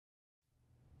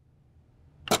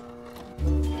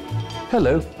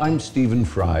Hello, I'm Stephen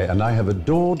Fry, and I have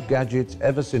adored gadgets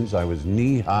ever since I was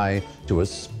knee-high to a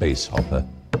space hopper.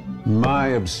 My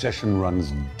obsession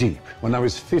runs deep. When I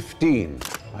was 15,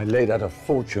 I laid out a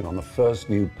fortune on the first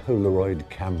new Polaroid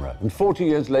camera. And 40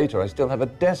 years later, I still have a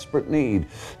desperate need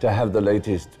to have the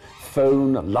latest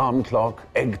phone, alarm clock,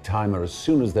 egg timer as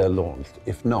soon as they're launched,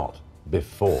 if not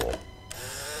before.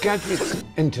 Gadgets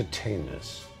entertain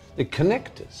us. They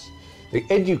connect us. They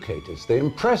educate us. They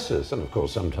impress us. And of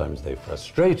course, sometimes they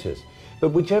frustrate us.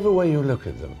 But whichever way you look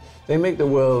at them, they make the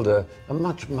world a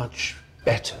much, much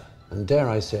better, and dare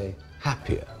I say,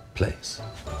 happier place.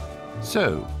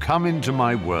 So, come into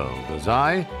my world as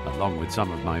I, along with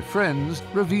some of my friends,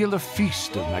 reveal a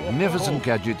feast of magnificent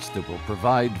gadgets that will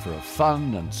provide for a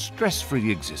fun and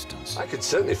stress-free existence. I could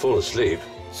certainly fall asleep.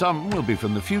 Some will be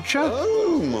from the future.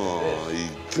 Oh my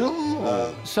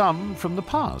God. Some from the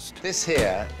past. This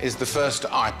here is the first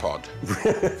iPod.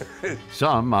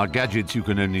 Some are gadgets you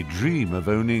can only dream of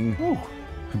owning. Oh,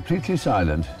 completely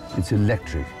silent. It's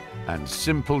electric. And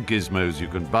simple gizmos you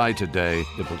can buy today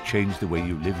that will change the way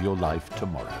you live your life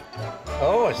tomorrow.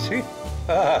 Oh, I see.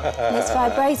 It's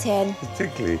vibrating.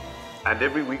 Particularly. And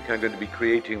every week I'm going to be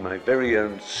creating my very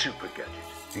own super gadget,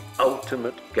 the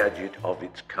ultimate gadget of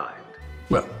its kind.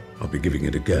 Well, I'll be giving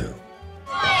it a go.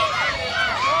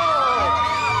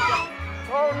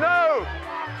 Oh no!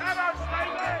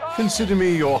 Consider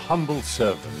me your humble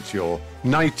servant, your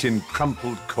knight in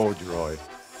crumpled corduroy,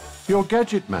 your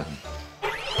Gadget Man.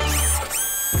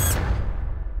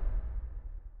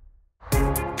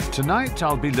 Tonight,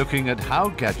 I'll be looking at how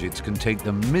gadgets can take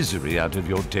the misery out of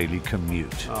your daily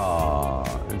commute.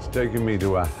 It's taking me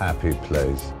to a happy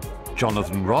place.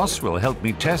 Jonathan Ross will help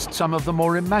me test some of the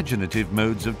more imaginative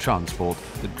modes of transport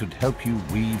that could help you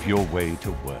weave your way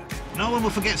to work. No one will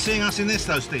forget seeing us in this,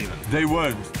 though, Stephen. They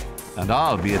won't. And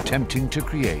I'll be attempting to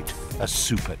create a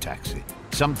super taxi,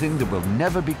 something that will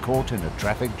never be caught in a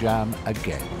traffic jam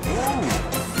again.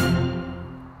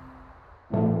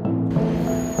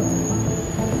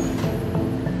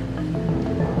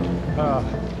 The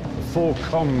four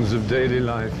comms of daily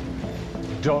life.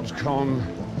 .com,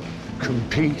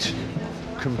 compete,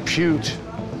 compute,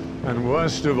 and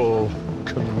worst of all,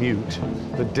 commute.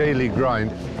 The daily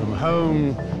grind from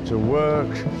home to work,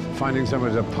 finding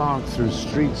somewhere to park through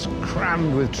streets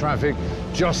crammed with traffic,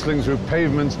 jostling through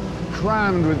pavements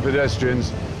crammed with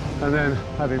pedestrians, and then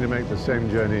having to make the same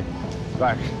journey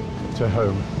back to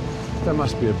home. There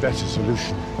must be a better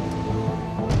solution.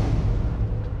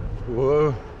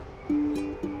 Whoa.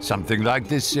 Something like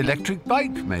this electric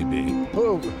bike, maybe.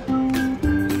 Whoa.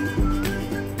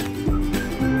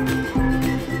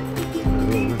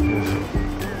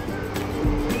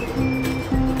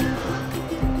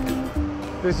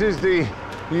 This is the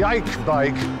Yike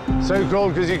bike, so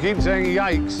called because you keep saying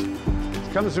yikes.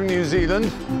 It comes from New Zealand,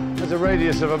 has a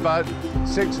radius of about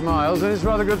 6 miles, and it's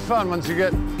rather good fun once you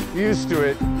get used to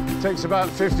it. It takes about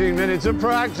 15 minutes of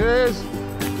practice.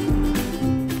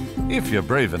 If you're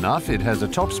brave enough, it has a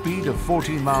top speed of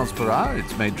 14 miles per hour.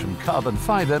 It's made from carbon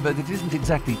fiber, but it isn't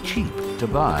exactly cheap to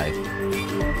buy.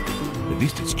 At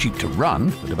least it's cheap to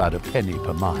run, at about a penny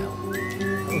per mile.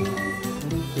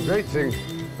 The great thing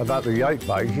about the Yike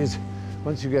bike is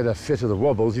once you get a fit of the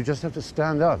wobbles, you just have to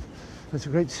stand up. It's a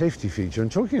great safety feature.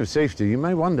 And talking of safety, you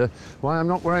may wonder why I'm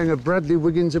not wearing a Bradley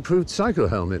Wiggins-approved cycle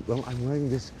helmet. Well, I'm wearing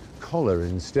this collar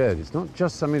instead. It's not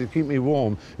just something to keep me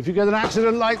warm. If you get an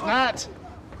accident like that...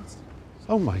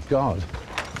 Oh, my God.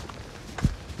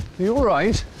 Are you all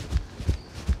right?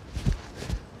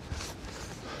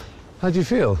 How do you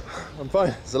feel? I'm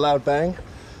fine. It's a loud bang,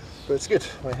 but it's good.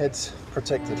 My head's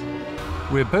protected.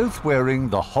 We're both wearing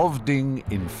the Hovding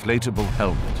inflatable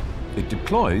helmet. It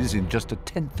deploys in just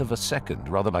 1/10 of a second,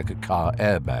 rather like a car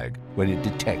airbag, when it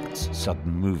detects sudden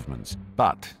movements.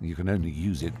 But you can only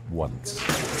use it once.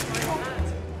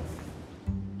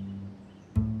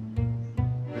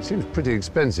 It seems pretty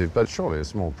expensive, but surely a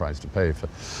small price to pay for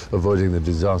avoiding the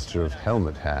disaster of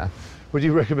helmet hair. Would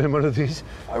you recommend one of these?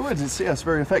 I would. It's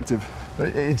very effective.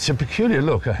 It's a peculiar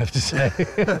look, I have to say.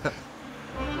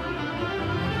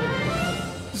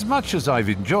 As much as I've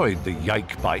enjoyed the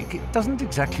Yike bike, it doesn't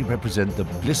exactly represent the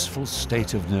blissful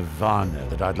state of nirvana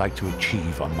that I'd like to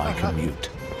achieve on my commute.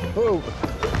 Oh.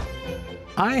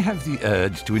 I have the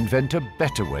urge to invent a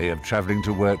better way of traveling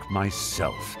to work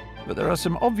myself, but there are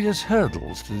some obvious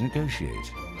hurdles to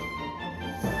negotiate.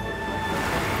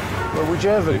 Well,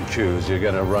 whichever you choose, you're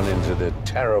going to run into the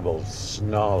terrible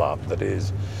snarl-up that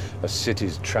is a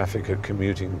city's traffic at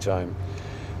commuting time.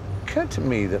 It occurred to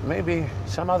me that maybe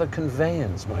some other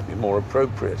conveyance might be more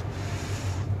appropriate.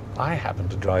 I happen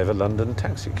to drive a London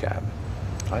taxi cab.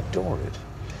 I adore it.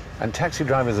 And taxi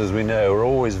drivers, as we know, are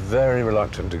always very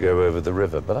reluctant to go over the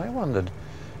river. But I wondered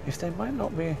if they might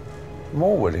not be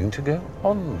more willing to go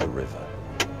on the river.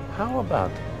 How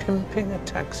about pimping a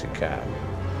taxi cab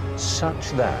such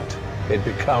that it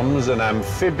becomes an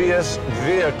amphibious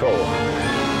vehicle?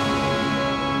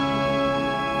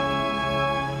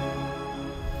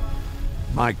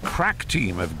 My crack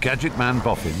team of Gadget Man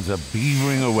boffins are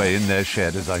beavering away in their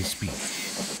shed as I speak,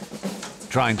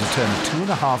 trying to turn a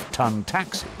 2.5-ton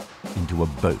taxi into a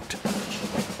boat.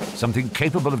 Something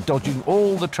capable of dodging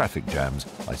all the traffic jams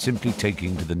by simply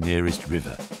taking to the nearest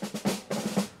river.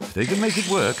 If they can make it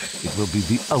work, it will be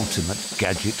the ultimate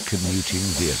gadget commuting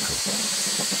vehicle.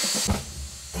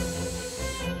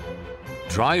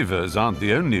 Drivers aren't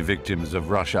the only victims of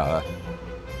rush hour.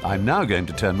 I'm now going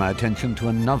to turn my attention to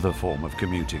another form of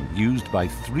commuting used by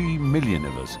 3 million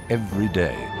of us every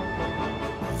day: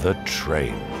 the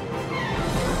train.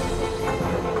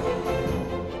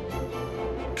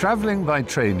 Travelling by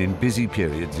train in busy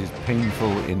periods is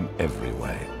painful in every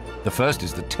way. The first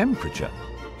is the temperature.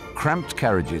 Cramped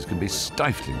carriages can be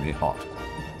stiflingly hot,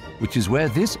 which is where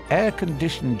this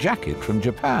air-conditioned jacket from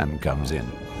Japan comes in.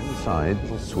 Inside,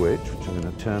 little switch, which I'm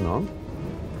going to turn on.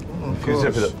 Oh, If you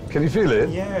zip it up. Can you feel it?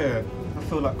 Yeah, I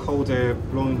feel like cold air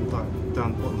blowing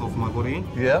down the bottom half of my body.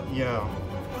 Yeah. Yeah.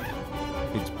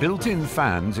 Its built-in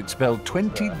fans expel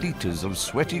 20 litres of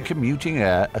sweaty commuting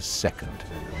air a second.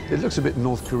 It looks a bit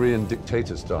North Korean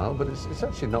dictator style, but it's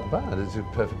actually not bad. It's a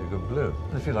perfectly good blue.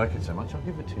 And if you like it so much, I'll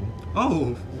give it to you.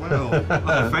 Oh, wow.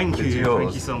 Oh, thank you. It's yours.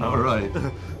 Thank you so much. All right.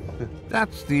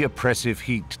 That's the oppressive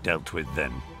heat dealt with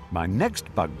then. My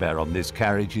next bugbear on this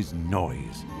carriage is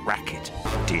noise, racket,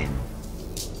 din.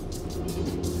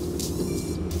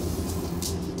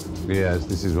 Yes,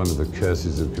 this is one of the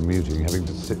curses of commuting, having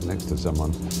to sit next to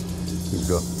someone who's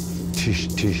got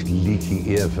tish-tish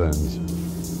leaky earphones.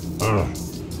 Ugh.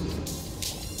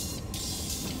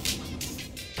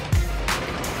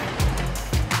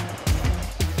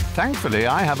 Thankfully,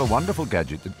 I have a wonderful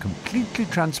gadget that completely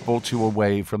transports you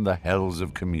away from the hells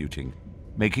of commuting,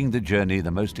 making the journey the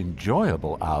most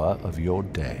enjoyable hour of your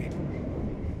day.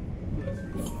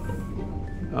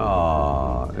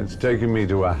 Ah, it's taken me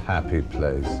to a happy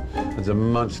place. It's a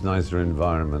much nicer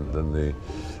environment than the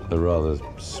rather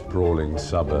sprawling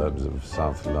suburbs of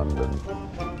South London.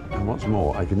 And what's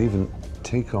more, I can even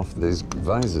take off these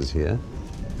visors here,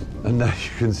 and now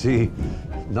you can see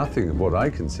nothing of what I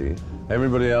can see.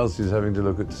 Everybody else is having to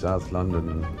look at South London,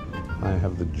 and I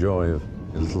have the joy of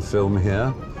a little film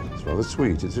here. It's rather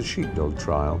sweet. It's a sheepdog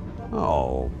trial.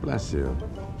 Oh, bless you.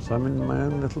 So I'm in my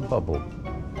own little bubble.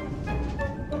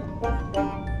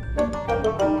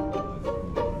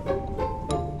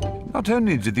 Not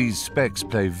only do these specs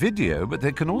play video, but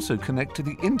they can also connect to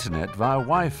the internet via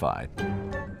Wi-Fi.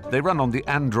 They run on the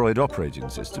Android operating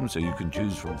system, so you can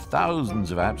choose from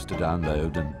thousands of apps to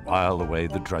download and while away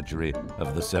the drudgery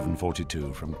of the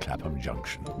 742 from Clapham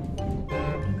Junction.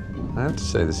 I have to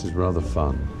say, this is rather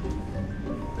fun.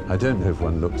 I don't know if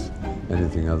one looks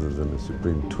anything other than a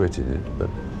supreme twit in it, but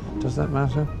does that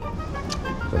matter?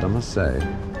 But I must say,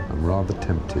 I'm rather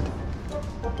tempted.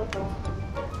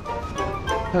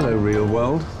 Hello, real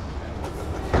world.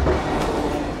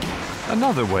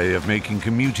 Another way of making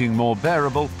commuting more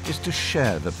bearable is to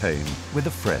share the pain with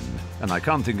a friend. And I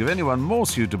can't think of anyone more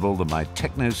suitable than my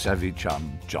techno-savvy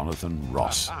chum, Jonathan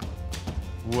Ross.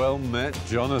 Well met,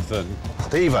 Jonathan.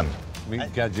 Stephen.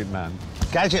 Meet Gadget Man.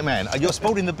 Gadget Man. You're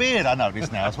sporting the beard, I notice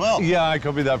now as well. Yeah, I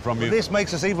copied that from you. This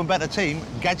makes us even better team,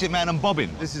 Gadget Man and Bobbin.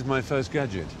 This is my first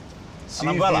gadget. See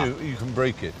An umbrella. if you can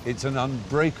break it. It's an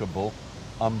unbreakable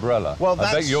umbrella. Well,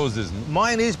 I bet yours isn't.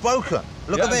 Mine is broken.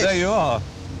 Look Yeah, at this. there you are.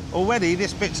 Already,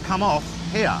 this bit's come off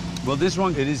here. Well, this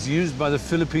one, it is used by the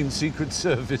Philippine Secret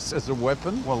Service as a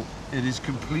weapon. Well, it is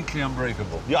completely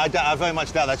unbreakable. Yeah, I very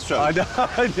much doubt that's true. I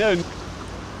don't.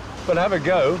 But have a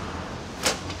go.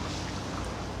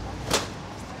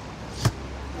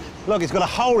 Look, it's got a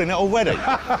hole in it already.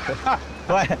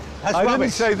 Right, that's I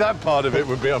rubbish. didn't say that part of it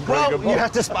would be unbreakable. Well, you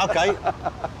have to... OK.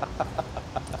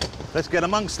 Let's get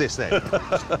amongst this, then.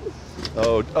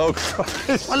 Oh,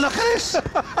 Christ. Well, look at this.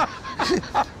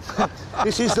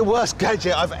 This is the worst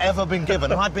gadget I've ever been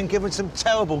given. And I've been given some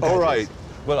terrible gadgets. All right.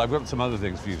 Well, I've got some other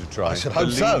things for you to try. I should hope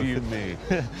so. Believe you me.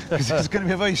 Because it's going to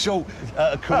be a very short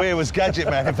career as Gadget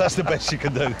Man, if that's the best you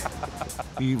can do.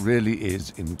 He really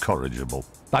is incorrigible.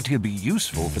 But he'll be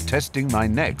useful for testing my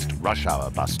next rush hour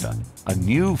buster, a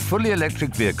new fully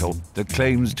electric vehicle that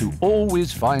claims to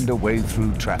always find a way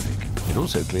through traffic. It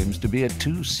also claims to be a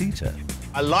two-seater.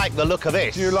 I like the look of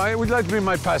this. Do you like it? Would you like to be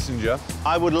my passenger?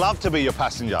 I would love to be your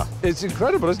passenger. It's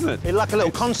incredible, isn't it? It's like a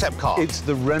little concept car. It's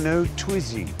the Renault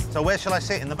Twizy. So where shall I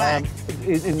sit? In the back?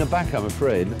 In the back, I'm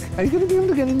afraid. Are you going to be able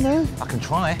to get in there? I can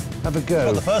try. Have a go.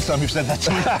 Not the first time you've said that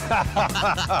to me.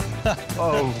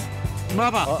 Oh,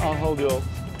 Mama. I'll hold your...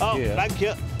 Oh, here. thank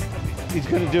you. He's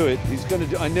going to do it. He's going to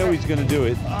do... I know he's going to do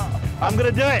it. I'm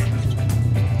going to do it.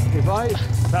 If I...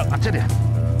 No, I tell you.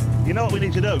 You know what we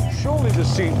need to do? Surely the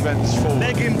seat bends forward.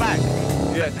 Leg him back.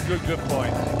 Yes, good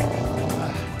point.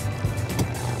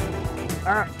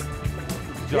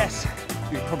 Yes.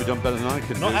 You've probably done better than I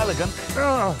can Not do. elegant.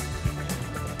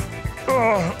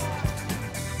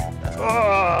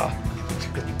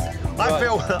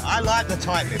 I like the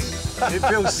tightness. It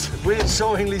feels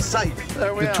reassuringly safe.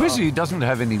 There we The are. Twizy doesn't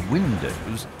have any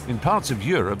windows. In parts of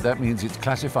Europe, that means it's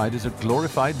classified as a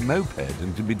glorified moped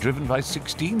and can be driven by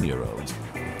 16-year-olds.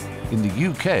 In the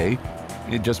UK,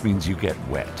 it just means you get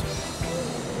wet.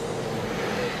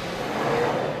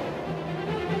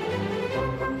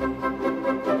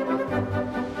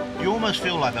 You almost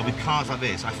feel like that with cars like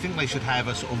this, I think they should have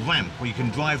a sort of ramp where you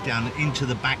can drive down into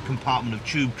the back compartment of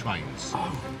tube trains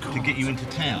to get you into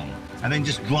town and then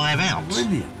just drive out.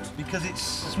 Brilliant. Because it's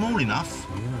small enough,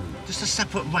 just a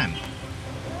separate ramp.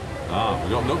 Ah, we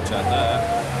got looked at there.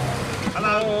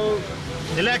 Hello.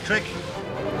 Electric.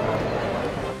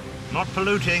 Not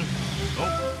polluting.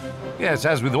 Oh. Yes,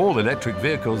 as with all electric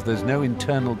vehicles, there's no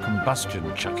internal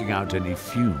combustion chucking out any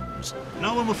fumes.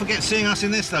 No one will forget seeing us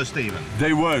in this, though, Stephen.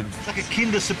 They won't. It's like a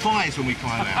Kinder surprise when we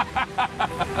climb out.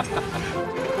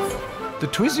 The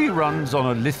Twizy runs on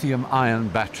a lithium-ion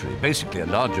battery, basically a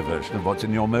larger version of what's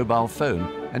in your mobile phone,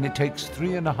 and it takes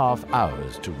 3.5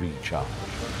 hours to recharge.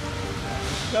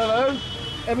 Hello.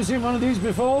 Ever seen one of these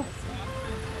before?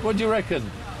 What do you reckon?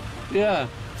 Yeah.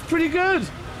 It's pretty good.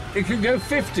 It can go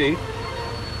 50.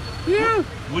 Yeah.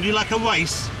 Would you like a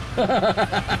race?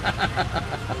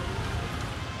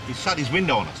 He shut his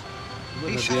window on us.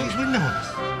 He shut his window on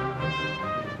us.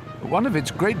 One of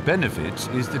its great benefits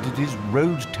is that it is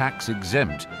road tax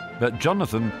exempt, but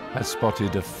Jonathan has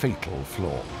spotted a fatal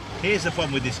flaw. Here's the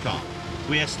problem with this car.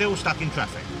 We are still stuck in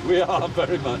traffic. We are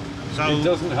very much. So it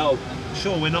doesn't help.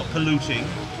 Sure, we're not polluting,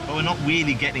 but we're not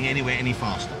really getting anywhere any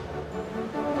faster.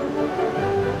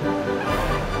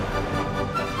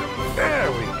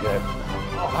 There we go.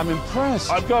 Oh, I'm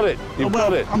impressed. I've got it. You've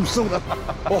got it. I'm sort of...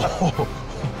 Oh.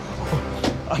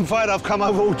 I'm afraid I've come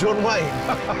over all John Wayne.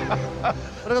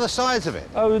 Look at the size of it.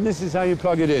 Oh, and this is how you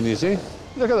plug it in, you see?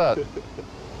 Look at that.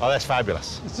 Oh, that's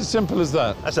fabulous. It's as simple as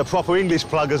that. That's a proper English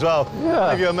plug as well.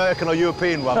 Yeah. Maybe American or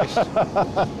European rubbish.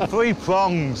 3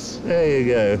 prongs. There you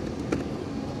go.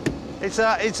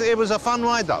 It was a fun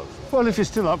ride, though. Well, if you're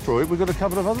still up for it, we've got a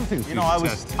couple of other things You know, I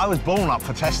was born up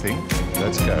for testing.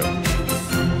 Let's go.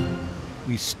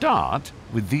 We start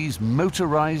with these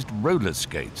motorized roller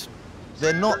skates.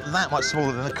 They're not that much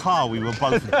smaller than the car we were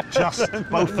both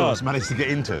both of us managed to get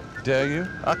into. Dare you?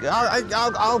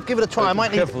 I'll give it a try. I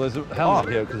might need... Careful, there's a helmet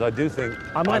here, because I do think...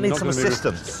 I might need some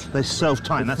assistance. They're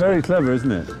self-timed. That's Very clever,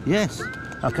 isn't it? Yes.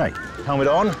 OK. Helmet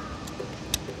on.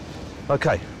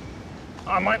 OK.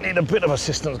 I might need a bit of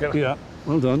assistance. Yeah.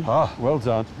 Well done. Well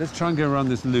done. Let's try and go around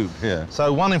this loop here.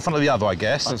 So one in front of the other, I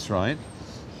guess. That's right.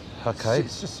 OK.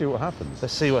 Let's just see what happens.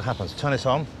 Let's see what happens. Turn this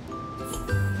on.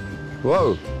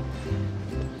 Whoa.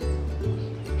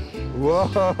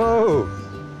 Whoa.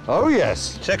 Oh,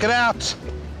 yes. Check it out.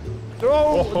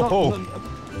 Oh.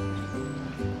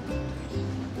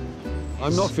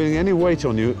 I'm not feeling any weight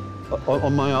on you,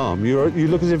 on my arm. You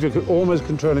look as if you're almost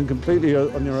controlling completely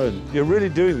on your own. You're really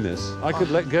doing this. I could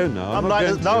let go now. I'm not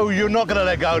going to. No, you're not going to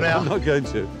let go now. I'm not going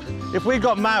to. If we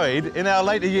got married in our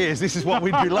later years, this is what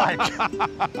we'd be like.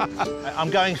 I'm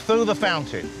going through the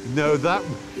fountain. No, that...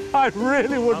 I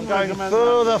really wouldn't I'm going recommend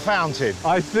through that. the fountain.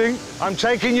 I think... I'm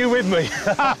taking you with me.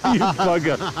 You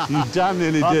bugger. You damn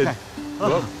nearly did.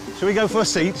 Well, shall we go for a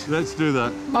seat? Let's do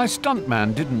that. My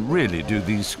stuntman didn't really do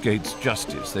these skates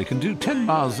justice. They can do 10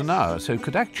 miles an hour, so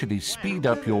could actually speed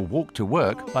up your walk to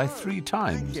work by 3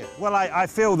 times. Well, I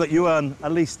feel that you earn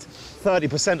at least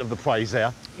 30% of the praise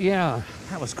there. Yeah.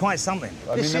 That was quite something.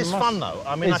 This mean, is fun, though.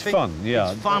 I mean, It's I think fun,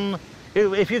 yeah. It's fun.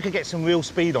 If you could get some real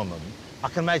speed on them, I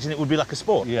can imagine it would be like a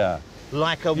sport. Yeah.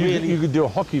 Like a You could do a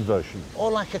hockey version. Or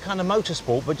like a kind of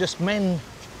motorsport, but just men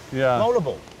Yeah.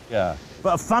 rollerball. Yeah.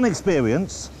 But a fun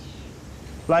experience,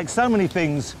 like so many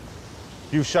things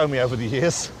you've shown me over the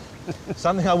years,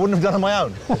 something I wouldn't have done on my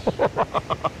own.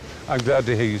 I'm glad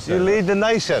to hear you say You that. lead the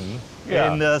nation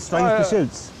in strange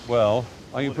pursuits. Well,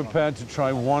 are you prepared to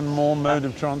try one more mode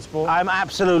of transport? I'm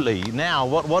absolutely. Now,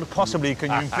 what possibly can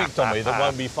you inflict on me that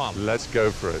won't be fun? Let's go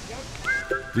for it.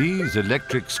 These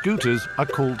electric scooters are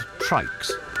called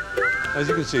trikes. As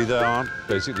you can see, they are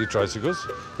basically tricycles.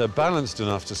 They're balanced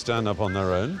enough to stand up on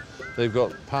their own. They've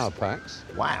got power packs.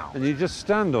 Wow. And you just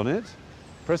stand on it,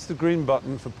 press the green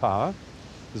button for power.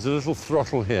 There's a little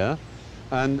throttle here.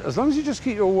 And as long as you just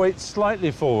keep your weight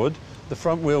slightly forward, the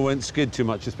front wheel won't skid too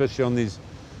much, especially on these.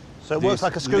 So it works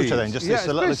like a scooter then, just yeah, this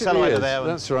little accelerator there. And...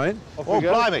 That's right. Off Oh, we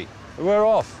go. blimey. We're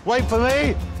off. Wait for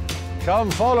me. Come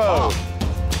follow. Oh.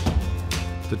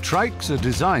 The trikes are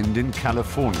designed in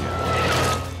California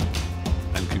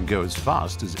and can go as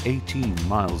fast as 18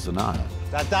 miles an hour.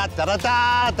 Da, da, da, da,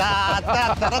 da, da,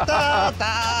 da, da, da,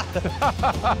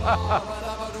 da.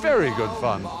 Very good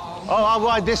fun. Oh, I'll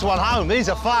ride this one home. These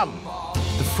are fun.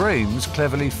 The frames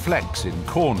cleverly flex in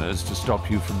corners to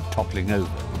stop you from toppling over.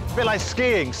 A bit like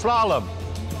skiing, slalom.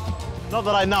 Not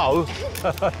that I know.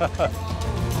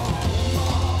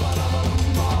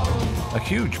 A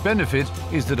huge benefit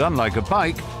is that, unlike a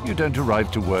bike, you don't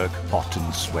arrive to work hot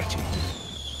and sweaty.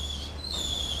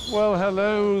 Well,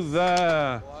 hello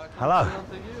there. Hello.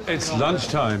 It's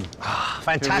lunchtime.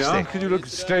 Fantastic. Could you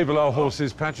stable our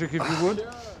horses, Patrick, if you would?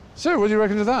 So, what do you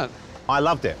reckon of that? I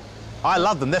loved it. I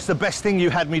love them. That's the best thing you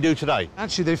had me do today.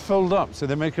 Actually, they fold up, so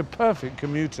they make a perfect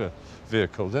commuter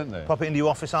vehicle, don't they? Pop it into your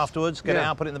office afterwards, get it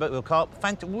out, put it in the back of the car.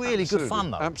 Really good fun,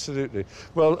 though. Absolutely.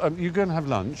 Well, you go and have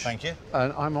lunch. Thank you.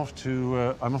 And I'm off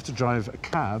to drive a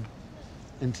cab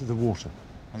into the water.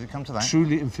 Has it come to that?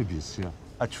 Truly amphibious, yeah.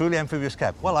 A truly amphibious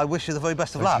cab. Well, I wish you the very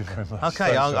best of Thank luck. you very much.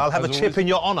 Okay, Thanks, I'll have a as chip always. in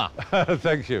your honour.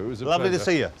 Thank you. It was a Lovely to pleasure.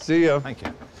 see you. See you. Thank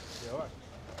you.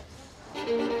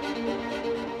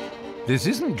 This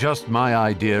isn't just my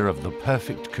idea of the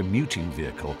perfect commuting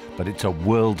vehicle, but it's a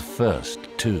world first,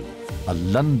 too. A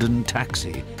London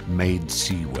taxi made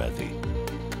seaworthy.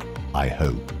 I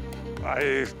hope.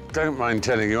 I don't mind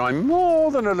telling you, I'm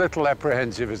more than a little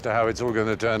apprehensive as to how it's all going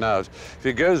to turn out. If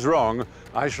it goes wrong,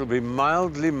 I shall be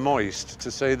mildly moist,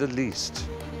 to say the least.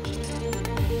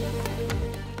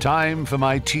 Time for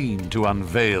my team to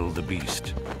unveil the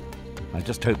beast. I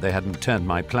just hope they hadn't turned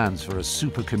my plans for a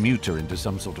super commuter into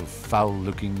some sort of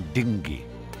foul-looking dinghy.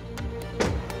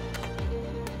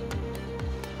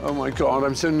 Oh my God,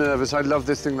 I'm so nervous. I love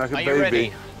this thing like a baby. Are you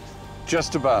ready?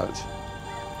 Just about.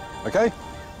 Okay,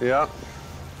 Yeah.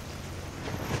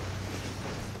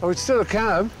 Oh, it's still a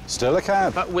cab. still a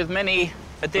cab. But with many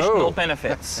additional Oh.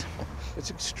 benefits. It's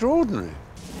extraordinary.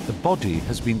 The body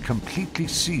has been completely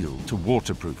sealed to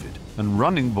waterproof it, and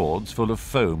running boards full of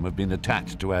foam have been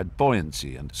attached to add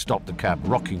buoyancy and stop the cab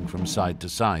rocking from side to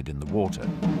side in the water.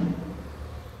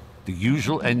 The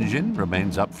usual engine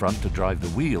remains up front to drive the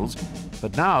wheels,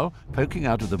 but now, poking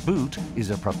out of the boot,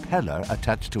 is a propeller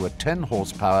attached to a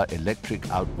 10-horsepower electric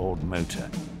outboard motor,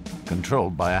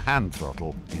 controlled by a hand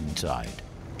throttle inside.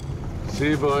 See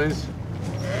you, boys.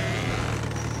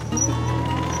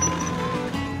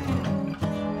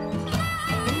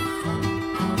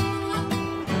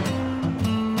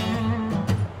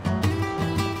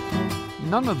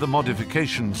 None of the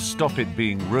modifications stop it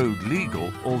being road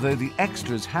legal, although the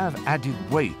extras have added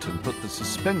weight and put the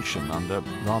suspension under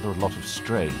rather a lot of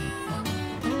strain.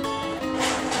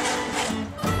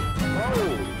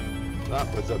 Oh,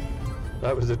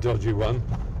 that was a dodgy one.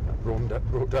 That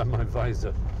brought down my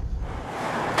visor.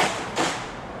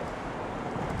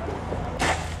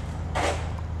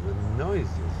 The noises.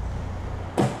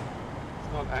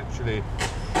 It's not actually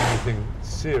anything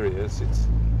serious. It's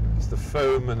the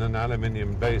foam and an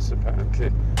aluminium base,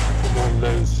 apparently. It's more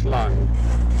low slung.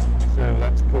 So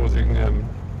that's causing a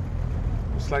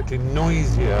slightly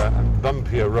noisier and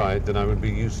bumpier ride than I would be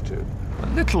used to. A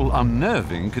little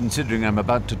unnerving, considering I'm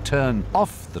about to turn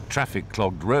off the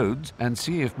traffic-clogged roads and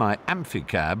see if my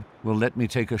amphicab will let me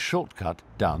take a shortcut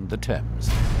down the Thames.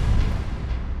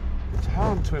 It's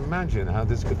hard to imagine how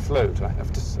this could float, I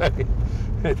have to say.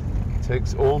 It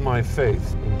takes all my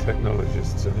faith in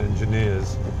technologists and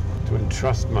engineers to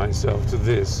entrust myself to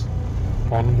this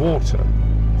on water.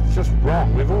 It's just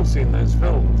wrong. We've all seen those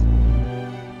films.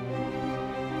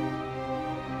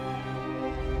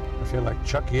 I feel like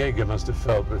Chuck Yeager must have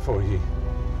felt before he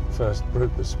first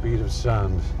broke the speed of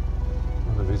sound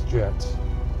on one of his jets.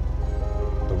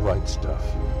 The right stuff.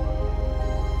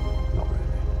 Not really.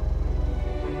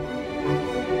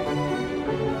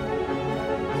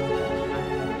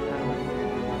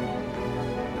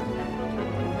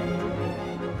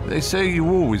 They say you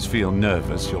always feel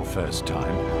nervous your first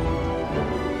time.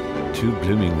 Too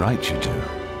blooming right you do.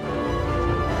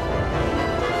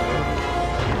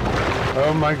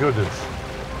 Oh my goodness,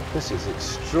 this is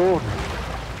extraordinary.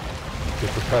 The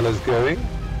propeller's going.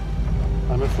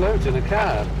 I'm afloat in a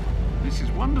cab. This is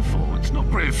wonderful. It's not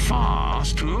very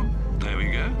fast. Oh, there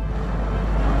we go.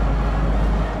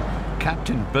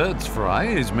 Captain Bird's Fry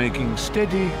is making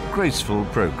steady, graceful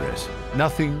progress.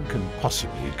 Nothing can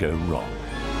possibly go wrong.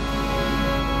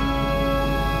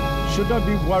 Should I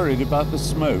be worried about the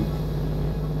smoke?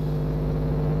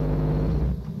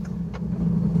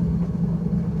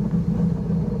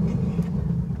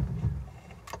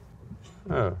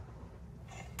 Oh.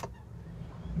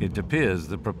 It appears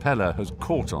the propeller has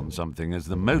caught on something as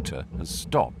the motor has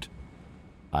stopped.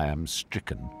 I am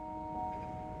stricken.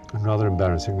 And rather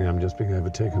embarrassingly, I'm just being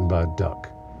overtaken by a duck.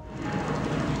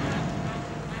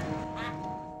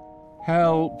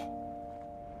 Help!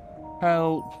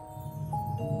 Help!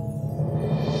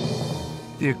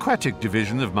 The aquatic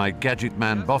division of my Gadget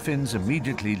Man boffins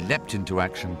immediately leapt into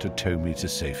action to tow me to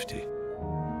safety.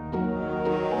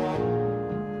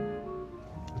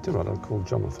 I tell you what, I'll call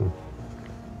Jonathan.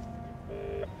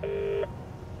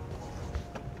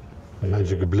 The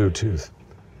magic of Bluetooth.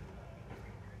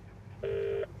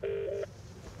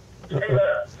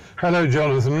 Hello,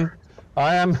 Jonathan.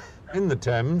 I am in the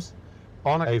Thames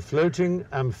on a floating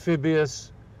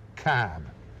amphibious cab.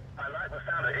 I like the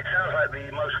sound of it. It sounds like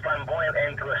the most flamboyant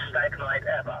end to a stag night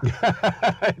ever.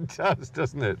 It does,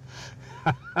 doesn't it?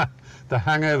 The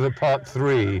Hangover Part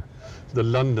 3, the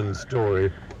London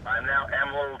story. I'm now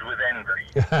emerald with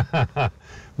envy.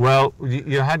 Well,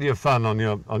 you had your fun on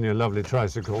your lovely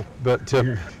tricycle, but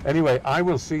anyway, I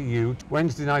will see you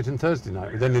Wednesday night and Thursday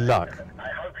night with any luck. I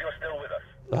hope you're still with us.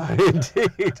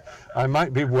 Indeed, I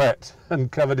might be wet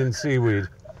and covered in seaweed.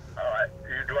 All right,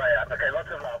 you dry out. Okay, lots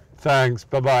of love. Thanks.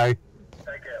 Bye bye.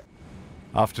 Take care.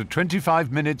 After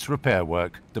 25 minutes repair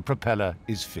work, the propeller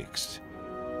is fixed.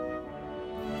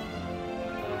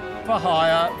 For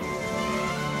hire.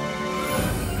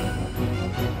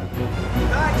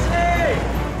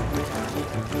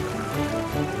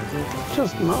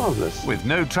 Just marvellous. With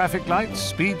no traffic lights,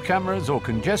 speed cameras or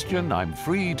congestion, I'm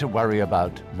free to worry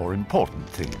about more important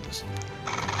things.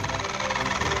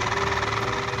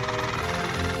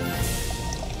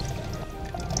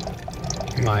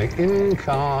 My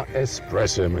in-car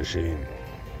espresso machine.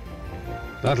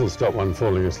 That'll stop one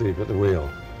falling asleep at the wheel.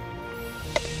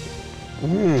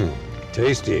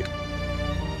 Tasty.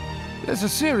 There's a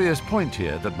serious point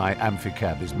here that my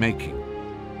amphicab is making.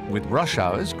 With rush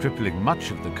hours crippling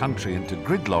much of the country into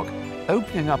gridlock,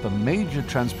 opening up a major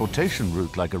transportation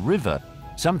route like a river,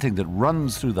 something that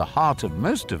runs through the heart of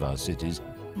most of our cities,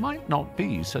 might not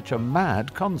be such a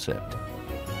mad concept.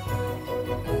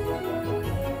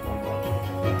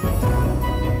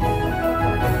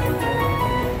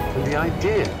 And the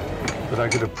idea that I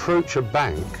could approach a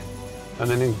bank and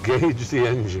then engage the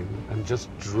engine and just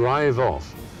drive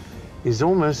off is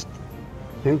almost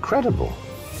incredible.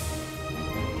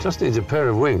 Just needs a pair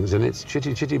of wings and it's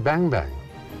chitty chitty bang bang.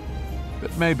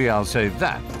 But maybe I'll save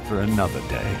that for another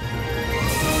day.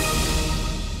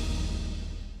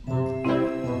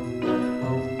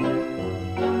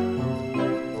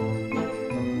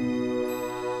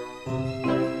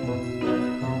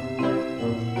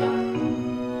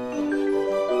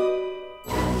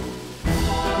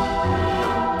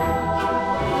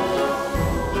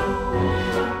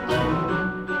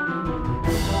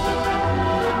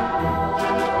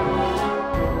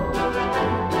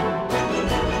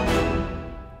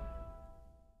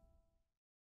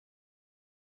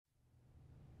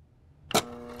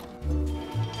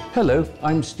 Hello,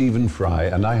 I'm Stephen Fry,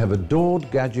 and I have adored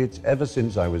gadgets ever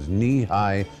since I was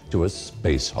knee-high to a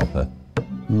space hopper.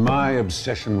 My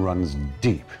obsession runs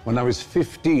deep. When I was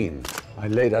 15, I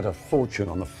laid out a fortune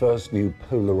on the first new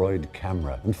Polaroid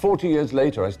camera. And 40 years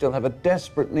later, I still have a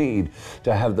desperate need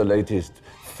to have the latest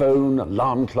phone,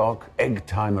 alarm clock, egg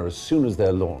timer as soon as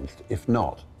they're launched, if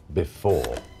not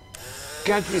before.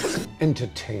 Gadgets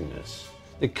entertain us.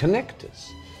 They connect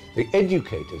us. They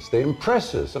educate us, they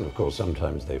impress us, and of course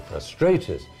sometimes they frustrate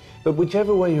us. But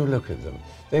whichever way you look at them,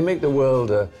 they make the world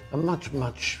a much,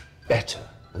 much better,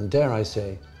 and dare I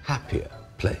say, happier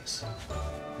place.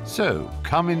 So,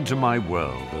 come into my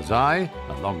world as I,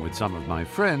 along with some of my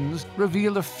friends,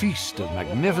 reveal a feast of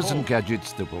magnificent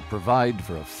gadgets that will provide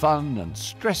for a fun and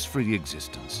stress-free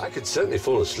existence. I could certainly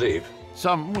fall asleep.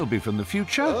 Some will be from the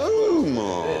future. Oh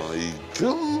my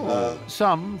God.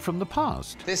 Some from the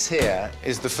past. This here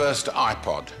is the first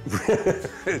iPod.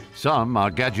 Some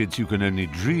are gadgets you can only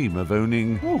dream of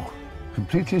owning. Oh,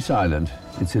 completely silent.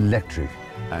 It's electric.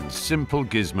 And simple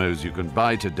gizmos you can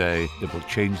buy today that will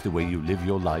change the way you live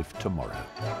your life tomorrow.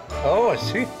 Oh, I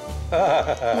see.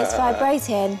 It's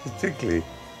vibrating. Particularly.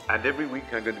 And every week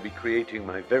I'm going to be creating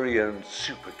my very own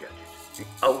super gadget, the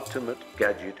ultimate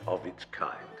gadget of its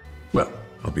kind. Well,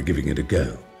 I'll be giving it a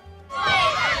go.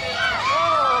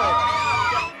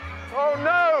 Oh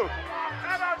no!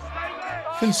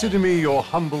 Consider me your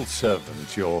humble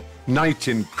servant, your knight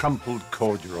in crumpled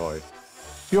corduroy,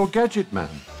 your Gadget Man.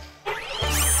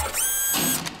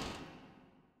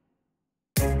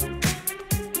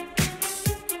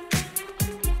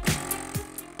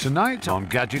 Tonight on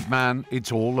Gadget Man,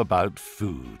 it's all about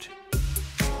food. I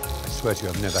swear to you,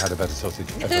 I've never had a better sausage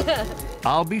ever.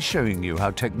 I'll be showing you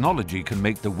how technology can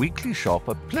make the weekly shop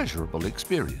a pleasurable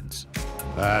experience.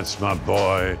 That's my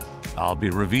boy. I'll be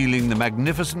revealing the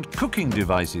magnificent cooking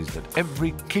devices that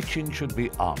every kitchen should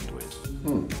be armed with.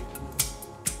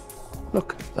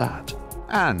 Look at that.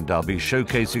 And I'll be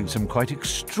showcasing some quite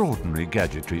extraordinary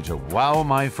gadgetry to wow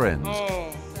my friends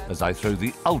as I throw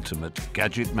the ultimate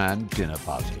Gadget Man dinner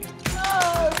party.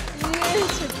 Oh,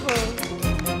 beautiful.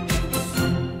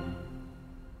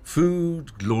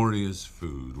 Food, glorious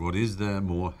food. What is there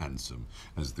more handsome,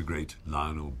 as the great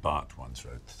Lionel Bart once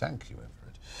wrote. Thank you,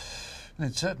 Everett. And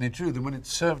it's certainly true that when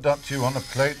it's served up to you on a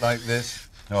plate like this,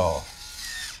 oh,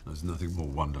 there's nothing more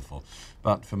wonderful.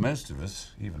 But for most of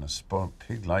us, even a spoiled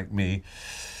pig like me,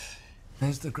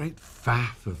 there's the great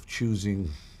faff of choosing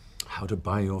how to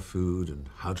buy your food and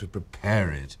how to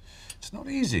prepare it. It's not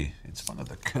easy. It's one of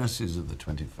the curses of the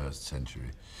 21st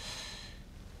century.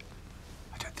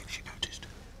 I don't think she noticed.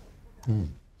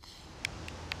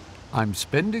 I'm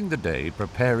spending the day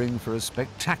preparing for a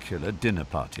spectacular dinner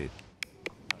party.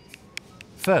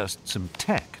 First, some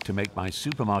tech to make my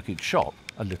supermarket shop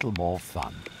a little more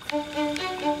fun.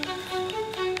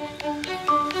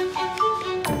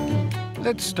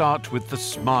 Let's start with the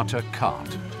Smarter Cart,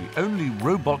 the only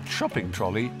robot shopping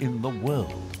trolley in the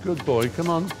world. Good boy, come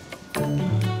on.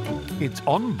 Its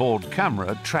onboard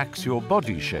camera tracks your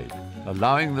body shape,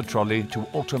 allowing the trolley to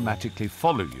automatically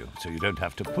follow you, so you don't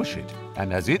have to push it.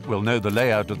 And as it will know the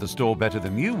layout of the store better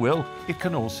than you will, it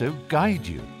can also guide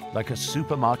you, like a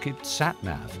supermarket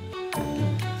sat-nav.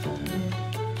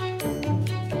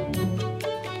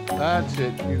 That's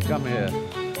it, you come here.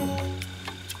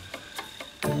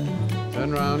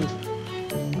 Turn round.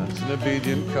 That's an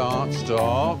obedient cart.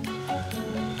 Stop.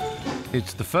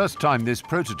 It's the first time this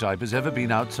prototype has ever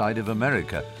been outside of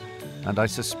America, and I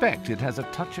suspect it has a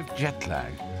touch of jet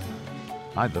lag.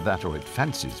 Either that or it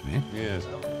fancies me. Yes.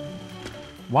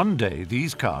 One day,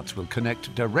 these carts will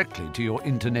connect directly to your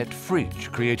internet fridge,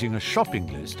 creating a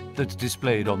shopping list that's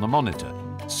displayed on the monitor.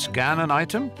 Scan an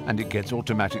item, and it gets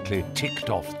automatically ticked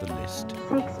off the list.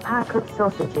 6 packed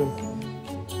sausages.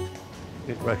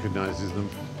 It recognises them.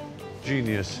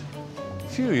 Genius. A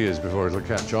few years before it'll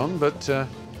catch on, but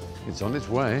it's on its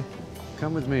way.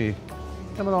 Come with me.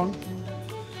 Come along.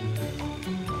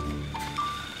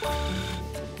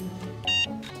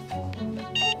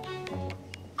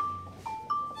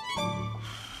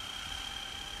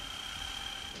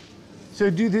 So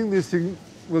do you think this thing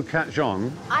will catch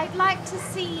on? I'd like to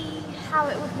see how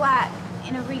it would work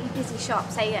in a really busy shop,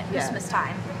 say at Christmas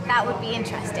time. That would be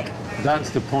interesting.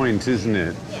 That's the point, isn't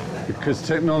it? Yeah. Because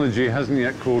technology hasn't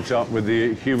yet caught up with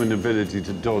the human ability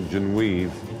to dodge and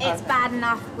weave. It's bad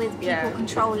enough with people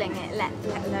controlling it, let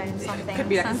alone something. Could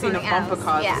be like a scene of bumper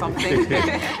cars or something.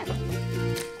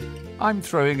 I'm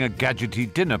throwing a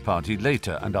gadgety dinner party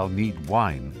later, and I'll need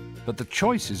wine. But the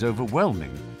choice is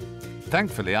overwhelming.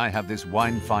 Thankfully, I have this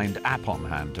Wine Find app on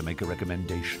hand to make a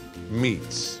recommendation.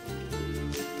 Meats.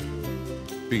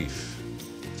 Beef.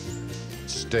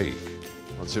 Steak.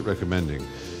 What's it recommending?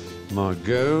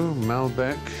 Margaux,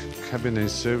 Malbec, Cabernet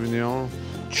Sauvignon,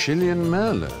 Chilean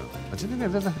Merlot. I don't think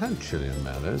I've ever had Chilean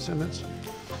Merlot, so let's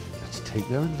take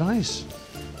their advice.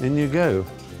 In you go.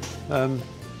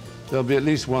 There'll be at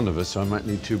least one of us, so I might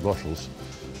need 2 bottles.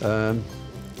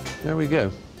 There we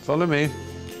go. Follow me.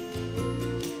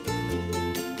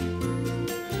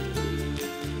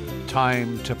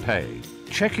 Time to pay.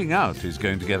 Checking out is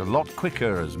going to get a lot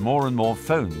quicker as more and more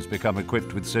phones become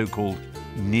equipped with so-called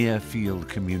near-field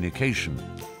communication.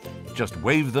 Just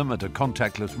wave them at a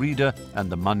contactless reader and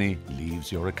the money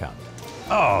leaves your account.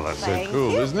 Oh, that's so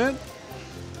cool, isn't it?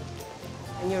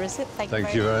 And your receipt,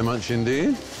 Thank you very much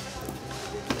indeed.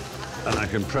 And I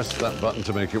can press that button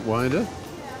to make it wider,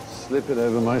 slip it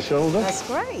over my shoulder. That's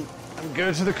great. And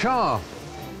go to the car.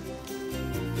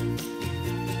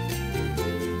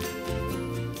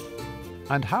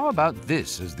 And how about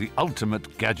this as the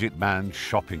ultimate Gadget Man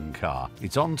shopping car?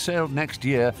 It's on sale next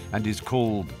year and is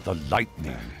called the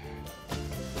Lightning.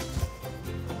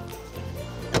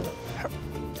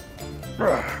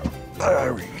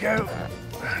 There we go.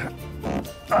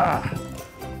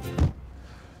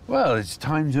 Well, it's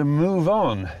time to move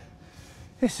on.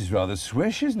 This is rather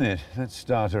swish, isn't it? Let's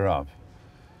start her up.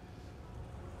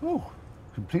 Oh,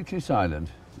 completely silent.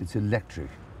 It's electric.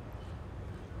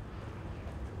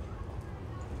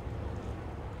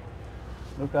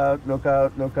 Look out, look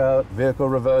out, look out. Vehicle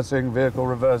reversing, vehicle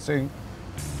reversing.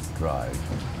 Drive.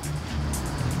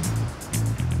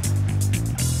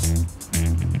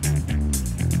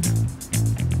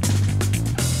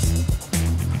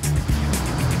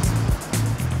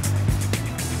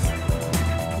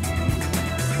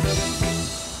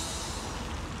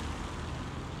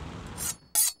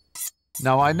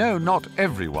 Now, I know not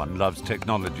everyone loves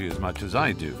technology as much as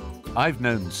I do. I've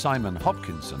known Simon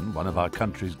Hopkinson, one of our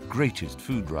country's greatest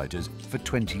food writers, for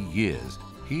 20 years.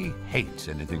 He hates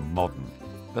anything modern.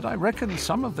 But I reckon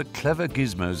some of the clever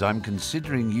gizmos I'm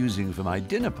considering using for my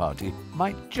dinner party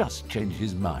might just change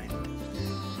his mind.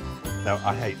 No,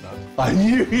 I hate that. I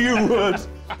knew you would!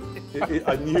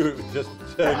 I knew it would just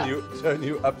turn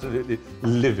you absolutely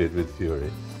livid with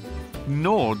fury.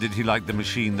 Nor did he like the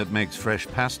machine that makes fresh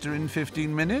pasta in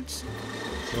 15 minutes.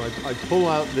 So I pull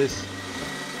out this...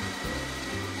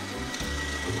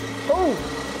 Oh!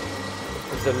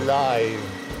 It's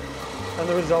alive. And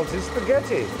the result is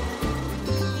spaghetti.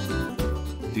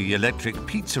 The electric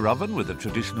pizza oven with a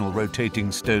traditional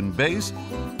rotating stone base.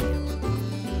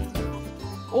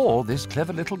 Or this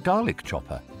clever little garlic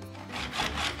chopper.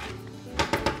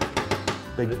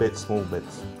 Big bits, small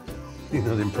bits. You're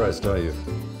not impressed, are you?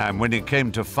 And when it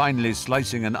came to finally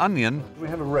slicing an onion... We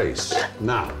have a race,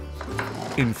 now.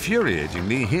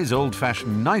 Infuriatingly, his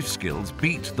old-fashioned knife skills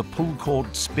beat the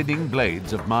pull-cord spinning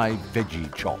blades of my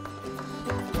veggie chop.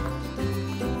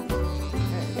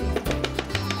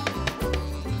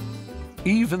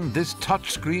 Even this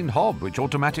touchscreen hob, which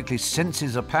automatically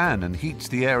senses a pan and heats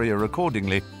the area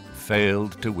accordingly,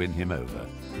 failed to win him over.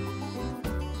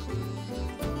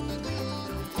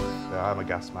 Yeah, I'm a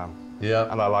gas man.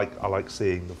 Yeah. And I like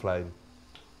seeing the flame.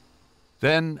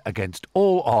 Then, against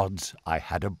all odds, I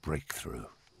had a breakthrough.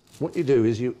 What you do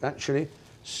is you actually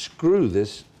screw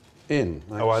this in.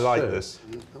 Like oh, I like so. this.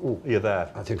 Ooh. You're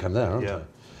there. I think I'm there, aren't yeah.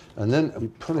 I? And then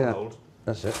you pull it out.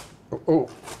 That's it. Oh.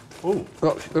 Ooh.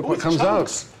 Look what comes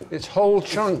chunks. out. It's whole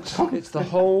chunks. It's the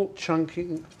whole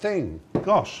chunking thing.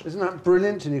 Gosh. Isn't that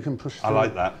brilliant? And you can push through. I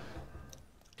like that.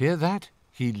 Hear that?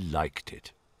 He liked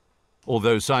it.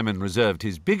 Although Simon reserved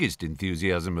his biggest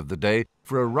enthusiasm of the day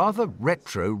for a rather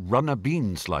retro runner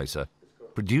bean slicer,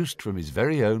 produced from his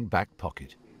very own back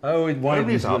pocket. Oh, it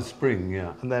widens the spring,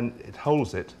 yeah. And then it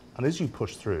holds it, and as you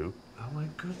push through, oh my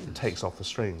goodness, it takes off the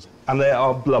strings. And they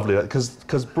are lovely,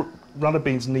 because runner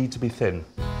beans need to be thin.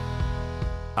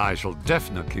 I shall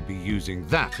definitely be using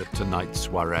that at tonight's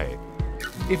soirée.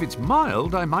 If it's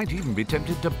mild, I might even be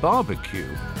tempted to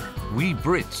barbecue. We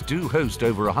Brits do host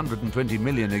over 120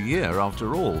 million a year,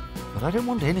 after all. But I don't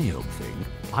want any old thing.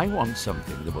 I want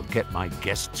something that will get my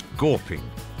guests gawping.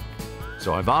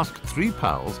 So I've asked 3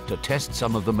 pals to test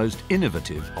some of the most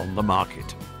innovative on the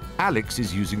market. Alex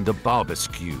is using the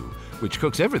barbeskew, which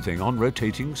cooks everything on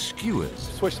rotating skewers.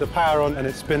 Switch the power on and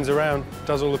it spins around,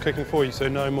 does all the cooking for you, so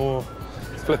no more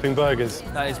flipping burgers.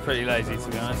 That is pretty lazy, to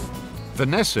be honest.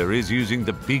 Vanessa is using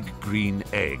the big green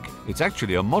egg. It's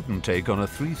actually a modern take on a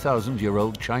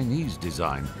 3,000-year-old Chinese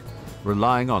design,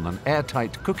 relying on an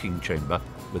airtight cooking chamber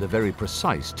with a very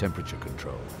precise temperature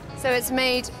control. So it's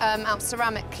made out of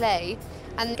ceramic clay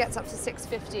and gets up to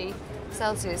 650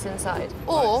 Celsius inside.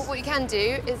 Or what you can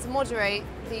do is moderate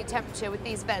the temperature with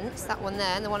these vents, that one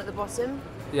there and the one at the bottom.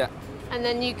 Yeah. And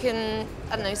then you can,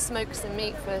 I don't know, smoke some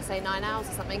meat for, say, 9 hours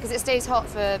or something, because it stays hot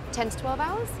for 10 to 12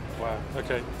 hours. Wow,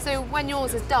 OK. So when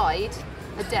yours has died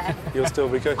a death, you'll still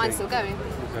be cooking? mine's still going.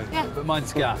 Okay. Yeah. But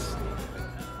mine's gas.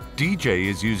 DJ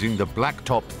is using the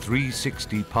Blacktop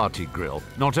 360 party grill.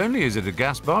 Not only is it a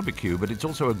gas barbecue, but it's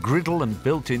also a griddle and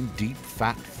built-in deep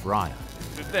fat fryer.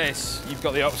 With this, you've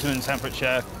got the optimum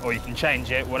temperature, or you can change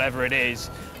it, whatever it is.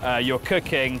 You're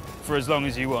cooking for as long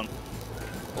as you want,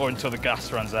 or until the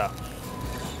gas runs out.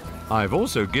 I've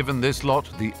also given this lot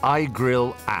the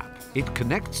iGrill app. It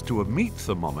connects to a meat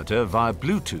thermometer via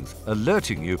Bluetooth,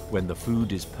 alerting you when the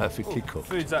food is perfectly cooked.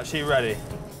 Food's actually ready.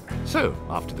 So,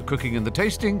 after the cooking and the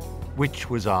tasting, which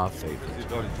was our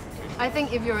favourite? I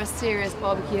think if you're a serious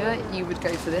barbecuer, you would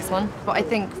go for this one. But I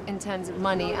think in terms of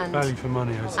money and value for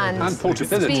money, I would say. and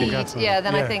portability. speed,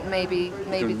 then I think maybe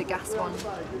the gas one.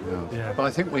 Yeah. But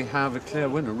I think we have a clear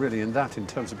winner, really, in that, in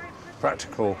terms of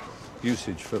practical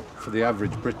usage for the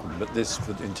average Briton, but this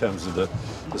in terms of the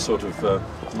sort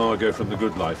of Margot from The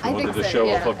Good Life, who wanted to show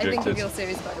off object. I think if you're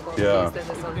serious about your barbecues, yeah. then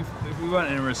this one. If we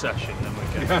weren't in a recession, then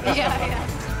we'd go. Yeah.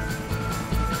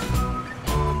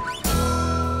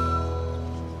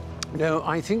 No,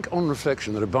 I think on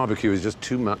reflection that a barbecue is just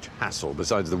too much hassle,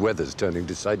 besides the weather's turning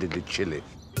decidedly chilly.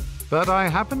 But I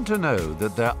happen to know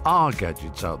that there are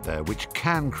gadgets out there which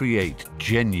can create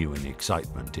genuine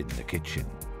excitement in the kitchen.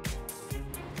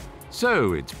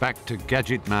 So it's back to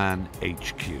Gadget Man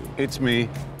HQ. It's me.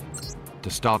 To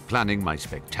start planning my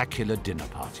spectacular dinner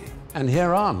party. And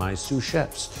here are my sous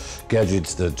chefs.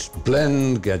 Gadgets that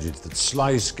blend, gadgets that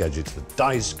slice, gadgets that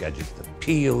dice, gadgets that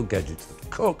peel, gadgets that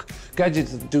cook,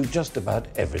 gadgets that do just about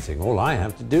everything. All I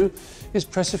have to do is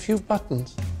press a few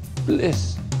buttons.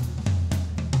 Bliss.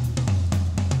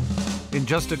 In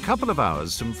just a couple of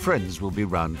hours, some friends will be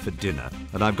round for dinner,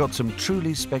 and I've got some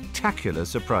truly spectacular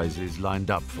surprises lined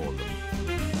up for them.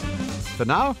 For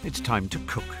now, it's time to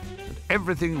cook.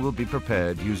 Everything will be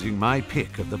prepared using my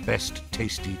pick of the best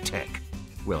tasty tech.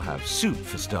 We'll have soup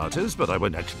for starters, but I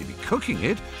won't actually be cooking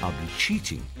it. I'll be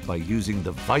cheating by using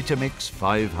the Vitamix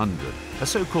 500, a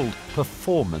so-called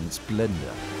performance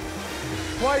blender.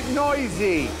 Quite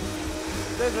noisy.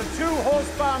 There's a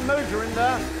 2-horsepower motor in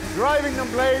there, driving the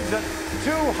blades at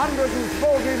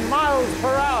 240 miles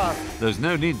per hour. There's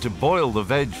no need to boil the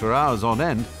veg for hours on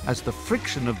end, as the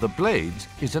friction of the blades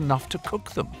is enough to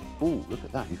cook them. Ooh, look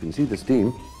at that. You can see the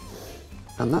steam.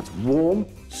 And that's warm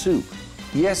soup.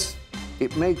 Yes,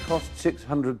 it may cost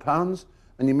 £600,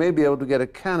 and you may be able to get a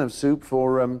can of soup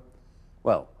for,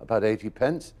 well, about 80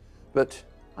 pence. But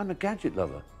I'm a gadget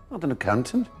lover, not an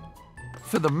accountant.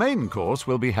 For the main course,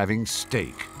 we'll be having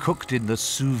steak, cooked in the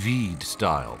sous vide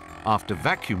style. After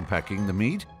vacuum packing the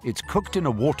meat, it's cooked in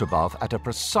a water bath at a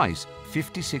precise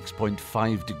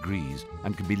 56.5 degrees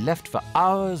and can be left for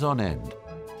hours on end.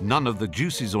 None of the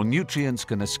juices or nutrients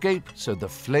can escape, so the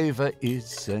flavour is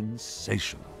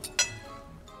sensational.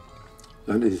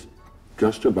 That is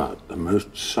just about the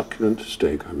most succulent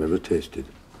steak I've ever tasted.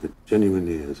 It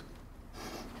genuinely is.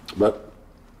 But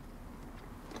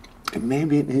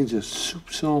maybe it needs a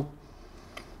soupçon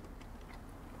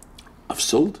of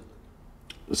salt,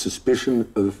 a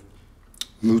suspicion of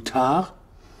moutarde,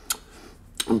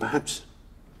 and perhaps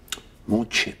more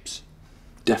chips.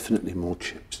 Definitely more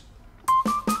chips.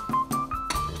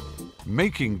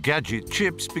 Making gadget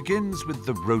chips begins with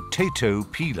the Rotato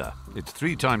peeler. It's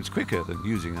 3 times quicker than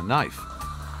using a knife.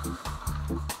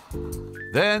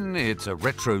 Then it's a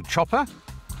retro chopper,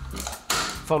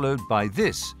 followed by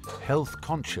this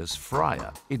health-conscious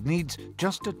fryer. It needs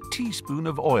just a teaspoon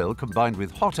of oil combined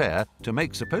with hot air to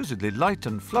make supposedly light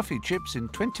and fluffy chips in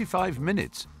 25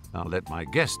 minutes. I'll let my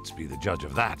guests be the judge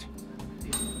of that.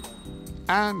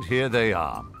 And here they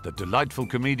are, the delightful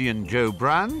comedian Joe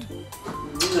Brand,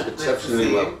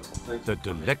 Exceptionally well. the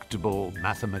delectable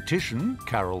mathematician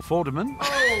Carol Vorderman,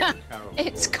 Oh,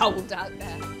 it's cold out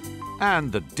there.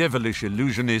 and the devilish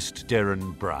illusionist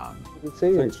Darren Brown.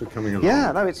 Thanks for coming along.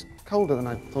 Yeah, no, it's colder than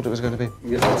I thought it was going to be.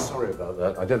 Yeah, sorry about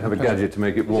that. I don't have a gadget to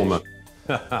make it warmer.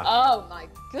 Oh, my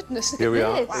goodness. Here we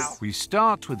are. Wow. We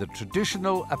start with a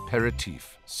traditional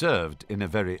aperitif, served in a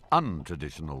very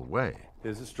untraditional way.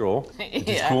 Here's a straw. It's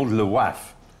Yeah. called Le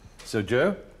Waf. So,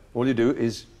 Joe, all you do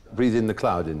is breathe in the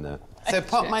cloud in there. So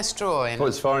pop my straw in. Put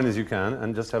as far in as you can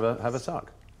and just have a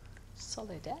suck.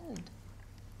 Solid end.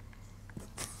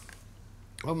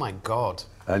 Oh, my God.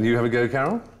 And you have a go,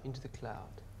 Carol? Into the cloud.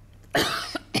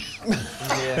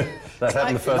 That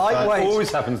happened the first time.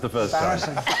 Always happens the first time.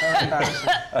 Very embarrassing.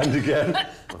 And again.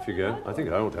 Off you go. I think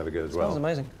I ought to have a go as well. Smells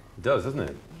amazing. It does, doesn't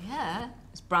it? Yeah,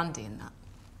 it's brandy in that.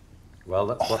 Well,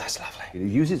 that's lovely. It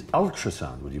uses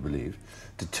ultrasound, would you believe,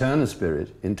 to turn a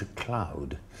spirit into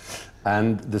cloud.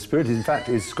 And the spirit, in fact,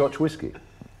 is Scotch whiskey.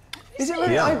 Is it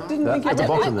really? Yeah. I didn't think I it don't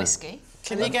was. like whiskey.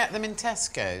 Can you get them in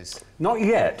Tesco's? Not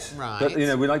yet. Right. But, you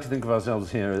know, we like to think of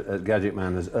ourselves here at Gadget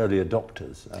Man as early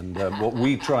adopters. And what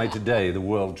we try today, the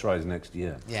world tries next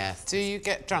year. Yeah. Do you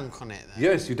get drunk on it, then?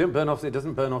 Yes, you don't burn off, it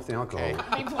doesn't burn off the alcohol.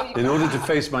 Okay. In order to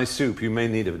face my soup, you may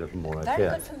need a little more, I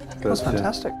fear. That's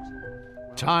fantastic.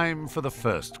 Time for the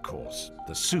first course,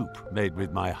 the soup made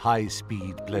with my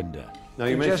high-speed blender. Now,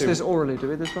 you may Ingest say- this orally, do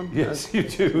we, this one? Yes, you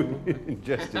do.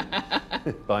 Ingest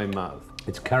it by mouth.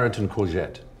 It's carrot and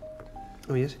courgette.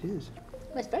 Oh, yes, it is.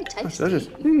 Well, it's very tasty. delicious.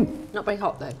 Not very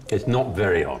hot, though. It's not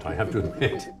very hot, I have to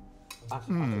admit.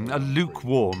 A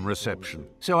lukewarm reception.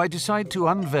 So I decide to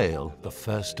unveil the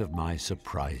first of my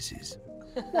surprises.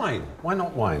 Wine. Why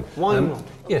not wine? Wine.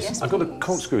 Yes, I've got a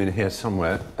corkscrew in here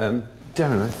somewhere.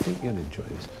 Darren, I think you'll enjoy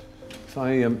this. If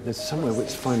I, there's somewhere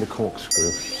which find a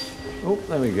corkscrew. Oh,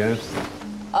 there we go.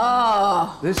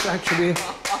 Oh. This actually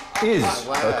is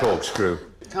a corkscrew.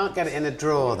 Can't get it in a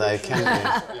drawer, though, can you?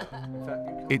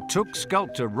 It took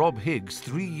sculptor Rob Higgs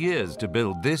 3 years to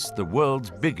build this, the world's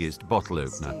biggest bottle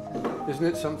opener. Isn't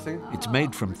it something? It's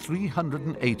made from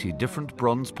 380 different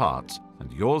bronze parts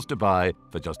and yours to buy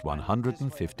for just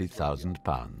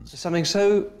 £150,000. Something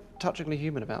so touchingly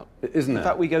human about. Isn't it? In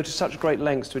fact, we go to such great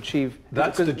lengths to achieve...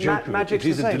 That's the joke. It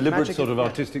is a deliberate sort of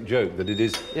artistic joke that it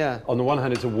is... Yeah. On the one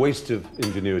hand, it's a waste of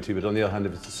ingenuity, but on the other hand,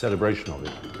 it's a celebration of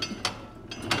it.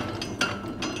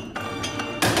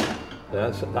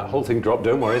 That whole thing dropped.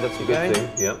 Don't worry, that's a good thing.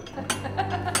 Yep.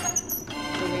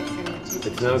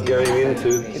 It's now going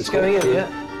into... It's going in, yeah.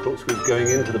 Corkscrew's going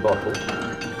into the bottle.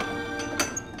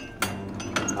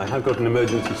 I have got an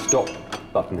emergency stop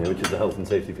button here, which is the health and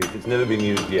safety feature. It's never been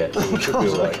used yet, so it should be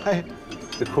all right. Okay.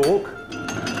 The cork.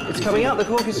 It's coming out. The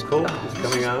cork is... The cork is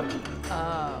coming out.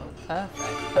 Oh,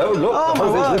 perfect. Oh, look, the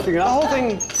whole thing's lifting up. The whole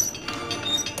thing...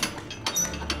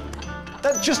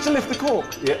 That's just to lift the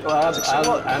cork. Yeah,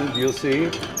 and you'll see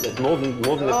there's more than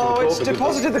lifting the cork. Oh, it's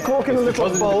deposited the cork in a little bowl.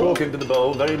 Deposited the cork into the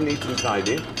bowl, very neat and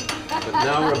tidy. But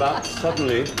now we're about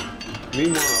suddenly...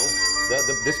 Meanwhile,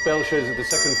 this bell shows that the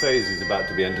second phase is about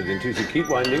to be entered into, so keep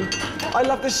winding. I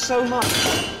love this so much.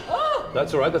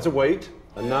 That's all right, that's a weight.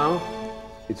 And now,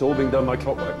 it's all being done by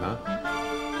clockwork now.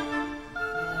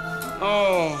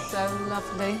 Oh. So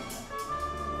lovely.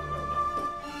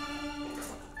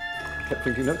 I kept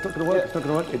thinking, no, it's not going to work, it's not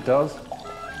going to work. It does.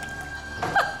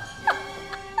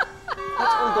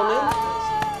 That's all gone in.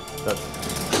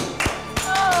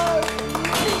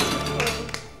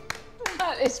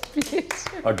 That is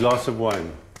beautiful. A glass of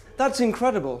wine. That's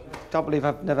incredible. Can't believe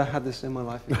I've never had this in my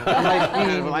life.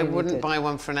 Well, I wouldn't buy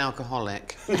one for an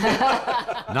alcoholic.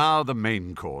 Now the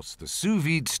main course, the sous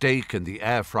vide steak and the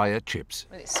air fryer chips.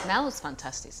 Well, it smells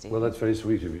fantastic, Steve. Well, that's very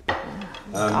sweet of you.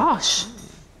 Gosh.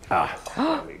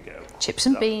 There we go. Chips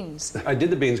and beans. I did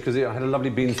the beans because I had a lovely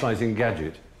bean slicing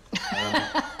gadget.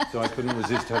 So I couldn't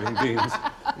resist having beans.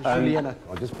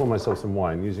 I'll just pour myself some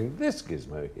wine using this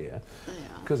gizmo here.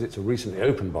 Because it's a recently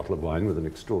opened bottle of wine with an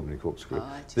extraordinary corkscrew. Oh,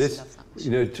 I just love that much.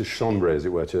 You know, to chambre, as it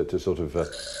were, to sort of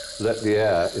let the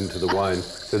air into the wine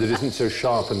so that it isn't so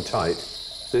sharp and tight.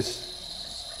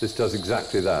 This does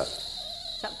exactly that.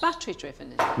 Is that battery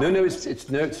driven? No, it's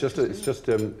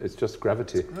just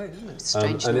gravity. It's great, isn't it?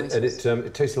 Strange noises.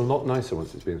 It tastes a lot nicer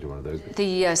once it's been through one of those.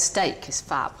 The steak is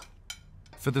fab.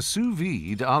 For the sous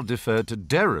vide, I'll defer to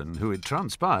Darren, who it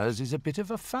transpires is a bit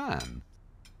of a fan.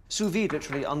 Sous vide,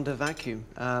 literally under vacuum.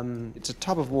 It's a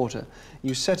tub of water.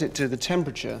 You set it to the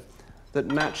temperature that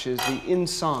matches the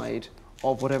inside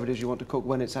of whatever it is you want to cook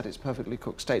when it's at its perfectly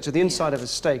cooked state. So the inside of a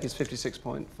steak is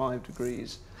 56.5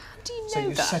 degrees. How do you know so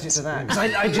you that? set it to that. 'Cause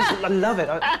I love it.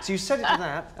 So you set it to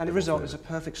that, and the result is a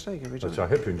perfect steak every time. So I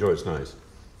hope you enjoy it. It's nice.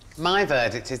 My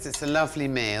verdict is it's a lovely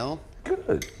meal.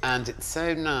 Good. And it's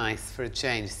so nice for a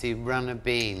change to see runner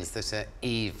beans that are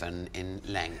even in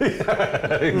length.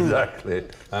 Exactly.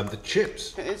 The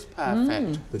chips. It is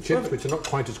perfect. The chips, which are not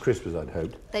quite as crisp as I'd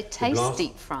hoped. They taste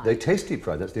deep fried. They taste deep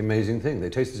fried. That's the amazing thing.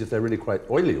 They taste as if they're really quite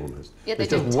oily almost. Yeah, they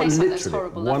it's don't just taste like those literally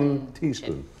horrible one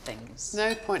teaspoon. Things.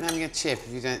 No point having a chip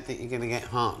if you don't think you're going to get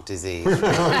heart disease.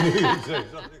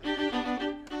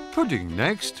 Pudding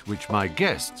next, which my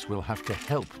guests will have to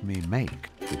help me make.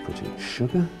 We put in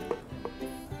sugar,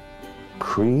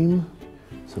 cream,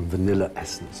 some vanilla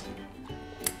essence.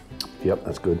 Yep,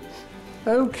 that's good.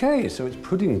 Okay, so it's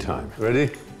pudding time.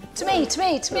 Ready? To me.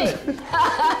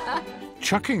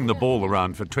 Chucking the ball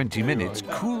around for 20 minutes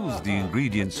cools the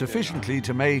ingredients sufficiently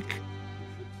to make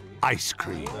ice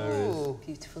cream.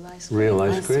 Beautiful ice cream. Real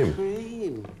ice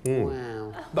cream.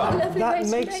 Wow. But that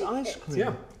makes ice cream.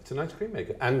 Yeah, it's an ice cream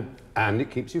maker. And it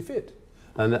keeps you fit.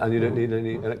 And you don't need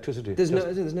any electricity. There's no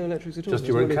electricity at all. Just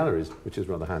your own calories, which is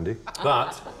rather handy.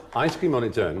 But ice cream on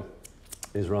its own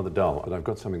is rather dull. And I've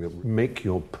got something that will make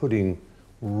your pudding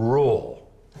raw.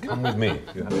 Come with me.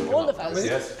 All of us.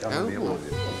 Yes, come with me, all of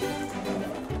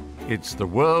you. It's the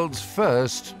world's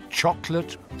first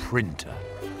chocolate printer.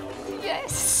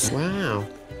 Yes. Wow.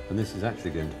 And this is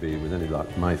actually going to be, with any luck,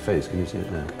 my face. Can you see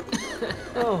it now?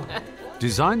 Oh.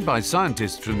 Designed by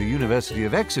scientists from the University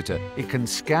of Exeter, it can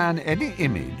scan any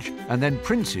image and then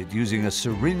print it using a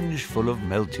syringe full of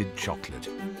melted chocolate.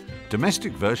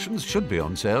 Domestic versions should be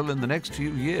on sale in the next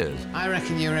few years. I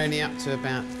reckon you're only up to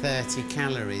about 30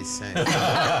 calories, so...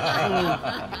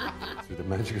 Through the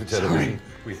magic of television,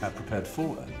 we have prepared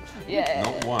 4, Yeah.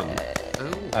 not 1.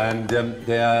 Oh. And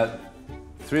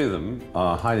three of them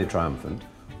are highly triumphant.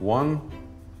 One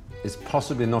is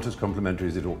possibly not as complimentary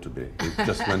as it ought to be. It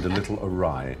just went a little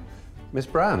awry. Miss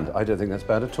Brand, I don't think that's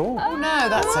bad at all. Oh, no,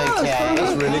 that's okay.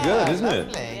 That's really good, isn't it?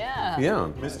 Lovely. Yeah. Yeah,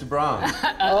 Mr. Brown.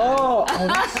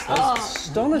 That's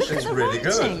astonishing. It's really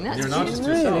good. You're an artist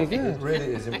yourself. It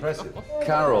really is impressive.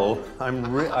 Carol, I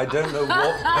don't know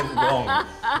what went wrong.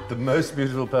 The most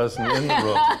beautiful person in the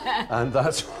room, and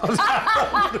that's what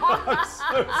happened. I'm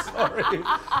so sorry.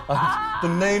 The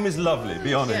name is lovely,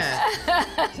 be honest.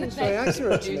 Yeah. Seems very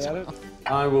accurate to me.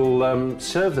 I will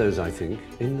serve those, I think,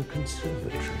 in the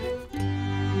conservatory.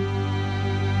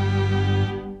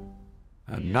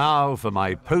 And now for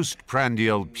my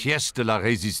postprandial pièce de la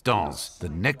résistance, the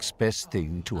next best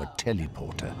thing to a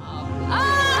teleporter. Oh,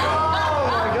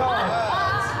 my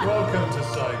God! Welcome to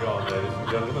Saigon, ladies and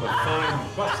gentlemen, a fine,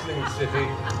 bustling city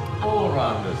all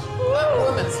around us. That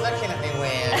woman's looking at me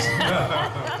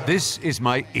weird. This is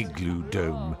my igloo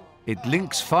dome. It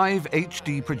links 5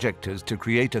 HD projectors to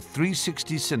create a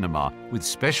 360 cinema with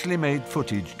specially made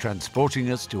footage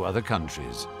transporting us to other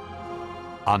countries.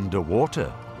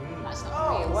 Underwater. That's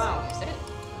not real, wow. Is it?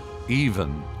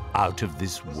 Even out of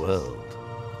this world.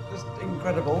 It's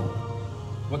incredible.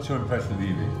 What's your impression of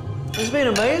Evie? It's been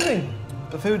amazing.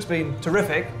 The food's been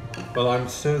terrific. Well, I'm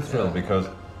so thrilled because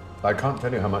I can't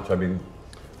tell you how much I've been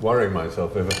worrying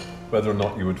myself over whether or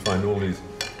not you would find all these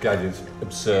gadgets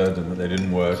absurd and that they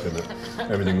didn't work and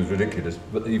that everything was ridiculous,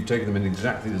 but that you've taken them in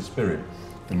exactly the spirit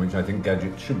in which I think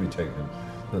gadgets should be taken.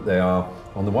 That they are,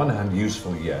 on the one hand,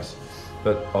 useful, yes,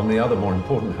 but on the other, more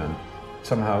important hand,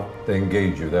 somehow they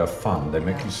engage you, they're fun, they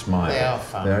make you smile. They are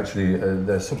fun. They're actually,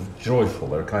 they're sort of joyful,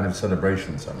 they're a kind of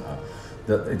celebration somehow.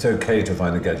 That it's okay to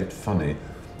find a gadget funny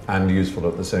and useful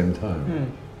at the same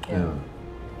time. Yeah.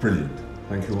 Brilliant.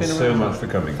 Thank you all so much for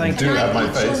coming. Thank you. Do have my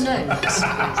Eat face. your notes,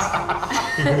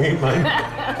 You can eat mine.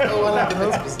 Oh, well, that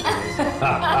was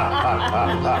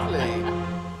lovely.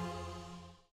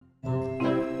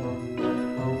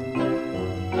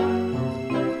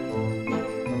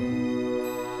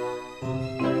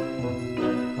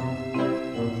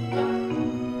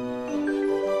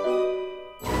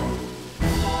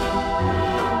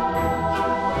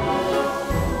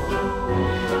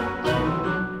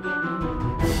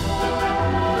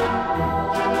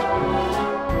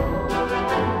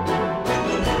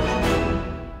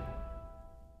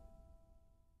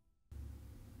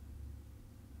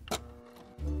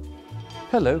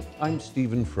 Hello, I'm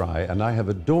Stephen Fry, and I have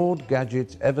adored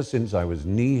gadgets ever since I was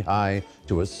knee-high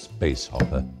to a space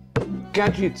hopper.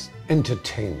 Gadgets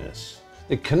entertain us,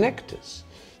 they connect us,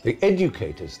 they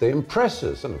educate us, they impress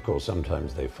us, and of course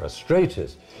sometimes they frustrate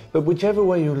us. But whichever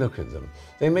way you look at them,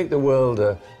 they make the world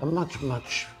a much,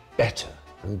 much better,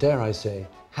 and dare I say,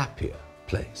 happier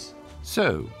place.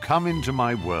 So, come into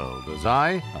my world as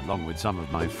I, along with some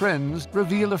of my friends,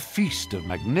 reveal a feast of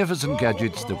magnificent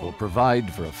gadgets that will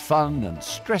provide for a fun and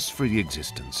stress-free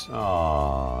existence.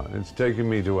 Ah, it's taken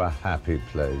me to a happy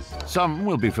place. Some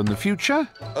will be from the future.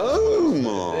 Oh,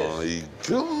 my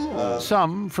God.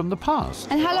 Some from the past.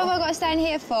 And how long have I got to stay in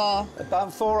here for?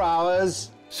 About 4 hours.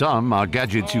 Some are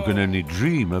gadgets you can only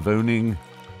dream of owning.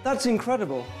 That's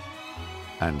incredible.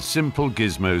 And simple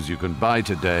gizmos you can buy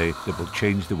today that will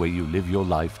change the way you live your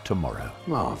life tomorrow.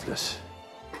 Marvellous.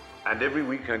 And every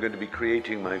week I'm going to be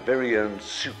creating my very own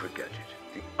super gadget,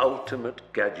 the ultimate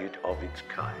gadget of its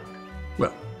kind.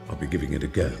 Well, I'll be giving it a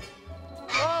go.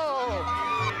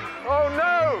 Oh,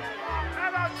 no!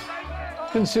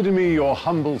 Consider me your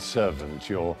humble servant,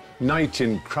 your knight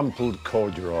in crumpled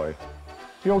corduroy,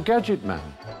 your Gadget Man.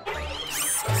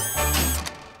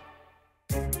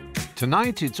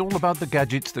 Tonight, it's all about the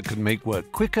gadgets that can make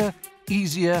work quicker,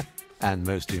 easier, and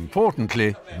most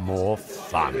importantly, more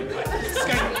fun.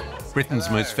 Britain's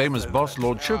most famous boss,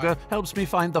 Lord Sugar, helps me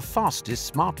find the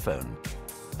fastest smartphone.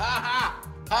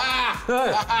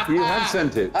 You have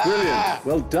sent it. Brilliant.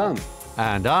 Well done.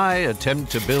 And I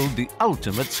attempt to build the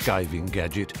ultimate skiving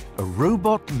gadget, a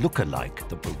robot look-alike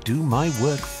that will do my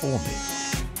work for me.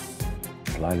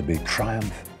 It'll either be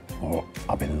triumph or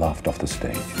I'll be laughed off the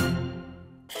stage.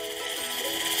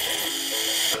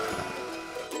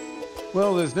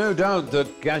 Well, there's no doubt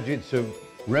that gadgets have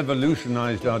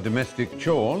revolutionized our domestic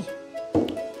chores.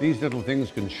 These little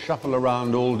things can shuffle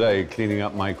around all day cleaning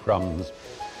up my crumbs.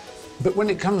 But when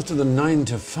it comes to the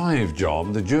 9-to-5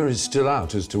 job, the jury's still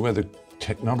out as to whether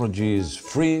technology is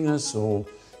freeing us or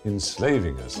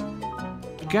enslaving us.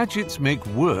 Gadgets make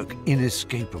work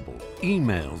inescapable.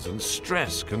 Emails and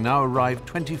stress can now arrive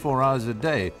 24 hours a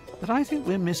day, but I think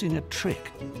we're missing a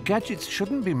trick. Gadgets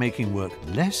shouldn't be making work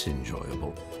less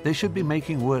enjoyable. They should be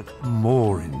making work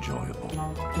more enjoyable.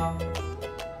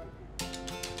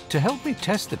 To help me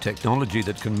test the technology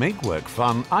that can make work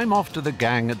fun, I'm off to the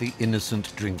gang at the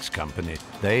Innocent Drinks Company.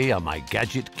 They are my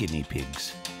gadget guinea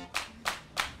pigs.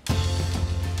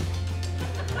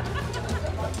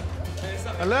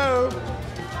 Hello?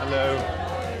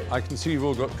 Hello. I can see you've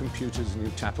all got computers and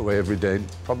you tap away every day,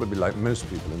 probably like most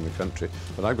people in the country,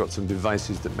 but I've got some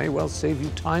devices that may well save you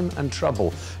time and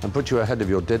trouble and put you ahead of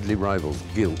your deadly rivals,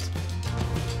 guilt.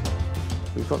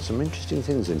 We've got some interesting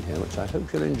things in here, which I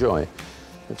hope you'll enjoy.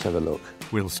 Let's have a look.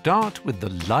 We'll start with the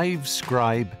Live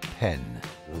Scribe pen.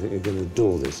 I think you're going to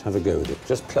adore this. Have a go with it.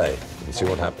 Just play and see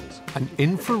what happens. An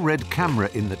infrared camera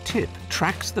in the tip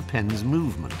tracks the pen's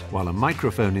movement, while a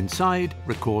microphone inside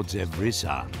records every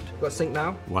sound. Got sync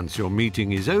now? Once your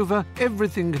meeting is over,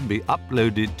 everything can be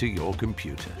uploaded to your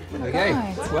computer. Okay.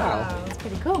 Nice. Wow, that's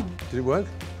pretty cool. Did it work?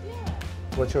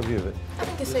 What's your view of it? I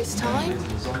think it saves time.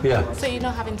 Yeah. So you're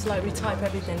not having to like retype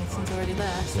everything, it's already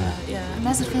there, so yeah. And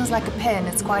as it feels like a pen,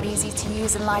 it's quite easy to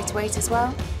use and lightweight as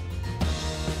well.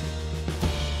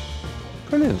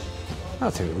 Brilliant. I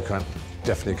think we can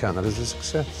definitely count that as a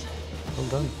success. Well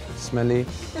done. Smelly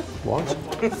what?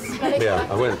 Smelly yeah,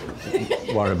 I won't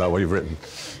worry about what you've written.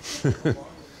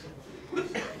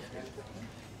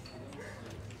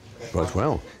 Right,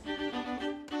 well.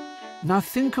 Now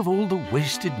think of all the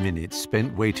wasted minutes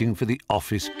spent waiting for the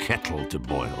office kettle to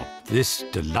boil. This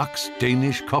deluxe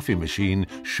Danish coffee machine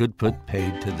should put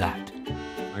paid to that.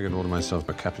 I'm going to order myself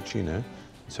a cappuccino.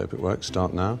 Let's hope it works.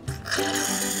 Start now.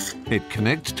 It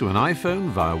connects to an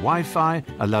iPhone via Wi-Fi,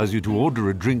 allows you to order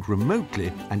a drink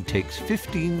remotely, and takes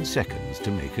 15 seconds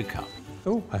to make a cup.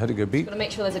 Oh, I had to go beep. Got to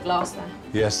make sure there's a glass there.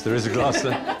 Yes, there is a glass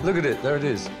there. Look at it. There it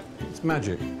is. It's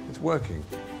magic. It's working.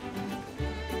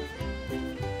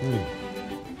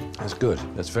 That's good.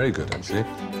 That's very good, actually.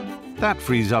 That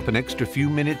frees up an extra few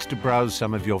minutes to browse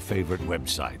some of your favorite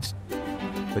websites.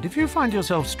 But if you find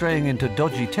yourself straying into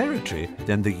dodgy territory,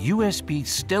 then the USB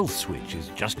stealth switch is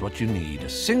just what you need. A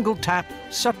single tap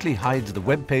subtly hides the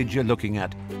web page you're looking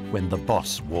at when the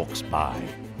boss walks by.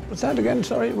 What's that again?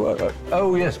 Sorry.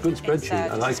 Oh, yes, good spreadsheet.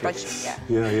 I like it. Spreadsheet,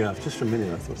 Yeah. Just for a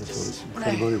minute, I thought I saw this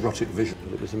incredible erotic vision,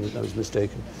 but I was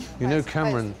mistaken. You know,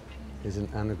 Cameron is an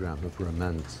anagram of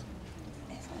romance.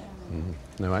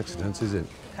 No accidents, is it?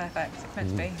 Perfect. Meant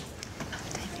to be.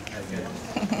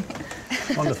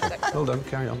 Wonderful. Well done.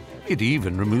 Carry on. It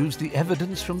even removes the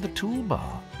evidence from the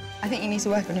toolbar. I think you need to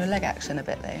work on your leg action a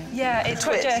bit, though. Yeah, it's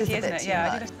quite jerky, isn't it?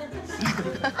 Yeah.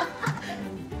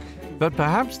 But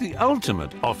perhaps the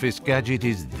ultimate office gadget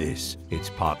is this. It's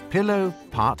part pillow,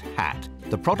 part hat.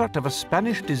 The product of a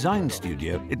Spanish design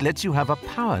studio, it lets you have a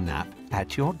power nap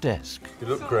at your desk. You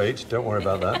look great. Don't worry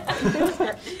about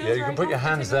that. Yeah, you can put your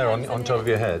hands there on top of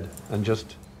your head and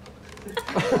just...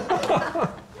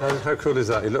 How cool is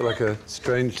that? You look like a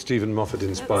strange Stephen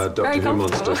Moffat-inspired Doctor Who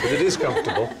monster, but it is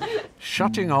comfortable.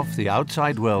 Shutting off the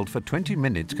outside world for 20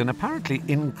 minutes can apparently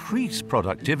increase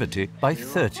productivity by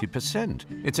 30%.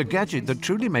 It's a gadget that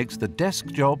truly makes the desk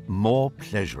job more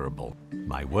pleasurable.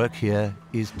 My work here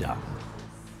is done.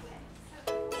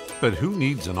 But who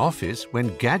needs an office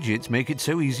when gadgets make it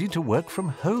so easy to work from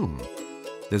home?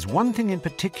 There's one thing in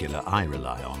particular I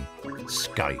rely on: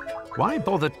 Skype. Why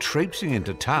bother traipsing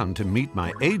into town to meet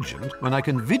my agent when I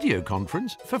can video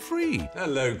conference for free?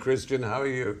 Hello, Christian. How are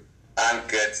you? I'm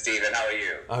good, Stephen. How are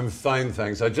you? I'm fine,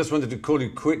 thanks. I just wanted to call you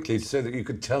quickly so that you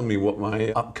could tell me what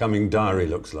my upcoming diary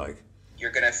looks like.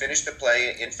 You're going to finish the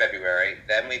play in February.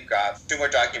 Then we've got 2 more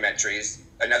documentaries,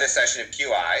 another session of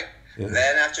QI. Yeah.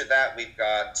 Then after that, we've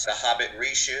got the Hobbit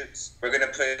reshoots. We're going to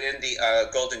put in the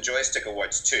Golden Joystick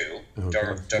Awards too.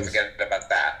 Don't forget about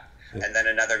that. Yeah. And then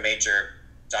another major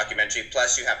documentary.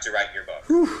 Plus, you have to write your book.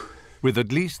 Whew. With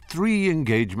at least 3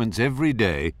 engagements every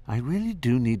day, I really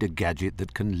do need a gadget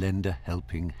that can lend a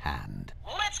helping hand.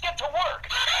 Let's get to work.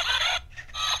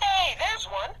 Hey, there's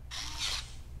one.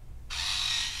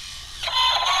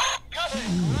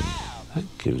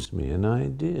 That gives me an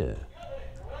idea.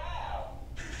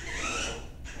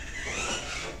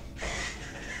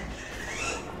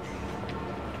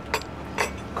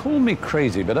 Call me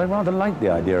crazy, but I rather like the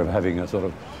idea of having a sort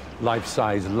of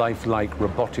life-size, lifelike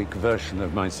robotic version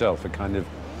of myself, a kind of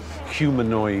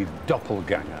humanoid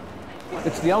doppelganger.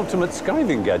 It's the ultimate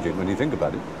skiving gadget when you think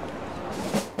about it.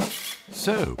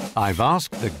 So, I've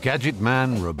asked the Gadget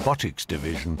Man Robotics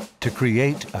Division to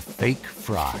create a fake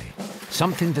fry.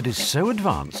 Something that is so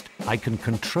advanced, I can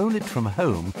control it from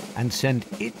home and send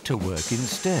it to work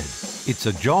instead. It's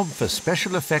a job for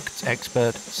special effects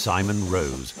expert Simon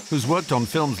Rose, who's worked on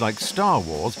films like Star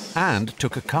Wars and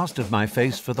took a cast of my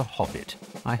face for The Hobbit.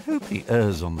 I hope he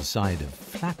errs on the side of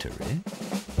flattery.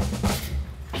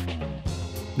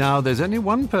 Now, there's only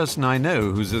one person I know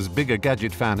who's as big a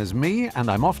gadget fan as me, and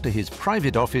I'm off to his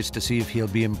private office to see if he'll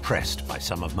be impressed by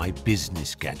some of my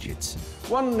business gadgets.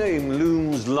 One name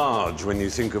looms large when you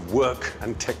think of work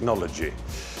and technology.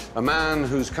 A man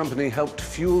whose company helped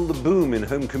fuel the boom in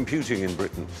home computing in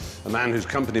Britain. A man whose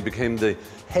company became the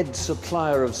head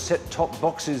supplier of set-top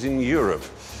boxes in Europe.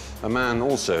 A man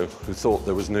also who thought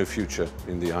there was no future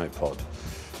in the iPod.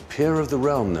 Peer of the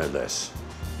realm, no less.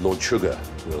 Lord Sugar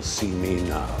will see me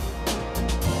now.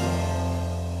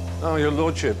 Oh, your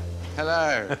lordship.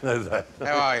 Hello. Hello there.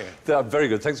 How are you? Very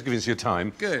good. Thanks for giving us your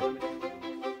time. Good.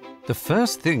 The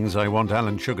first things I want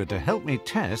Alan Sugar to help me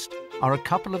test are a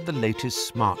couple of the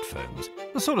latest smartphones,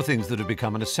 the sort of things that have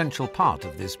become an essential part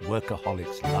of this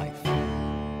workaholic's life.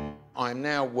 I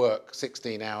now work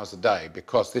 16 hours a day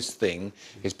because this thing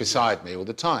is beside me all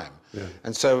the time. Yeah.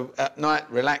 And so at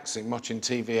night, relaxing, watching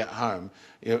TV at home,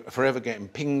 you're forever getting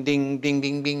ping, ding, ding,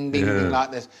 ding, ding, ding, ding,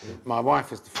 like this. My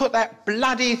wife is, put that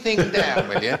bloody thing down,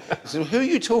 will you? So who are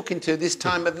you talking to this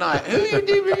time of night? Who are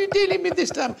you dealing with this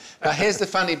time? Here's the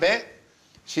funny bit.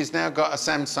 She's now got a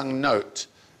Samsung Note.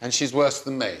 And she's worse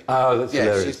than me. Oh, that's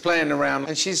hilarious. She's playing around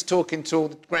and she's talking to all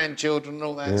the grandchildren and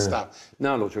all that stuff.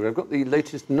 Now, Lord Sugar, I've got the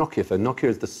latest Nokia phone. Nokia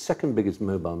is the second biggest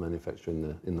mobile manufacturer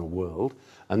in the world,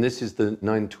 and this is the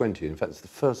 920. In fact, it's the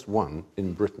first one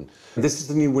in Britain. This is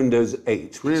the new Windows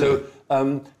 8. Really?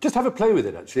 So just have a play with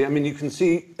it, actually. I mean, you can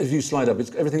see, as you slide up,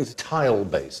 everything's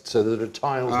tile-based, so there are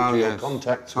tiles with your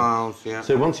contacts. Tiles, yeah.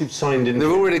 So once you've signed in... They've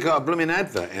already got a blooming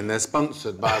advert in there,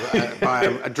 sponsored by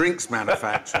a drinks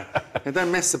manufacturer. They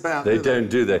don't mess about, They don't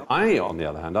do that. I, on the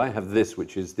other hand, I have this,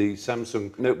 which is the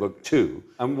Samsung Notebook 2.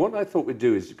 And what I thought we'd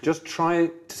do is just try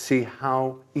to see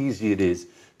how easy it is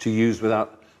to use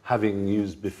without having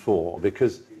used before,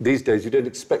 because these days you don't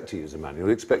expect to use a manual,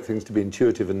 you expect things to be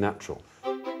intuitive and natural.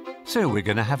 So we're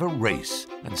going to have a race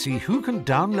and see who can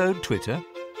download Twitter,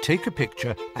 take a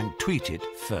picture and tweet it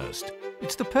first.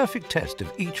 It's the perfect test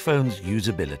of each phone's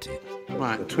usability.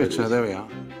 Right, Twitter, there we are.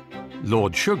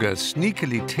 Lord Sugar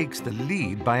sneakily takes the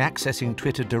lead by accessing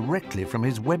Twitter directly from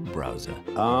his web browser.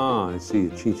 Ah, I see,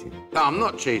 you're cheating. No, I'm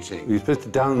not cheating. You're supposed to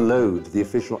download the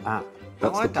official app.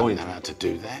 That's the point. I don't know how to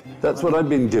do that. That's what I've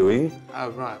been doing. Oh,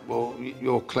 right. Well,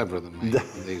 you're cleverer than me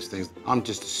with these things. I'm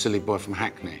just a silly boy from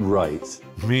Hackney. Right.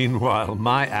 Meanwhile,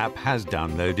 my app has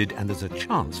downloaded and there's a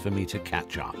chance for me to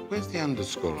catch up. Where's the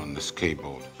underscore on this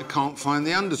keyboard? I can't find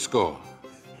the underscore.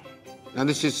 Now,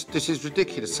 this is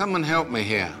ridiculous. Someone help me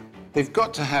here. They've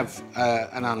got to have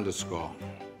an underscore.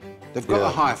 They've got a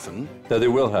hyphen. No, they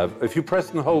will have. If you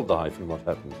press and hold the hyphen, what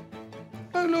happens?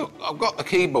 Oh, look, I've got the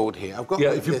keyboard here. I've got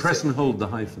if you press and hold the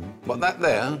hyphen. What, that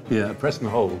there? Yeah, press and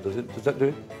hold. Does that do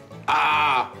it?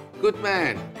 Ah, good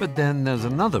man. But then there's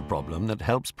another problem that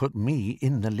helps put me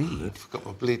in the lead. I've forgot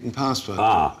my bleeding password.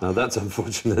 Ah, now that's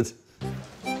unfortunate.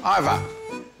 Ivor.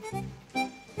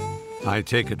 I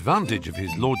take advantage of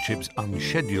his lordship's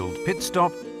unscheduled pit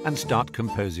stop and start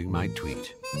composing my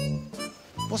tweet.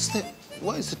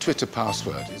 What is the Twitter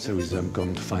password? So he's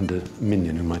gone to find a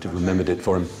minion who might have remembered it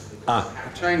for him. I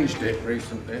changed it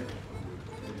recently.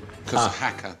 Because a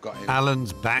hacker got in.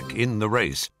 Alan's back in the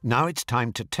race. Now it's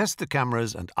time to test the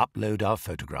cameras and upload our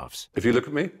photographs. If you look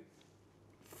at me,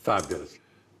 fabulous.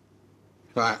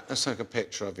 Right, let's take a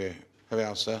picture of you. Here we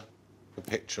are, sir. A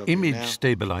picture of Image you now.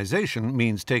 stabilization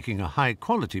means taking a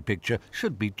high-quality picture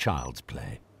should be child's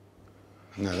play.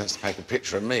 No, let's take a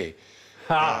picture of me.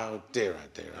 Oh, dear, oh,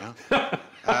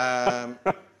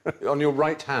 dear. On your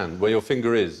right hand, where your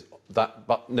finger is,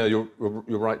 no, your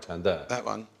right hand there. That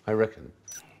one? I reckon.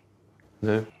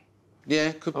 No?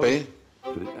 Yeah, could be.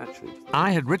 But it actually...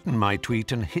 I had written my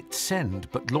tweet and hit send,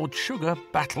 but Lord Sugar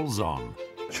battles on.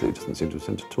 Actually, it doesn't seem to have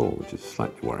sent at all, which is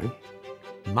slightly worrying.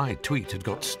 My tweet had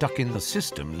got stuck in the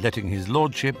system, letting his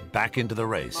lordship back into the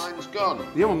race. Mine's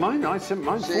gone. Yeah, well, I sent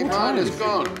mine 4 times. Mine is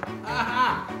gone.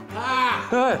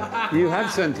 You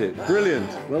have sent it. Brilliant.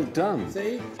 Well done.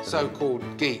 See? So-called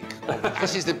geek.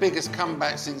 This is the biggest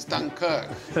comeback since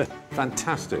Dunkirk.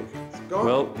 Fantastic. Gone.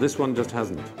 Well, this one just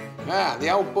hasn't. Yeah,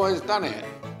 the old boy's done it.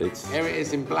 It's... Here it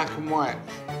is in black and white,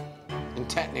 in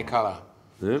Technicolor.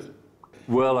 Yep.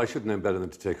 Well, I should know better than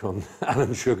to take on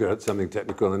Alan Sugar at something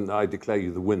technical, and I declare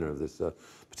you the winner of this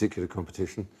particular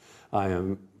competition. I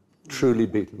am truly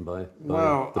beaten by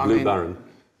the Blue Baron.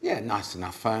 Yeah, nice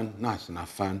enough phone,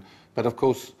 But of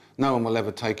course, no one will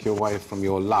ever take you away from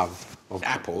your love of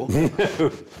Apple.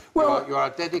 Well, you are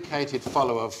a dedicated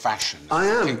follower of fashion. I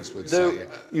am. Kids would Though say.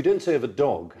 you don't say of a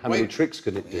dog, how many tricks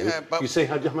can it do? Yeah, but you say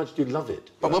how much do you love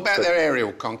it. But what about their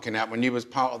aerial conking out when you was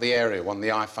part of the aerial on the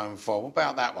iPhone 4? What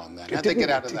about that one then? How'd they get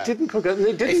out of that? It didn't cook out.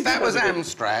 If that was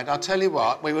Amstrad, I'll tell you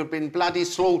what, we would have been bloody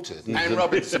slaughtered. Anne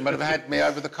Robinson would have had me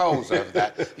over the coals over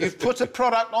that. You've put a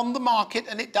product on the market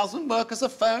and it doesn't work as a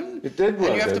phone. It did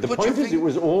work. The point is, it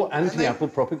was all anti-Apple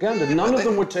propaganda. None of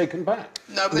them were taken back.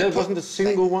 No, but there wasn't a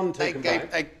single one taken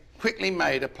back. They quickly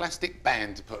made a plastic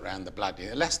band to put around the bloody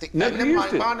elastic band. Nobody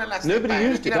used it. Nobody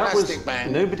used it. That was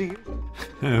nobody used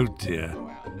it. Oh dear.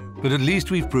 But at least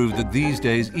we've proved that these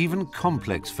days even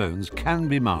complex phones can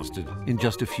be mastered in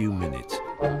just a few minutes.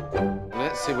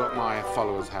 Let's see what my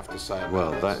followers have to say about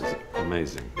Well, this. that is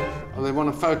amazing. Oh, they want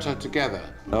a photo together.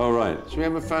 All right. Should we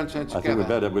have a photo together?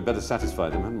 I think we'd better satisfy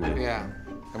them, hadn't we? Yeah.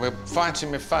 And we're fighting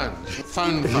with phones.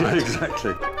 Phone Yeah, fight.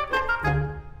 exactly.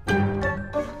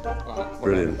 Right,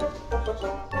 Brilliant.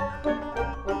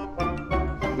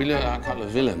 We look like a couple of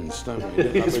villains, don't we?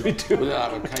 Yes, we do. We look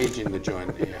like we're caging the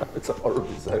joint here. It's a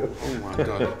horrible zone. Oh, my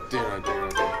God. Dear, oh, dear,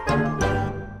 oh,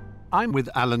 dear. I'm with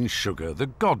Alan Sugar, the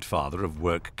godfather of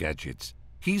work gadgets.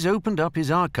 He's opened up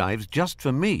his archives just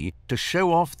for me to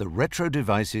show off the retro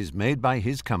devices made by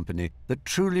his company that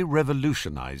truly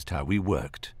revolutionized how we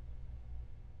worked.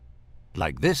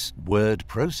 Like this word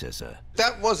processor.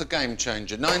 That was a game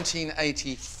changer.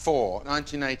 1984,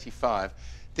 1985.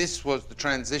 This was the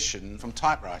transition from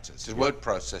typewriters to word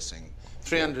processing.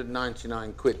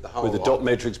 399 quid, the whole With a lot. dot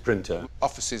matrix printer.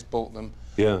 Offices bought them.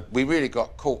 Yeah. We really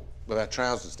got caught with our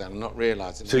trousers down and not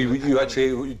realising. So you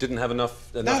didn't have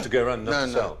enough to go around, enough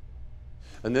to sell.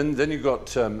 And then you got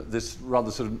this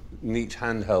rather sort of neat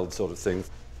handheld sort of thing.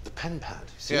 The pen pad.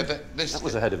 See? Yeah, that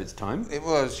was ahead of its time. It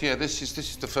was, yeah. This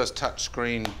is the first touch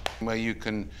screen where you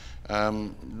can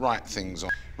write things on.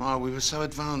 Oh, we were so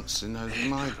advanced, you know.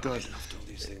 My God.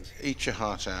 Eat your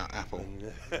heart out, Apple.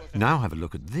 Now have a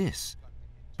look at this.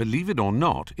 Believe it or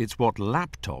not, it's what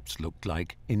laptops looked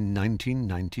like in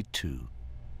 1992.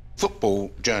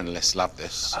 Football journalists love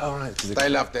this. Oh, right. They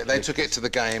loved it. They took it to the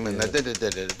game and they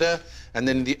da-da-da-da-da. And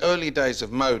then in the early days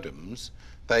of modems,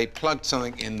 they plugged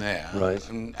something in there. Right.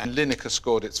 And Lineker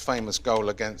scored its famous goal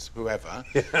against whoever.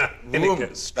 Yeah,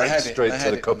 Lineker, straight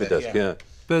to the copy desk, yeah.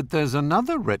 But there's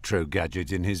another retro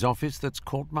gadget in his office that's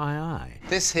caught my eye.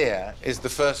 This here is the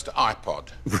first iPod.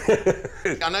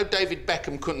 I know David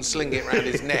Beckham couldn't sling it around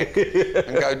his neck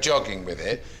and go jogging with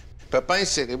it, but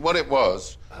basically what it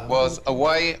was a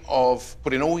way of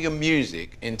putting all your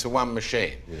music into one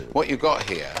machine. Yeah. What you got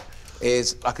here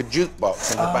is like a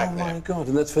jukebox in the back there. Oh, my God,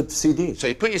 and that's for CDs. So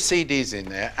you put your CDs in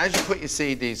there. As you put your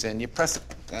CDs in, you press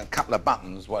a couple of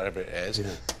buttons, whatever it is,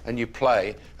 and you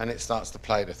play, and it starts to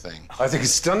play the thing. I think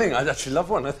it's stunning. I actually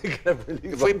love one. I think it's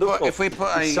really wonderful. If we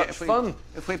put fun.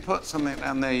 If we put something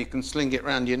down there, you can sling it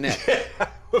round your neck.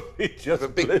 Just with a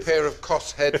big pair of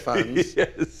COS headphones.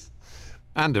 Yes.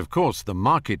 And of course, the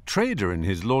market trader in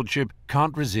his lordship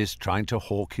can't resist trying to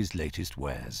hawk his latest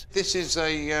wares. This is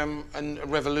a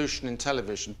revolution in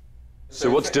television. So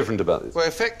what's different about this? Well,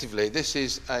 effectively, this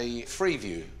is a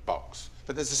Freeview box,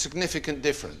 but there's a significant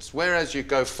difference. Whereas you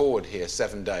go forward here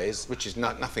 7 days, which is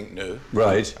nothing new.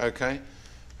 Right. Okay.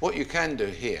 What you can do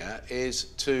here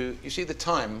is you see the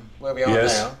time where we are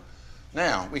now?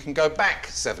 Now, we can go back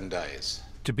 7 days.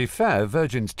 To be fair,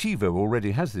 Virgin's TiVo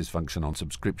already has this function on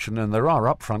subscription, and there are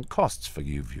upfront costs for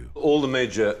YouView. All the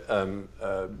major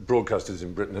broadcasters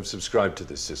in Britain have subscribed to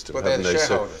this system, Well, haven't they're they? the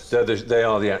shareholders. So they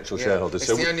are the actual shareholders.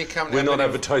 It's So the only company we're I've not been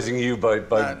advertising you by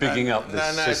bigging up this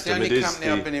system. It's the only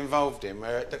company I've been involved in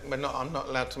where I'm not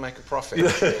allowed to make a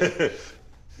profit.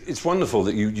 It's wonderful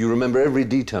that you remember every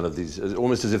detail of these,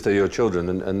 almost as if they're your children.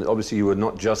 And obviously, you were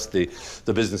not just the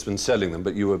businessman selling them,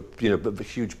 but you were, a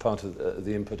huge part of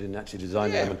the input in actually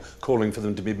designing them and calling for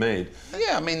them to be made.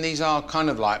 Yeah, I mean, these are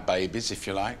kind of like babies, if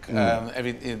you like.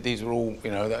 These are all,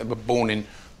 they were born in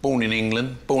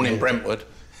England, born in Brentwood.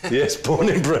 Yes, born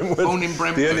in Brentwood. Born in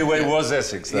Brentwood. The only way was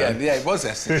Essex, then. Yeah, it was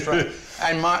Essex, right.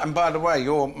 And by the way,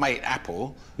 your mate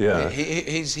Apple,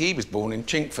 he was born in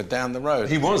Chinkford down the road.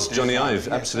 He was, Johnny Ive,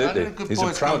 absolutely. He's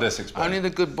a proud Essex boy. Only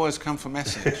the good boys come from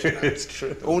Essex. It's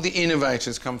true. All the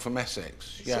innovators come from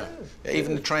Essex, yeah.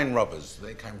 Even the train robbers,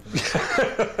 they came from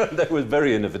Essex. They were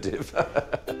very innovative.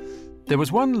 There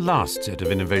was one last set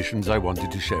of innovations I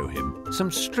wanted to show him, some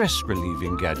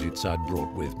stress-relieving gadgets I'd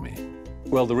brought with me.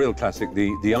 Well, the real classic,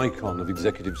 the icon of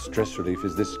executive stress relief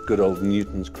is this good old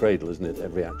Newton's cradle, isn't it?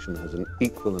 Every action has an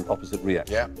equal and opposite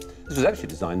reaction. Yeah. This was actually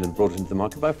designed and brought into the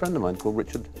market by a friend of mine called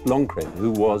Richard Longcrane,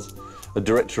 who was a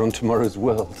director on Tomorrow's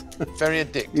World. Very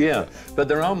addictive. Yeah, but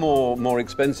there are more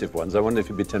expensive ones. I wonder if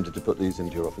you'd be tempted to put these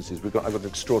into your offices. I've got an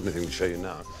extraordinary thing to show you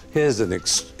now. Here's an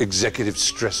executive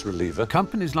stress reliever.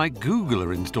 Companies like Google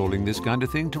are installing this kind of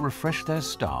thing to refresh their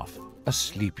staff. A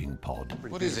sleeping pod.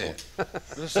 What is it? It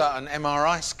looks like an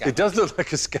MRI scanner. It does look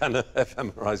like a scanner,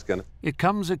 fMRI scanner. It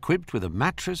comes equipped with a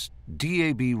mattress,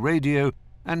 DAB radio,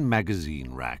 and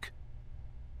magazine rack.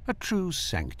 A true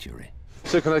sanctuary.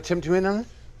 So can I tempt you in, Alan?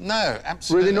 No,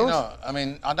 absolutely Really not. I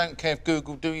mean, I don't care if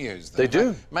Google do use them. They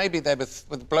do. Maybe they were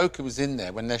with the bloke who was in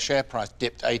there when their share price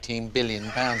dipped £18 billion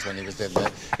when he was in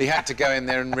there. He had to go in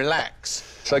there and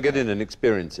relax. Shall I get in and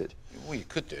experience it? Well, you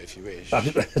could do if you wish. I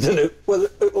don't know whether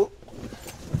it will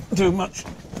do much.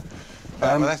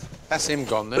 Well, that's him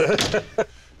gone then.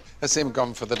 That's him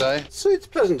gone for the day. So it's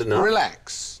pleasant enough.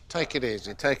 Relax. Take it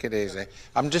easy, take it easy.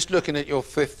 I'm just looking at your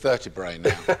fifth vertebrae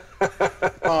now.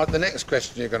 Oh, the next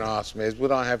question you're going to ask me is,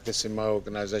 would I have this in my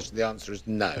organisation? The answer is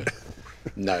no.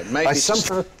 No. Maybe I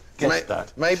sometimes guess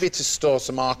that. Maybe to store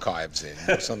some archives in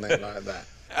or something like that.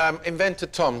 Inventor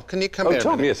Tom, can you come here? Oh,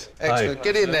 Tom, yes. Excellent. Hi.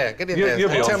 Get in there, get in there. You'll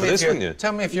be on for this, wouldn't you?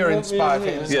 Tell me if you're inspired. If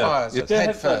it inspires us.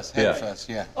 Head first, head first,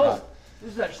 yeah. Right.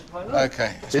 This is actually quite nice.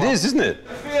 OK. It is, isn't it?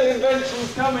 I feel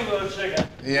invention's coming, Lord Sugar.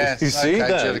 Yes. You see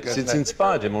that? Really good, It's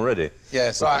inspired him already.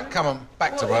 Yes. Right, come on,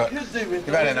 back to work. What you could do with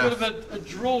You've had enough. a bit of a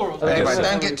drawer or something. Anyway,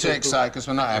 don't get too excited, because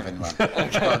we're not having one.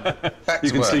 Back You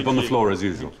to can work. sleep on the floor as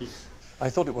usual. I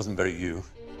thought it wasn't very you.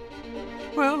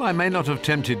 Well, I may not have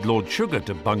tempted Lord Sugar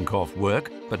to bunk off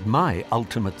work, but my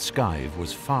ultimate skive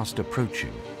was fast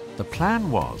approaching. The plan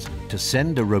was to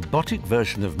send a robotic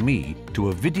version of me to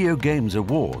a Video Games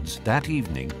Awards that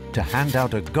evening to hand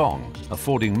out a gong,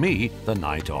 affording me the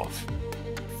night off.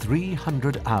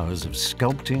 300 hours of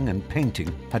sculpting and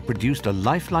painting had produced a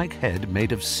lifelike head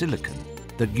made of silicon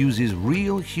that uses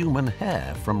real human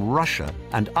hair from Russia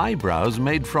and eyebrows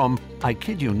made from, I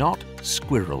kid you not,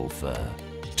 squirrel fur.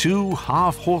 2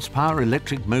 half-horsepower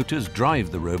electric motors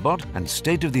drive the robot, and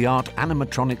state-of-the-art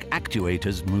animatronic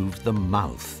actuators move the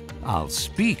mouth. I'll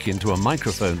speak into a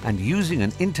microphone, and using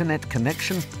an internet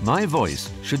connection, my voice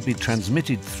should be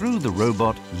transmitted through the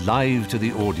robot live to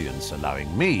the audience,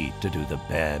 allowing me to do the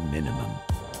bare minimum.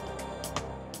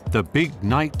 The big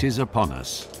night is upon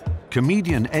us.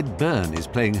 Comedian Ed Byrne is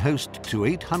playing host to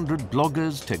 800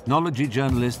 bloggers, technology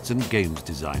journalists, and games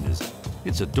designers.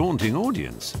 It's a daunting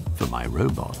audience for my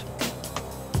robot.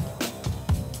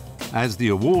 As the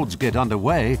awards get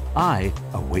underway, I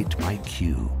await my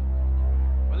cue.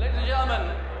 Well, ladies and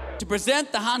gentlemen, to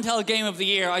present the handheld game of the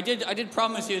year, I did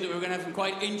promise you that we were going to have some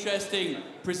quite interesting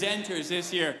presenters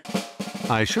this year.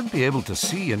 I should be able to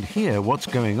see and hear what's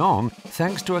going on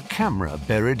thanks to a camera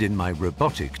buried in my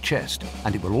robotic chest,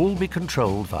 and it will all be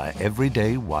controlled via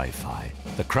everyday Wi-Fi.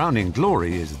 The crowning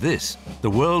glory is this, the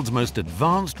world's most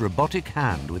advanced robotic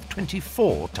hand with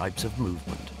 24 types of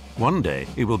movement. One day,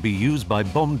 it will be used by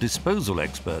bomb disposal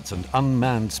experts and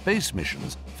unmanned space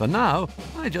missions. For now,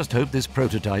 I just hope this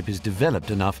prototype is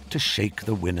developed enough to shake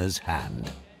the winner's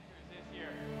hand.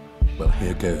 Well,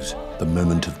 here goes the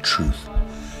moment of truth.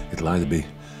 It'll either be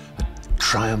a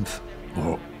triumph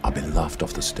or I'll be laughed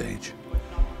off the stage.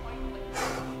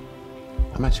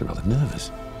 I'm actually rather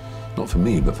nervous. Not for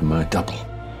me, but for my double.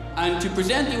 And to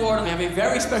present the award, we have a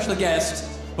very special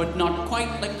guest, but not quite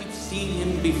like you've seen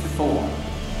him before.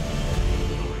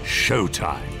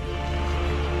 Showtime.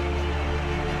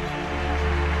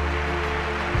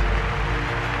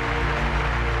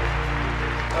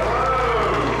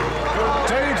 Good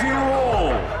day to you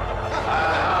all.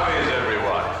 How is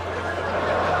everyone?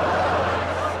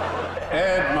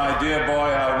 Ed, my dear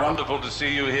boy, how Wonderful to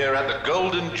see you here at the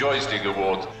Golden Joystick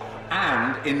Awards.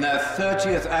 And in their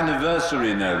 30th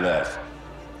anniversary, no less.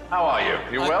 How are you?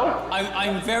 You well?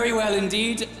 I'm very well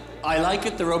indeed. I like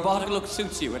it. The robotic look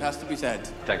suits you, it has to be said.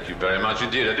 Thank you very much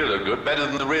indeed. I do look good. Better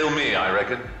than the real me, I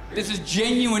reckon. This is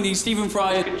genuinely Stephen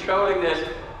Fry controlling this,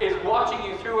 is watching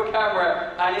you through a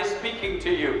camera and is speaking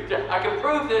to you. I can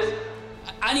prove this.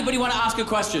 Anybody want to ask a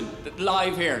question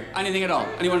live here? Anything at all?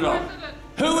 Anyone at all?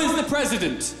 Who is the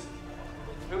president?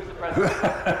 Who's the president?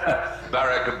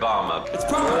 Barack Obama. It's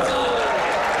proper time.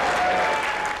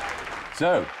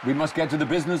 So, we must get to the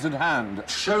business at hand.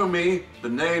 Show me the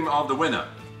name of the winner.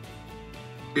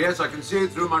 Yes, I can see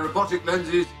it through my robotic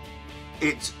lenses.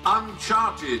 It's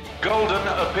Uncharted. Golden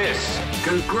Abyss.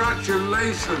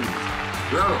 Congratulations.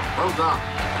 Well done.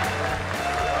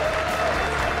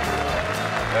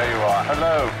 There you are.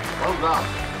 Hello. Well done.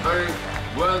 Very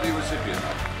worthy recipient.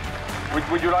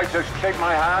 Would you like to shake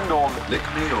my hand or... Lick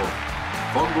me or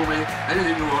fondle me.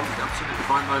 Anything you want is absolutely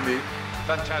fine by me.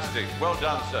 Fantastic. Well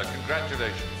done, sir.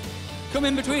 Congratulations. Come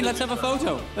in between. Let's have a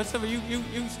photo. Let's have a...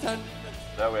 You stand...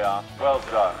 There we are. Well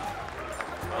done.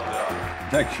 Well done.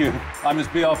 Thank you. I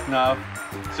must be off now.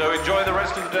 So enjoy the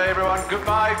rest of the day, everyone.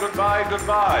 Goodbye, goodbye,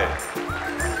 goodbye.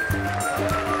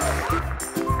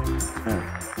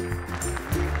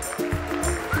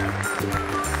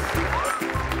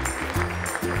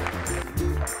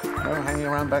 No hanging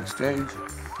around backstage.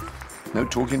 No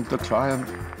talking to the client.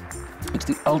 It's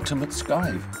the ultimate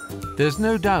Skype. There's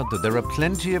no doubt that there are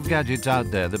plenty of gadgets out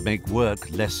there that make work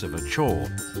less of a chore,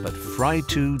 but Fry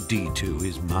 2 D2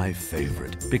 is my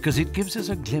favourite because it gives us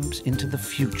a glimpse into the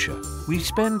future. We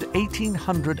spend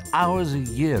 1,800 hours a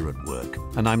year at work,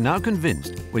 and I'm now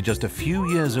convinced we're just a few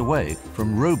years away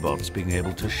from robots being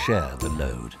able to share the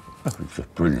load. Oh, it's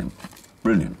just brilliant.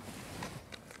 Brilliant.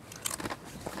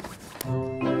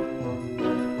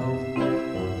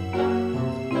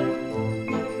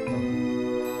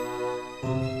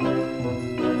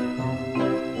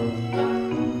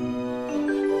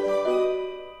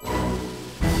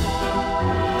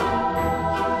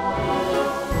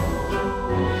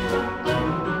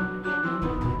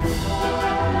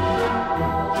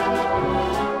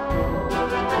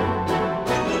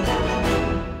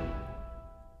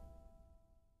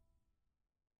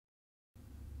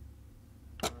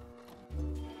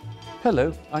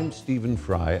 Hello, I'm Stephen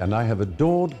Fry, and I have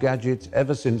adored gadgets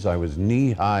ever since I was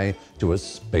knee-high to a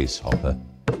space hopper.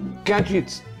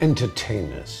 Gadgets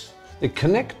entertain us, they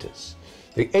connect us,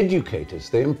 they educate us,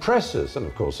 they impress us, and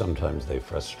of course sometimes they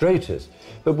frustrate us.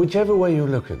 But whichever way you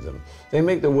look at them, they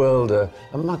make the world a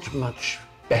much, much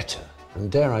better,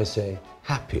 and dare I say,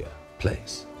 happier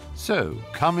place. So,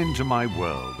 come into my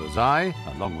world as I,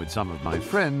 along with some of my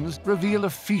friends, reveal a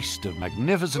feast of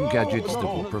magnificent gadgets that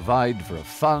will provide for a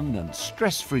fun and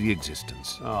stress-free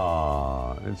existence.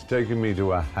 Ah, it's taken me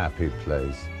to a happy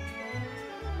place.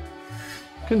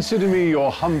 Consider me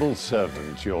your humble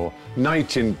servant, your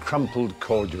knight in crumpled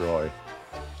corduroy,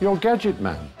 your Gadget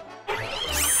Man.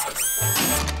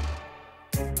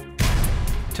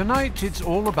 Tonight, it's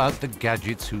all about the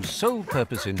gadgets whose sole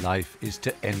purpose in life is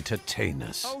to entertain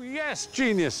us. Oh, yes,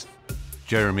 genius.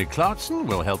 Jeremy Clarkson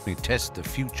will help me test the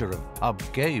future of pub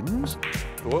games.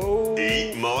 Whoa.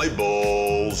 Eat my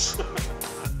balls.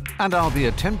 And I'll be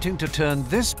attempting to turn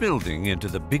this building into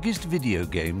the biggest video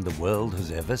game the world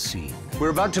has ever seen. We're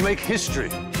about to make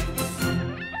history.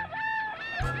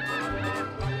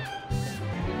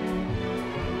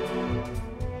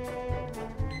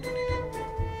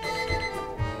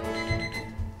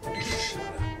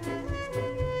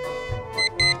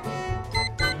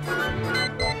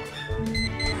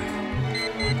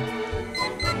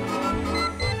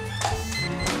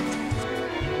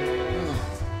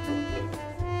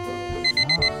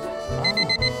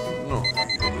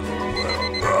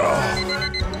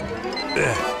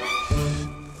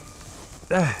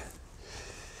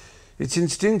 It's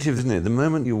instinctive, isn't it? The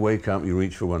moment you wake up, you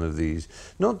reach for one of these.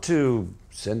 Not to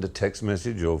send a text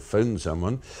message or phone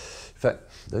someone. In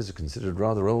fact, those are considered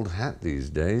rather old hat these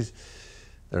days.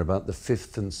 They're about the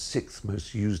 5th and 6th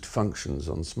most used functions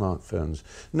on smartphones.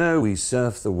 No, we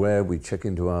surf the web, we check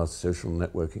into our social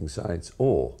networking sites,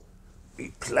 or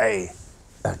we play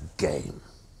a game.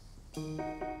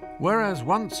 Whereas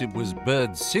once it was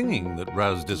birds singing that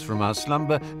roused us from our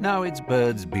slumber, now it's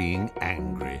birds being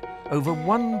angry. Over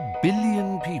 1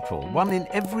 billion people, 1 in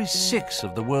every 6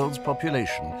 of the world's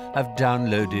population, have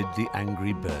downloaded the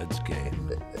Angry Birds game.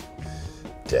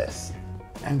 Death.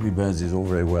 Angry Birds is all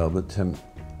very well, but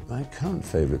my current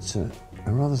favourite's are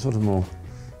rather sort of more,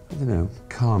 I don't know,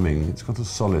 calming. It's got a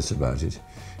solace about it.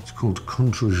 It's called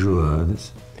Contre-jour, and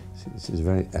this is a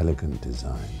very elegant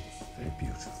design, very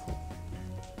beautiful.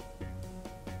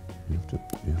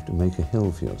 You have to make a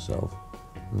hill for yourself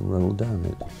and roll down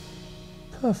it.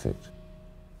 Perfect.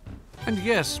 And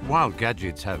yes, while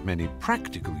gadgets have many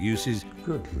practical uses,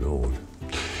 good Lord,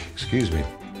 excuse me,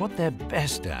 what they're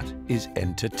best at is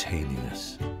entertaining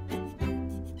us.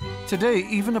 Today,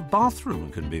 even a bathroom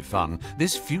can be fun.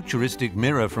 This futuristic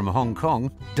mirror from Hong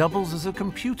Kong doubles as a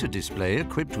computer display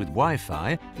equipped with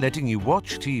Wi-Fi, letting you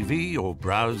watch TV or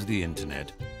browse the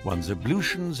internet. One's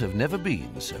ablutions have never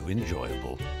been so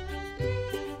enjoyable.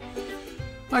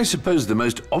 I suppose the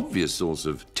most obvious source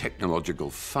of technological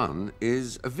fun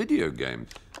is a video game.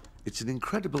 It's an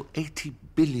incredible $80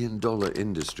 billion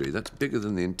industry. That's bigger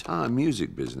than the entire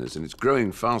music business, and it's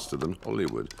growing faster than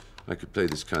Hollywood. I could play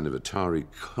this kind of Atari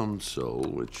console,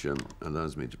 which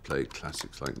allows me to play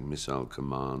classics like Missile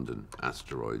Command and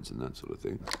Asteroids and that sort of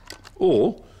thing.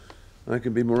 Or I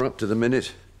could be more up to the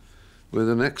minute with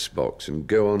an Xbox and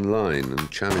go online and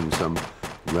challenge some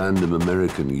random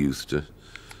American youth to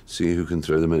see who can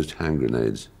throw the most hand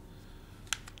grenades.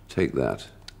 Take that,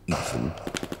 Ethan.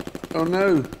 Oh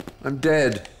no, I'm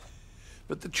dead.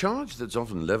 But the charge that's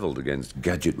often levelled against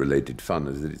gadget-related fun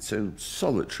is that it's so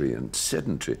solitary and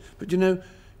sedentary. But you know,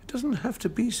 it doesn't have to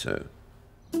be so.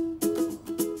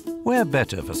 Where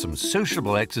better for some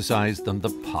sociable exercise than the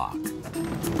park?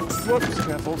 Whoops,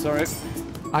 careful, sorry.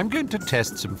 I'm going to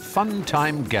test some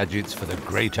fun-time gadgets for the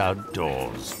great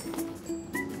outdoors.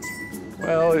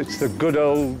 Well, it's the good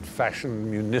old-fashioned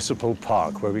municipal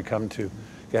park where we come to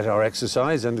get our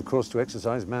exercise and, of course, to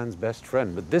exercise man's best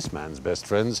friend. But this man's best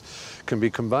friends can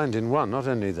be combined in one, not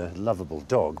only the lovable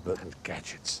dog, but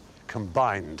gadgets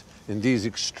combined in these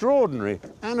extraordinary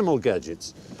animal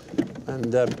gadgets.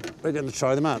 And we're going to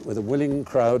try them out with a willing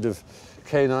crowd of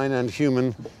canine and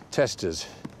human testers.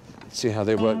 See how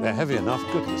they work. They're heavy enough,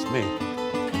 goodness me.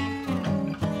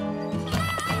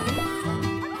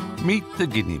 Meet the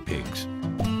guinea pigs,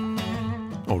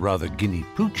 or rather guinea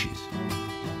pooches.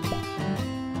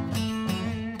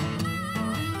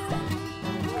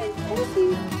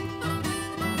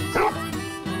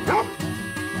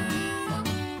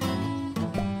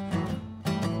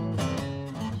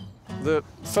 The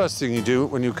first thing you do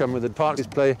when you come with the park is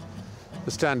play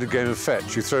the standard game of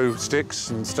fetch. You throw sticks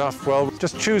and stuff. Well,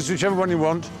 just choose whichever one you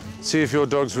want, see if your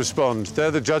dogs respond. They're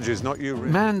the judges, not you.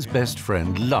 Man's best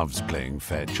friend loves playing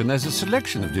fetch, and there's a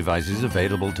selection of devices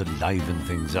available to liven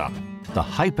things up. The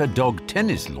Hyper Dog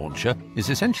tennis launcher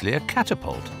is essentially a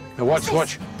catapult. Now watch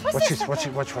it. What's this?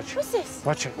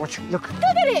 Watch it. Look. Look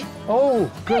at it.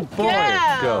 Oh, good boy.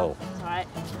 Girl. It's all right.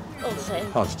 All the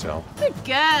same. Hard to tell. Good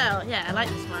girl. Yeah, I like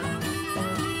this one.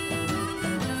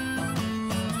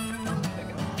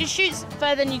 It shoots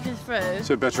further than you can throw.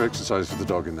 So better exercise for the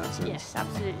dog in that sense. Yes,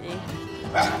 absolutely.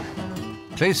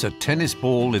 Place a tennis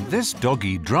ball in this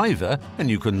doggy driver and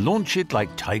you can launch it like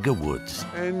Tiger Woods,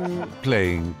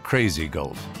 playing crazy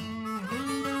golf.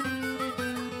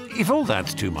 If all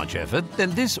that's too much effort,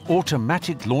 then this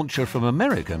automatic launcher from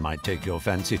America might take your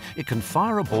fancy. It can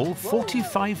fire a ball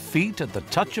 45 feet at the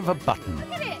touch of a button.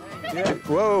 Yeah.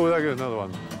 Whoa, there goes another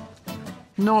one.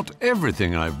 Not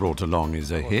everything I've brought along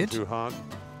is a hit. Too hard.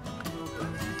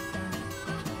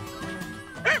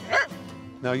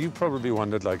 Now, you probably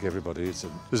wondered, like everybody, it's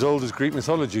as old as Greek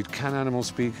mythology. Can animals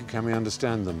speak? Can we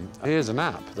understand them? Here's an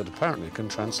app that apparently can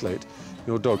translate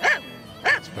your dog.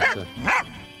 It's better.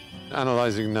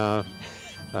 Analysing now,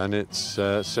 and it's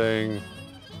saying,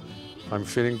 I'm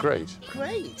feeling great.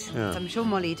 Great. Yeah. I'm sure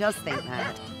Molly does think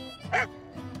that.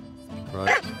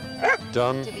 Right.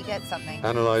 Done. Did we get something?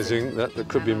 Analysing. There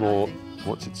could be more.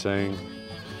 What's it saying?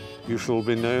 You shall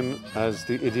be known as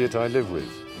the idiot I live with.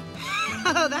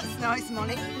 Oh, that's nice,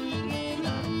 Molly.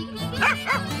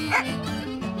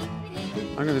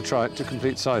 I'm going to try it to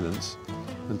complete silence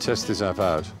and test this app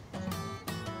out.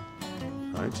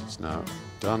 Right, it's now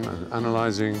done and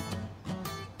analysing.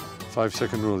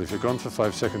 5-second rule. If you're gone for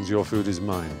 5 seconds, your food is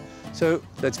mine. So,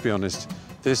 let's be honest,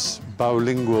 this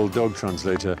bilingual dog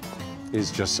translator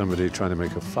is just somebody trying to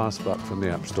make a fast buck from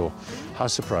the App Store. How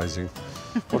surprising.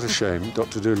 What a shame.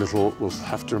 Dr. Dolittle will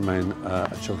have to remain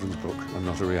a children's book and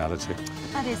not a reality.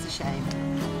 That is a shame.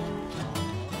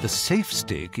 The safe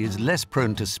stick is less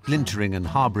prone to splintering and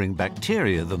harbouring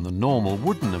bacteria than the normal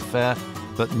wooden affair,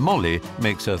 but Molly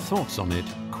makes her thoughts on it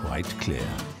quite clear.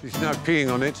 She's now peeing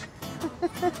on it.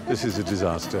 This is a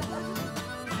disaster.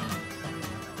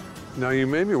 Now, you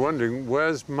may be wondering,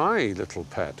 where's my little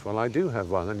pet? Well, I do have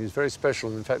one, and he's very special.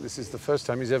 And in fact, this is the first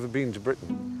time he's ever been to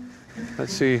Britain.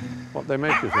 Let's see what they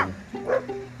make of him.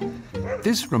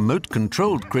 This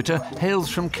remote-controlled critter hails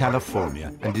from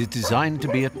California and is designed to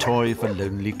be a toy for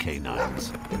lonely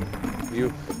canines.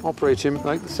 You operate him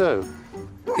like so.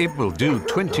 It will do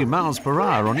 20 miles per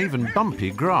hour on even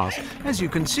bumpy grass. As you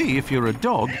can see, if you're a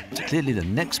dog, it's clearly the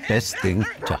next best thing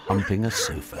to humping a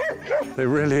sofa. They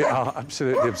really are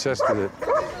absolutely obsessed with it.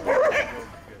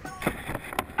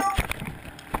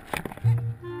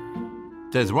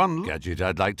 There's one gadget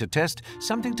I'd like to test,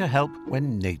 something to help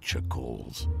when nature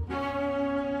calls.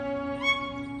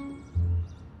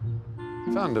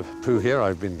 Found a poo here.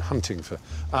 I've been hunting for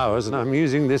hours, and I'm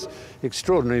using this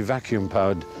extraordinary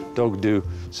vacuum-powered dog-do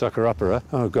sucker-upperer.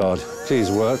 Oh, God,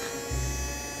 please work.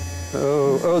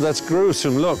 Oh, that's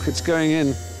gruesome. Look, it's going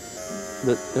in.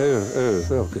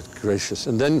 Oh, good gracious.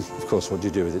 And then, of course, what do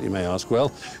you do with it, you may ask?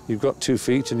 Well, you've got 2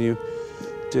 feet and you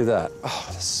do that. Oh,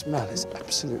 the smell is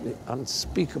absolutely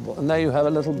unspeakable. And there you have a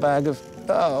little bag of,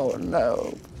 oh,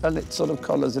 no. And it sort of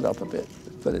collars it up a bit,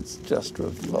 but it's just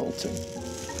revolting.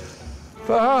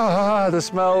 The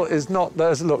smell is not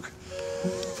there. Look,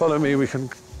 follow me, we can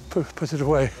put it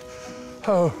away.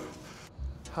 Oh,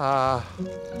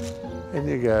 in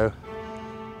you go.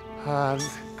 And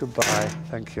goodbye.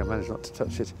 Thank you, I managed not to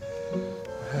touch it.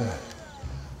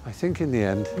 I think in the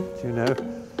end, you know,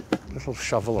 a little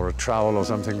shovel or a trowel or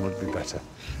something would be better.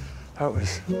 That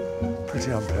was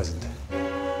pretty unpleasant.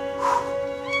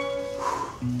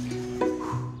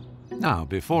 Now,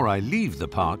 before I leave the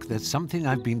park, there's something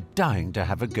I've been dying to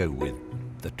have a go with.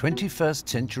 The 21st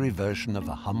century version of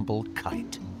a humble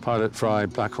kite. Pilot Fry,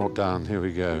 Black Hawk down, here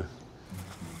we go.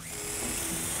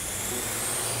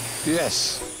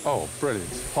 Yes. Oh, brilliant.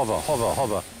 Hover, hover,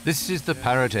 hover. This is the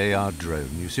Parrot AR drone.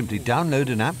 You simply download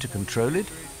an app to control it,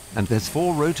 and there's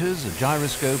 4 rotors, a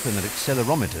gyroscope and an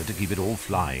accelerometer to keep it all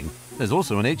flying. There's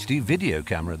also an HD video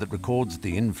camera that records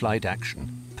the in-flight action.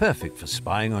 Perfect for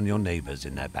spying on your neighbours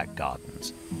in their back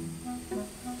gardens.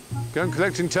 Go and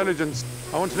collect intelligence.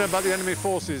 I want to know about the enemy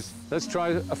forces. Let's try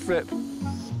a flip.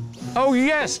 Oh,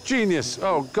 yes, genius.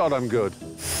 Oh, God, I'm good.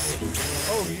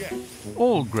 Oh, yes.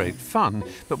 All great fun,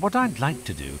 but what I'd like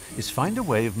to do is find a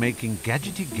way of making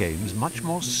gadgety games much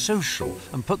more social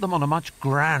and put them on a much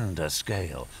grander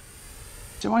scale.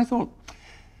 So I thought,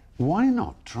 why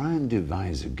not try and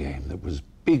devise a game that was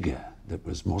bigger, that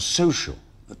was more social,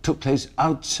 that took place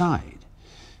outside?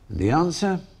 And the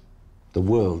answer? The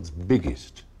world's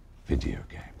biggest video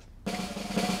game.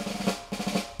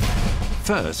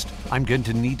 First, I'm going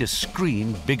to need a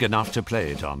screen big enough to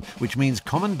play it on, which means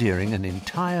commandeering an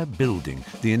entire building,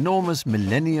 the enormous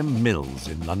Millennium Mills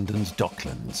in London's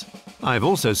Docklands. I've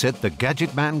also set the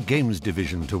Gadget Man Games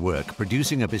division to work,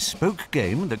 producing a bespoke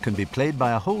game that can be played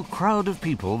by a whole crowd of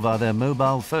people via their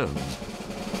mobile phones.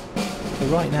 So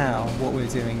right now, what we're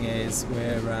doing is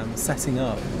we're setting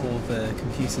up all the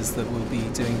computers that will be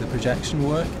doing the projection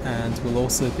work, and we'll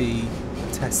also be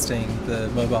testing the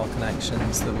mobile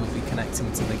connections that will be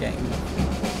connecting to the game.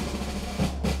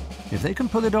 If they can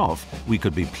pull it off, we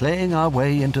could be playing our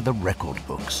way into the record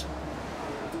books.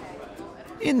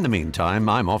 In the meantime,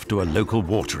 I'm off to a local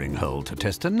watering hole to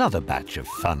test another batch of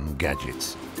fun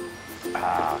gadgets.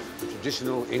 Ah,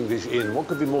 traditional English inn. What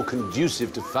could be more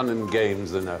conducive to fun and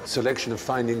games than a selection of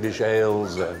fine English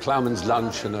ales, a ploughman's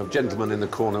lunch, and a gentleman in the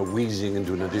corner wheezing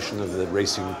into an edition of the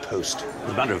Racing Post?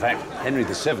 As a matter of fact, Henry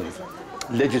VII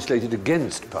legislated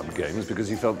against pub games because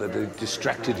he felt that they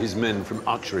distracted his men from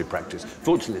archery practice.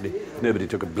 Fortunately, nobody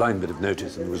took a blind bit of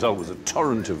notice, and the result was a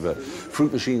torrent of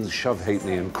fruit machines,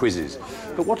 shove-halfpenny, and quizzes.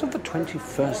 But what of the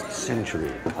 21st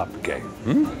century pub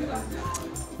game?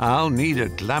 I'll need a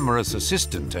glamorous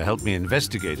assistant to help me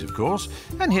investigate, of course,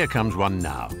 and here comes one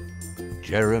now.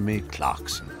 Jeremy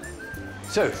Clarkson.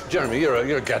 So, Jeremy, you're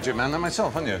a gadget man like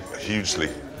myself, aren't you? Hugely.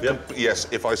 Yep. Yes,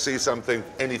 if I see something,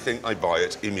 anything, I buy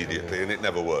it immediately, and it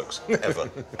never works. Ever.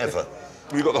 Ever.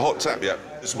 We've got the hot tap yet,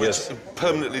 which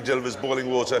permanently delivers boiling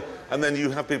water, and then you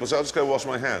have people say, I'll just go wash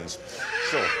my hands.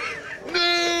 Sure.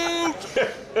 No!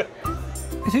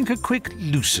 I think a quick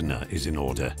loosener is in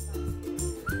order.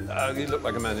 You look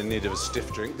like a man in need of a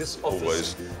stiff drink. This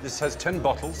This has 10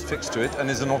 bottles fixed to it and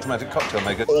is an automatic cocktail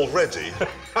maker. Already?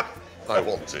 I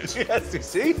want it. Yes, you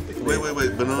see?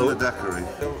 Wait. Banana daiquiri.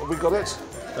 We got it?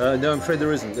 No, I'm afraid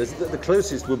there isn't. The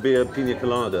closest would be a pina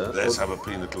colada. Let's have a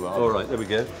pina colada. All right, there we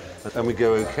go. And we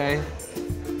go OK.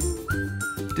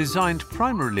 Designed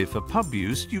primarily for pub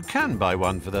use, you can buy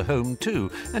one for the home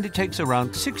too, and it takes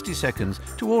around 60 seconds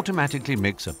to automatically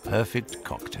mix a perfect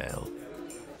cocktail.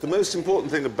 The most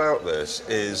important thing about this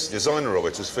is the designer of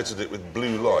it has fitted it with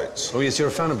blue lights. Oh, yes, you're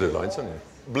a fan of blue lights, aren't you?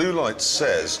 Blue light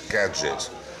says gadget.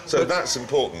 So that's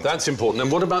important. That's important.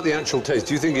 And what about the actual taste?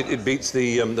 Do you think it beats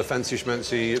the fancy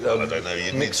schmancy I don't know.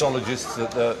 mixologists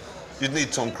that... You'd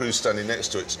need Tom Cruise standing next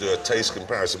to it to do a taste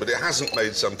comparison, but it hasn't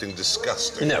made something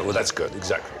disgusting. No, well, that's good,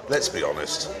 exactly. Let's be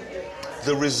honest.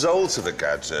 The result of a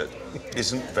gadget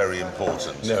isn't very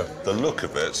important. No. The look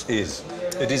of it is.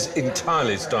 It is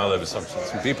entirely style over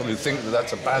substance. And people who think that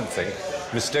that's a bad thing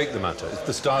mistake the matter.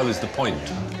 The style is the point.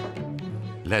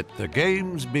 Let the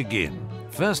games begin.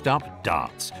 First up,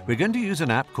 darts. We're going to use an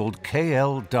app called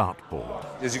KL Dartboard.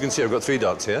 As you can see, I've got 3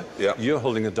 darts here. Yeah. You're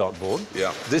holding a dartboard.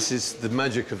 Yeah. This is the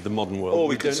magic of the modern world. Or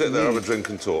we could sit there, have a drink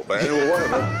and talk. But anyway,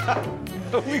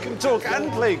 whatever. We can talk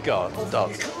and play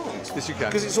darts. Yes, you can.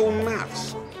 Because it's all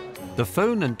maths. The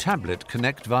phone and tablet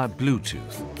connect via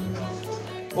Bluetooth.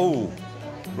 Oh.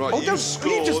 Right, you just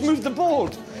moved the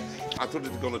board. I thought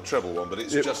it had gone a treble one, but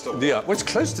it's just a... Yeah, well, it's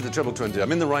close to the treble 20.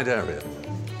 I'm in the right area.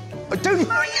 Oh, don't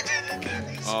know you did again.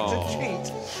 It's a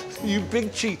cheat. You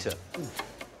big cheater.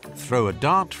 Throw a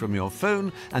dart from your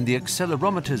phone, and the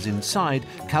accelerometers inside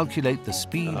calculate the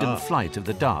speed and flight of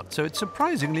the dart, so it's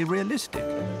surprisingly realistic.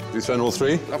 Have you thrown all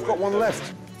 3? I've got one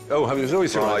left. Oh, have you?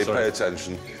 Always right, pay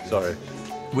attention. Sorry.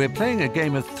 We're playing a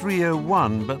game of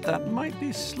 301, but that might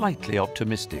be slightly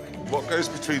optimistic. What goes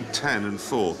between 10 and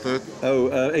 4?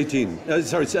 18.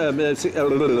 Sorry, what is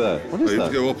that?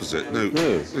 Go opposite. No.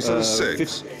 Is that a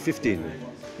 6? 15.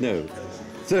 No.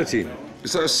 13.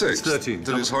 Is that a 6? It's 13.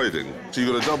 Then it's hiding. So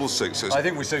you've got a double 6. I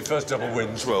think we say first double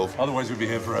wins. 12. Otherwise we'd be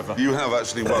here forever. You have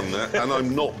actually won there, and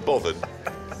I'm not bothered.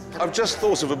 I've just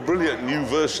thought of a brilliant new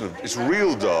version of it's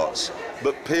real darts,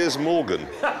 but Piers Morgan.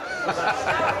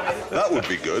 That would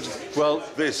be good. Well,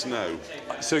 this, no.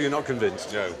 So you're not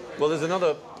convinced? No. Well, there's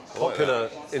another popular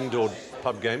indoor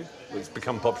pub game. It's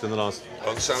become popular in the last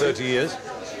 30 years.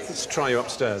 Let's try you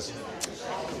upstairs.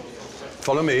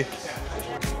 Follow me.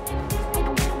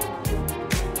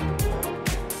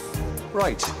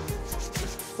 Right.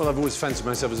 Well, I've always fancied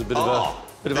myself as a bit of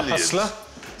a hustler.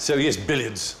 So yes,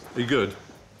 billiards. Are you good?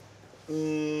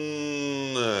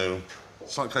 No.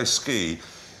 It's like I ski.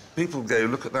 People go,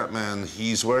 look at that man,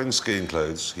 he's wearing skiing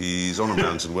clothes, he's on a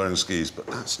mountain wearing skis, but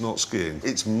that's not skiing.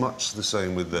 It's much the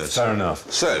same with this. Fair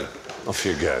enough. So, off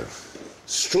you go.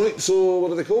 Stripes, or what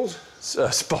are they called?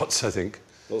 Spots, I think.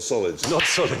 Not solids. Not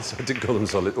solids. I did call them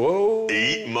solid. Whoa.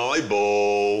 Eat my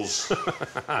balls.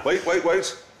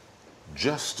 Wait.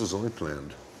 Just as I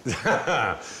planned.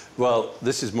 Well,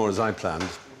 this is more as I planned.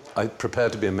 I prepare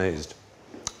to be amazed.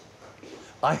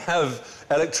 I have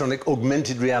electronic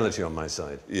augmented reality on my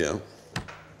side. Yeah.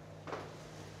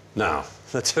 Now,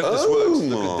 let's hope this works.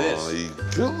 Look at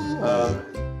this. God.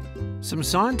 Some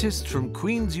scientists from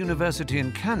Queen's University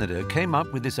in Canada came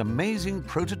up with this amazing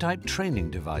prototype training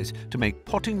device to make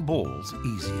potting balls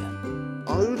easier.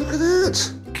 Oh, look at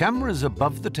that! Cameras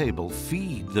above the table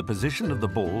feed the position of the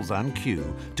balls and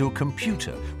cue to a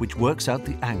computer which works out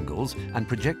the angles and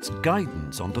projects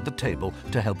guidance onto the table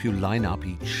to help you line up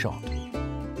each shot.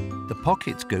 The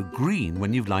pockets go green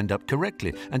when you've lined up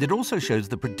correctly, and it also shows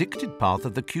the predicted path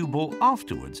of the cue ball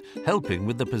afterwards, helping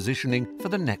with the positioning for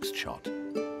the next shot.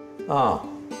 Ah.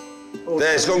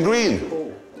 There, it's gone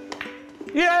green.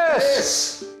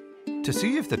 Yes! To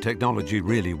see if the technology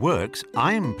really works,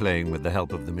 I'm playing with the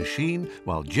help of the machine,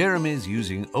 while Jeremy's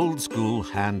using old-school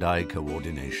hand-eye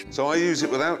coordination. So I use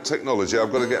it without technology.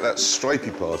 I've got to get that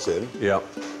stripy part in. Yeah.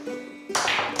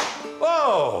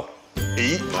 Oh!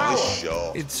 Eat my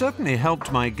shot. It certainly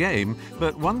helped my game,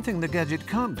 but one thing the gadget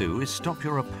can't do is stop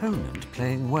your opponent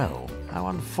playing well. How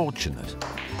unfortunate.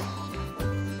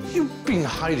 You've been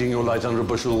hiding your light under a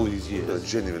bushel all these years. I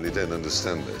genuinely don't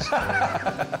understand this.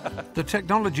 The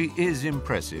technology is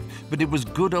impressive, but it was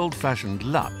good old-fashioned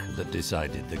luck that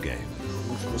decided the game.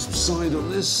 What's the side on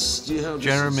this? Do you have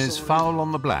Jeremy's foul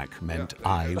on the black meant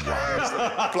I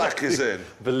won. Black is in.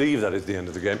 I believe that is the end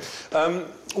of the game.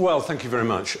 Well, thank you very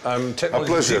much.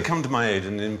 Technology did come to my aid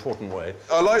in an important way.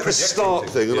 I like the start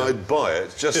thing, and I'd buy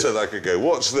it just so that I could go,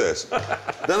 watch this.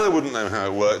 Then I wouldn't know how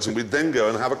it worked, and we'd then go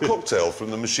and have a cocktail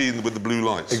from the machine with the blue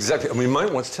lights. Exactly, and we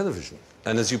might watch television.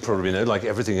 And as you probably know, like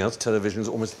everything else, televisions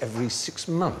almost every 6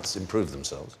 months improve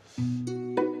themselves.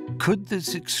 Could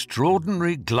this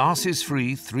extraordinary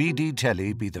glasses-free 3D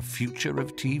telly be the future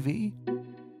of TV?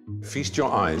 Feast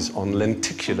your eyes on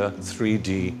lenticular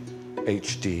 3D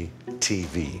HD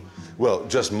TV. Well,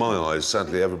 just my eyes.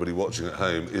 Sadly, everybody watching at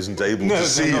home isn't able to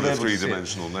see the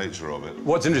three-dimensional nature of it.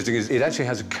 What's interesting is it actually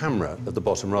has a camera at the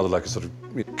bottom, rather like a sort of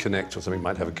Kinect or something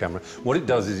might have a camera. What it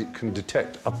does is it can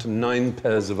detect up to 9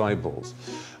 pairs of eyeballs.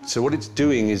 So what it's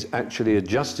doing is actually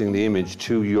adjusting the image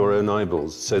to your own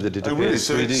eyeballs so that it appears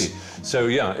 3D. So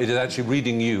yeah, it is actually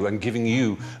reading you and giving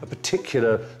you a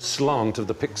particular slant of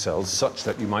the pixels such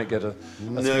that you might get a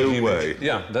 3D way. image.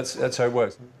 Yeah, that's how it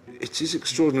works. It is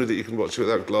extraordinary that you can watch it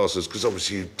without glasses, because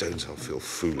obviously you don't feel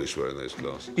foolish wearing those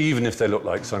glasses. Even if they look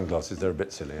like sunglasses, they're a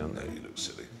bit silly, aren't they? No, you look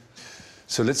silly.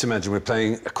 So let's imagine we're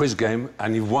playing a quiz game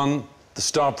and you've won the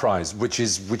star prize, which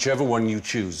is whichever one you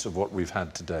choose of what we've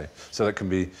had today. So that can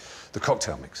be the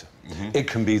cocktail mixer. It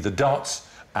can be the darts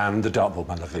and the dartboard,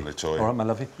 my lovely. All right, my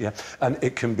lovely, yeah. And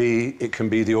it can be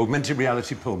the augmented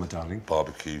reality pool, my darling.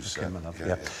 Barbecues. Okay, my love,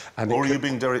 yeah. And or are you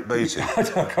being Derek Beatty?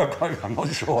 I'm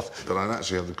not sure. But I'd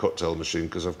actually have the cocktail machine,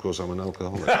 because, of course, I'm an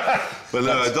alcoholic. But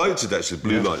no, I liked it, actually.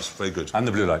 Blue lights, very good. And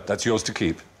the blue light, that's yours to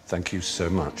keep. Thank you so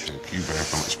much. Thank you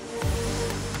very much.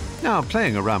 Now,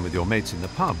 playing around with your mates in the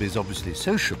pub is obviously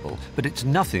sociable, but it's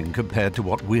nothing compared to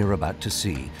what we're about to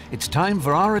see. It's time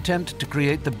for our attempt to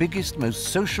create the biggest, most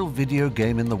social video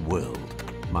game in the world.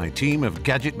 My team of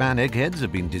Gadget Man eggheads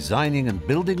have been designing and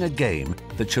building a game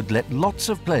that should let lots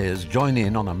of players join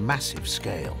in on a massive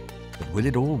scale. But will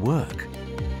it all work?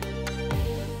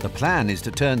 The plan is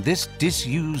to turn this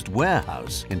disused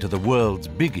warehouse into the world's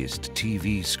biggest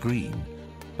TV screen.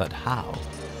 But how?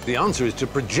 The answer is to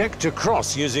project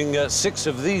across using 6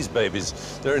 of these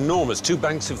babies. They're enormous, 2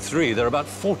 banks of 3. They're about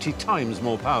 40 times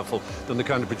more powerful than the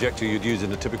kind of projector you'd use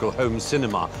in a typical home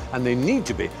cinema. And they need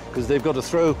to be, because they've got to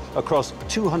throw across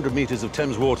 200 metres of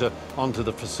Thames water onto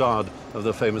the facade of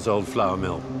the famous old flour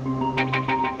mill.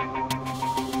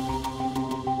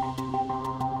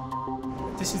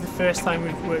 This is the first time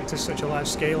we've worked to such a large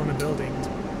scale on a building.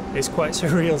 It's quite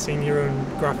surreal seeing your own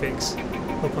graphics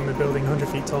up on the building 100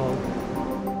 feet tall.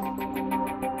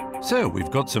 So we've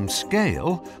got some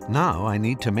scale. Now I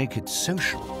need to make it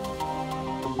social.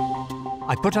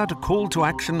 I put out a call to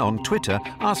action on Twitter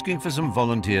asking for some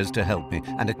volunteers to help me,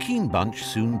 and a keen bunch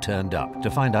soon turned up to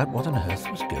find out what on earth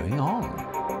was going on.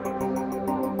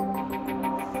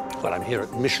 Well, I'm here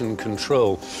at Mission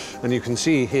Control, and you can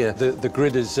see here the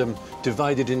grid is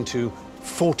divided into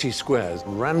 40 squares,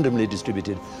 randomly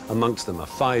distributed amongst them are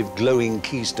 5 glowing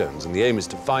keystones, and the aim is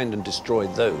to find and destroy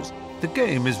those. The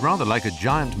game is rather like a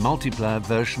giant multiplayer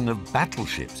version of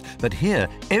Battleships, but here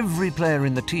every player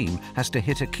in the team has to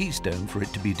hit a keystone for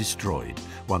it to be destroyed.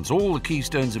 Once all the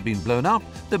keystones have been blown up,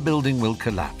 the building will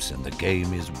collapse and the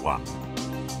game is won.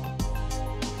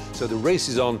 So the race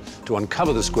is on to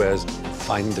uncover the squares and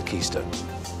find the keystones.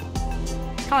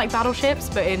 Kind of like Battleships,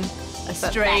 but in a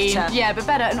stream. Yeah, but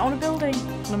better, and on a building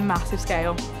on a massive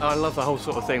scale. I love the whole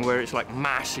sort of thing where it's like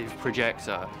massive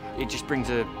projector. It just brings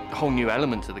a whole new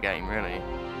element to the game, really.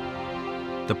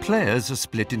 The players are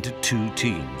split into 2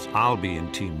 teams. I'll be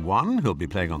in Team 1, who'll be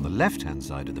playing on the left-hand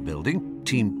side of the building.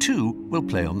 Team 2 will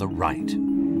play on the right.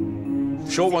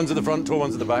 Short ones at the front, tall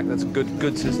ones at the back. That's a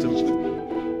good system.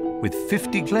 With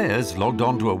 50 players logged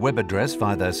onto a web address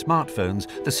via their smartphones,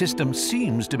 the system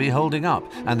seems to be holding up,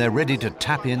 and they're ready to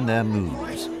tap in their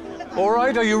moves. All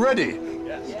right, are you ready?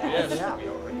 Yes.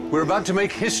 We're about to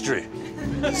make history.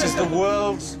 This is the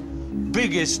world's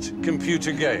biggest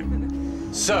computer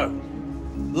game. So,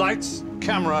 lights,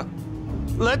 camera,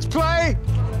 let's play!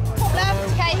 Top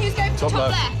left. Okay, who's going for top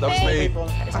left? That was me.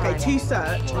 Okay, 2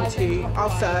 search and 2. I'll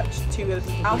search. 2 others.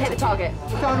 I'll hit the target.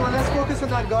 Come on, let's focus on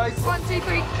that, guys. 1, 2, 3,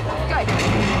 go.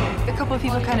 A couple of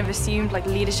people kind of assumed like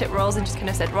leadership roles and just kind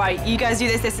of said, right, you guys do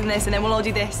this, this, and this, and then we'll all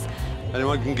do this.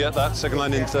 Anyone can get that? Second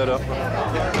line in, third up.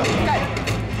 Go.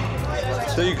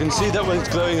 So you can see that one's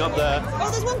glowing up there.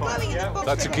 Oh, there's one glowing in the box.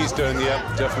 That's a keystone,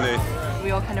 yeah, definitely.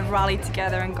 We all kind of rallied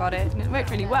together and got it, and it worked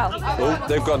really well. Oh,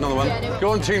 they've got another one.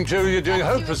 Go on, Team 2, you're doing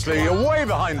hopelessly. You're way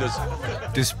behind us.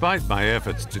 Despite my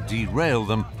efforts to derail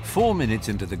them, 4 minutes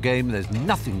into the game, there's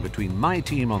nothing between my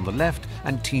team on the left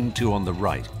and Team 2 on the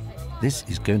right. This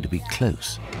is going to be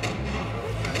close.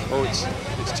 Oh, it's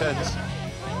tense.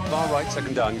 Far right,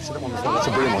 second down. You see that one before? That's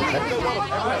a brilliant one. I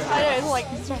know, it's like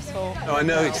stressful. Oh, I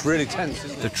know, it's really tense,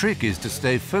 isn't it? The trick is to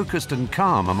stay focused and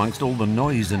calm amongst all the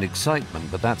noise and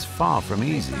excitement, but that's far from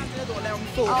easy.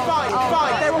 5,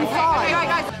 they're on 5. Right,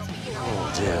 guys.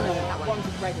 Oh, dear.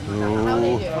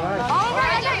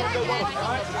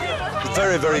 Oh.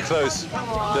 Very, very close.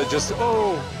 They're just...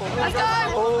 Oh. Let's go.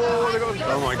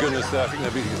 Oh, my goodness, I think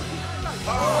they're beating us.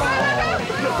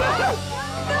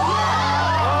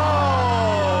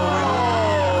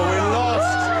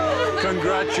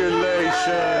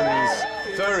 Congratulations!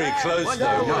 Very close,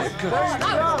 though. My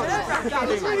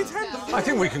goodness. I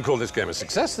think we can call this game a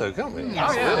success, though, can't we?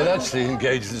 Yes. It actually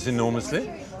engaged us enormously.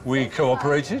 We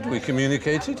cooperated, we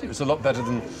communicated. It was a lot better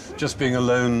than just being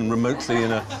alone remotely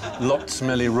in a locked,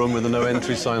 smelly room with a no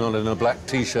entry sign on it and a black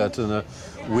T-shirt and a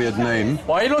weird name.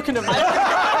 Why are you looking at me?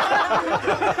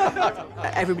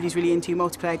 Everybody's really into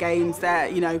multiplayer games. They're,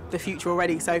 you know, the future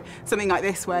already. So something like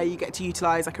this, where you get to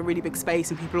utilise like a really big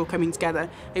space and people all coming together,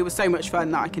 it was so much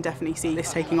fun that I can definitely see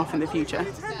this taking off in the future.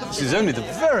 This is only the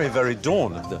very, very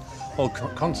dawn of the whole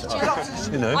concept.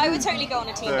 You know. I would totally go on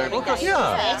a team building game.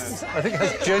 Yeah, I think it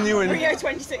has genuine. Rio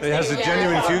 2016. It has a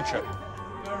genuine future.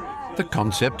 The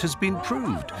concept has been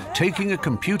proved. Taking a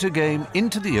computer game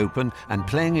into the open and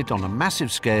playing it on a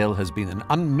massive scale has been an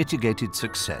unmitigated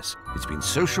success. It's been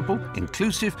sociable,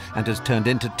 inclusive, and has turned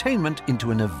entertainment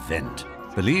into an event.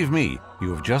 Believe me,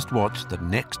 you have just watched the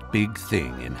next big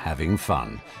thing in having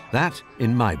fun. That,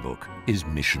 in my book, is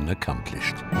mission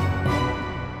accomplished.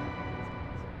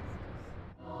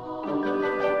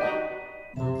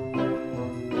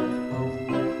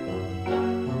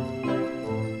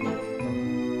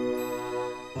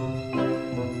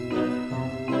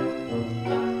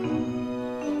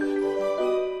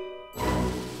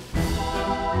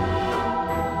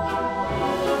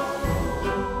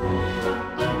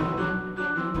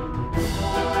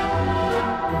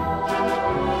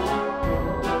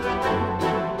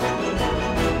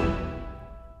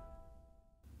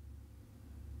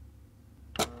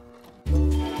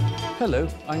 Hello,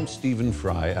 I'm Stephen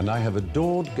Fry, and I have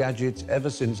adored gadgets ever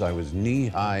since I was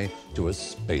knee-high to a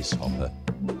space hopper.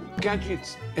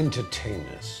 Gadgets entertain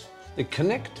us, they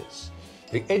connect us,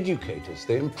 they educate us,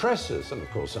 they impress us, and of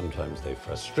course sometimes they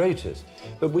frustrate us.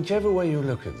 But whichever way you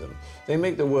look at them, they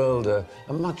make the world a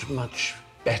much, much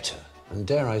better, and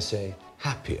dare I say,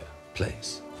 happier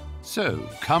place. So,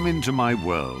 come into my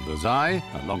world as I,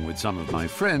 along with some of my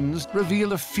friends,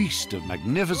 reveal a feast of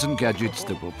magnificent gadgets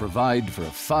that will provide for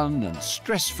a fun and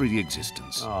stress-free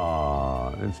existence.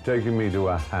 Ah, it's taking me to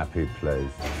a happy place.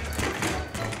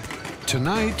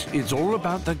 Tonight, it's all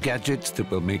about the gadgets that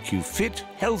will make you fit,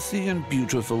 healthy and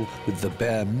beautiful with the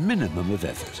bare minimum of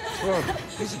effort. Well,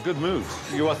 this is a good move.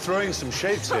 You are throwing some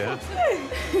shapes here.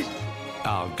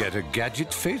 I'll get a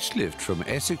gadget facelift from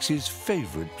Essex's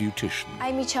favourite beautician.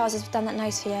 Amy Charles has done that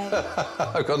nose for you.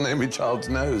 I've got an Amy Child's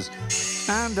nose.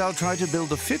 And I'll try to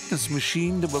build a fitness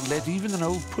machine that will let even an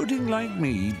old pudding like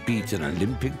me beat an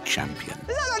Olympic champion.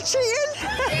 Is that not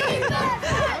cheating?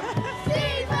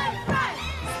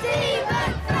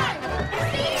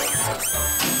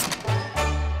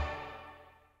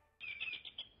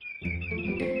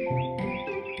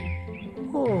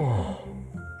 Oh,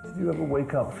 did you ever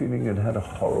wake up feeling you'd had a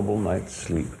horrible night's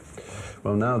sleep?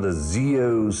 Well, now the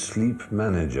Zeo Sleep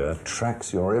Manager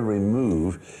tracks your every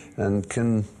move and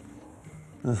can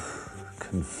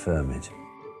confirm it.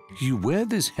 You wear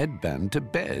this headband to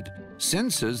bed.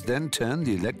 Sensors then turn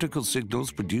the electrical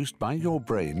signals produced by your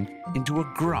brain into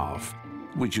a graph,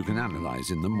 which you can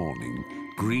analyze in the morning.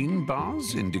 Green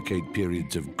bars indicate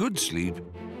periods of good sleep,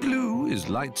 blue is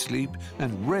light sleep,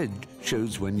 and red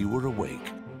shows when you were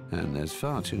awake. And there's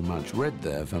far too much red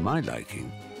there for my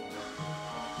liking.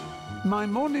 My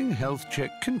morning health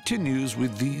check continues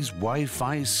with these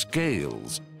Wi-Fi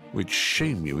scales, which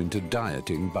shame you into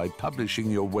dieting by publishing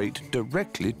your weight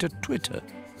directly to Twitter.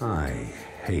 I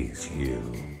hate you.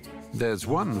 There's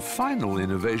one final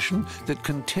innovation that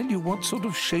can tell you what sort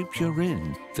of shape you're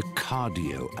in, the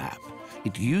Cardio app.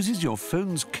 It uses your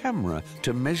phone's camera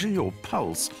to measure your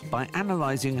pulse by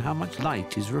analyzing how much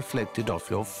light is reflected off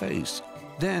your face.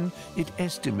 Then it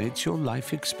estimates your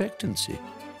life expectancy.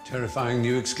 Terrifying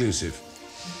new exclusive.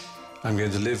 I'm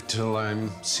going to live till I'm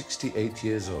 68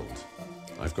 years old.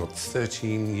 I've got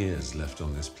 13 years left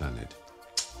on this planet.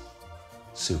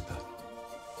 Super.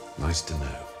 Nice to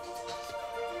know.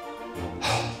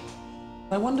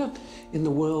 I wonder, in the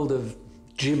world of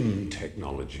gym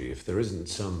technology, if there isn't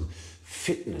some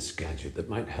fitness gadget that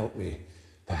might help me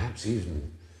perhaps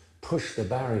even push the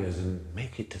barriers and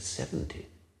make it to 70.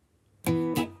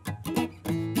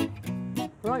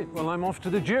 Right, well, I'm off to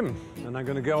the gym, and I'm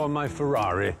going to go on my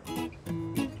Ferrari.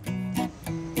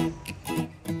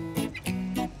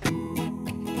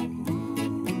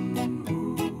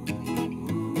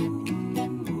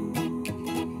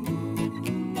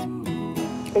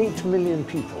 $8 million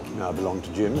people now belong to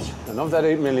gyms, and of that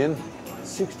 8 million,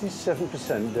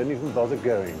 67% don't even bother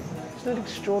going. Isn't that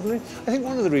extraordinary? I think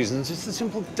one of the reasons is the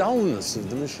simple dullness of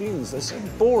the machines. They're so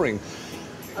boring.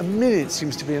 A minute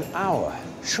seems to be an hour.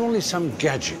 Surely some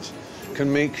gadget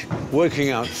can make working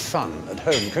out fun at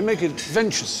home, can make it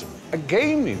venturesome, a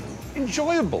game even,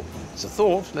 enjoyable. It's a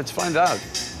thought. Let's find out.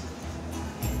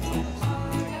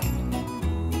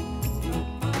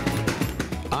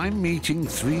 I'm meeting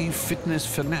 3 fitness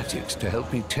fanatics to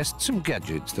help me test some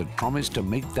gadgets that promise to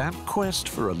make that quest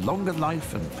for a longer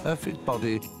life and perfect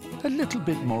body a little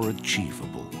bit more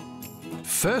achievable.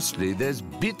 Firstly, there's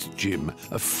BitGym,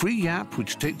 a free app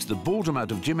which takes the boredom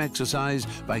out of gym exercise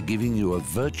by giving you a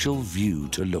virtual view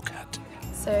to look at.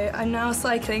 So I'm now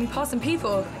cycling past some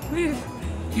people. Move.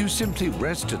 You simply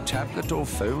rest a tablet or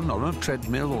phone on a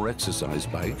treadmill or exercise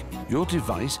bike. Your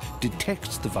device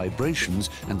detects the vibrations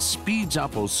and speeds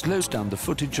up or slows down the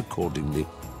footage accordingly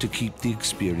to keep the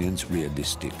experience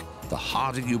realistic. The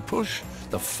harder you push,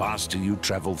 the faster you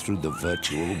travel through the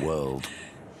virtual world.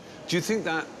 Do you think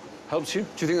that helps you?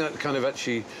 Do you think that kind of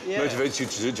actually motivates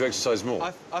you to exercise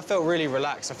more? I felt really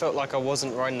relaxed. I felt like I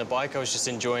wasn't riding the bike. I was just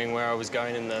enjoying where I was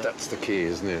going in there. That's the key,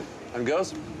 isn't it? And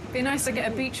girls? Be nice to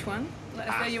get a beach one.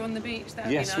 Like if you're on the beach, that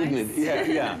would Yes, be nice. wouldn't it? Yeah,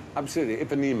 yeah, absolutely.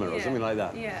 Ipanema or Yeah. something like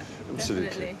that. Yeah, absolutely.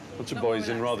 definitely. Lots of Not boys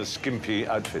more in rather skimpy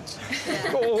outfits.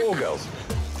 or girls.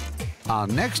 Our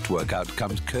next workout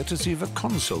comes courtesy of a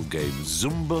console game,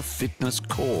 Zumba Fitness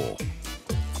Core.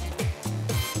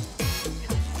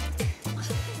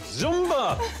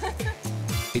 Zumba!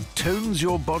 It tones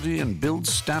your body and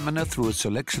builds stamina through a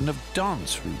selection of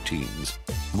dance routines.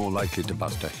 More likely to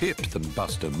bust a hip than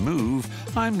bust a move,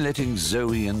 I'm letting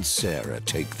Zoe and Sarah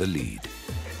take the lead.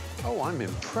 Oh, I'm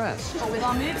impressed. What, with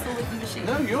our moves or with the machine?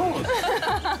 No, yours.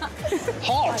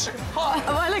 Hot. Hot.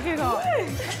 Am I looking hot?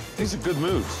 These are good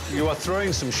moves. You are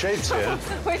throwing some shapes here.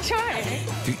 We're trying.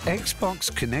 The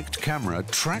Xbox Kinect camera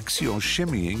tracks your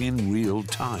shimmying in real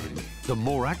time. The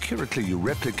more accurately you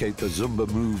replicate the Zumba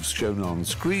moves shown on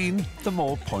screen, the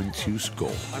more points you score.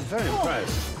 I'm very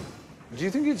impressed. Do you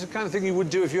think it's the kind of thing you would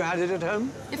do if you had it at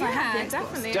home? If I had it,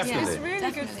 definitely. Definitely. Yeah, it's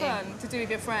really good fun to do with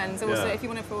your friends. Also, if you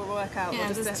want to work out, Yeah, or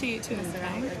just there's two of us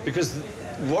around. Because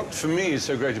what, for me, is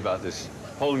so great about this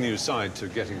whole new side to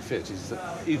getting fit is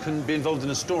that you can be involved in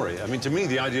a story. I mean, to me,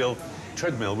 the ideal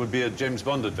treadmill would be a James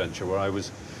Bond adventure where I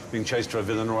was being chased by a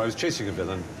villain or I was chasing a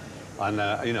villain. And,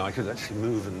 you know, I could actually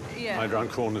move and hide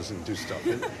around corners and do stuff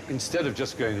instead of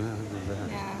just going,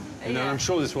 you know, I'm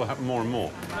sure this will happen more and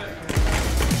more.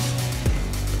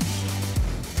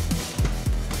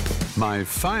 My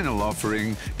final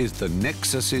offering is the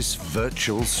Nexus's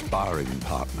virtual sparring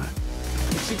partner.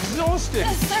 It's exhausting.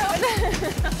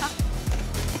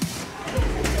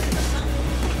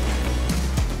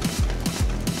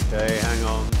 Okay, hang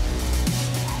on.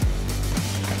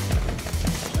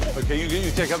 Okay,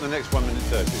 you take up the next 1 minute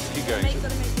 30. Keep going.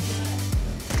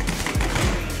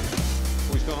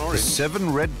 Oh, he's gone orange. The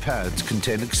 7 red pads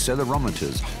contain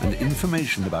accelerometers and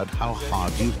information about how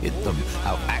hard you hit them,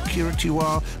 how accurate you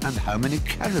are, and how many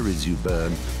calories you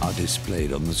burn are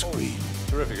displayed on the screen.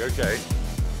 Terrific, okay.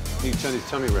 You turn his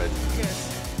tummy red. Good.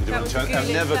 You don't I've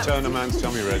never turned a man's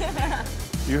tummy red.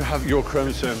 You have your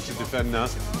chromosomes to defend now.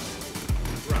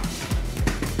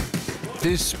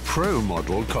 This Pro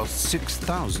model costs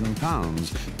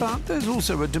 £6,000, but there's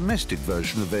also a domestic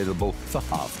version available for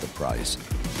half the price.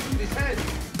 His head.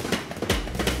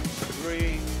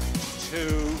 3,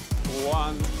 2,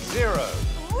 1, 0.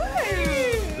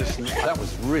 Listen, that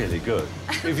was really good.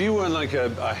 If you weren't like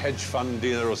a hedge fund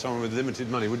dealer or someone with limited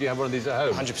money, would you have one of these at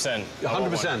home? 100%.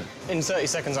 100%? In 30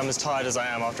 seconds, I'm as tired as I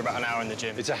am after about an hour in the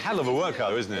gym. It's a hell of a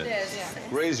workout, isn't it? It is, yeah.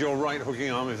 Raise your right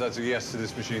hooking arm if that's a yes to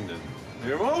this machine, then.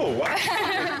 Oh,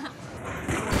 wow.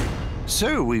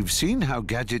 So we've seen how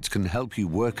gadgets can help you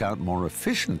work out more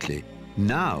efficiently.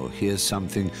 Now here's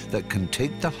something that can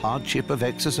take the hardship of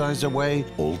exercise away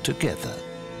altogether.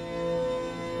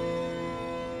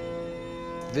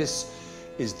 This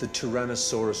is the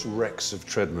Tyrannosaurus Rex of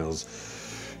treadmills.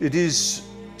 It is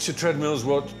to treadmills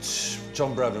what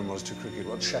John Brabham was to cricket,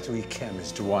 what Chateau Yquem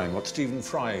is to wine, what Stephen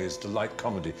Fry is to light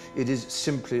comedy. It is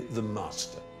simply the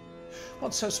master.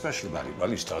 What's so special about it?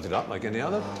 Well, you start it up like any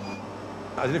other.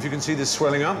 I don't know if you can see this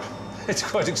swelling up. It's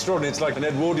quite extraordinary. It's like an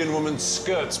Edwardian woman's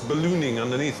skirts ballooning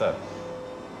underneath her.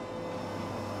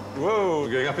 Whoa,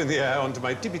 going up in the air onto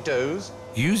my tippy toes.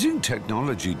 Using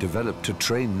technology developed to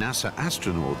train NASA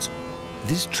astronauts,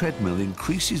 this treadmill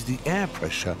increases the air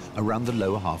pressure around the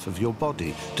lower half of your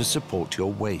body to support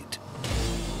your weight.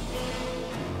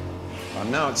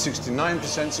 I'm now at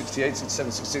 69%, 68,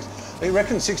 67, 66. They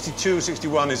reckon 62,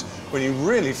 61 is when you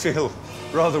really feel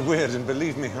rather weird, and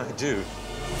believe me, I do.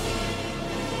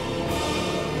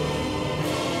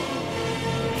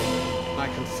 I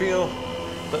can feel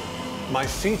that my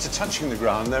feet are touching the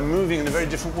ground. They're moving in a very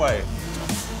different way.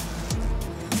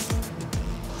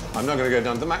 I'm now going to go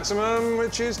down to the maximum,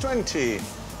 which is 20.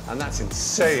 And that's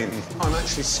insane. I'm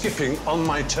actually skipping on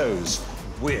my toes.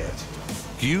 Weird.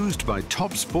 Used by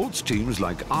top sports teams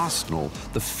like Arsenal,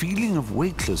 the feeling of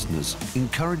weightlessness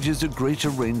encourages a greater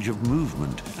range of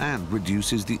movement and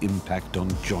reduces the impact on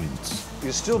joints.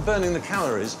 You're still burning the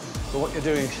calories, but what you're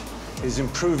doing is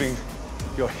improving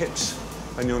your hips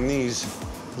and your knees'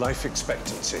 life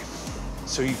expectancy.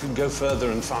 So you can go further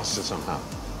and faster somehow.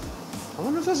 I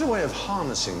wonder if there's a way of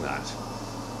harnessing that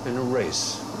in a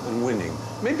race and winning.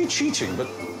 Maybe cheating, but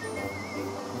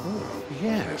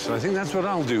yes, I think that's what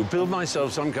I'll do. Build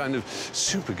myself some kind of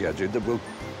super gadget that will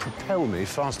propel me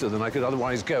faster than I could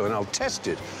otherwise go, and I'll test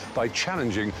it by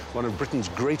challenging one of Britain's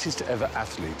greatest ever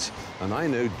athletes. And I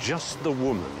know just the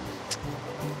woman.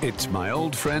 It's my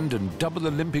old friend and double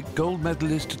Olympic gold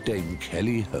medalist, Dame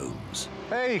Kelly Holmes.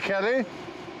 Hey, Kelly.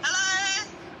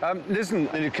 Hello. Listen,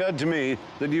 it occurred to me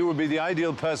that you would be the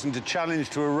ideal person to challenge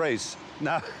to a race.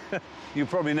 Now, you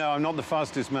probably know I'm not the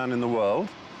fastest man in the world,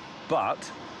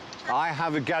 but I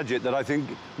have a gadget that I think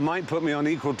might put me on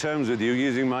equal terms with you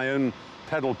using my own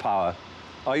pedal power.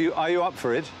 Are you up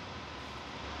for it?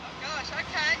 Oh, gosh,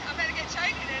 OK. I better get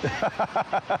training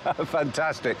in then.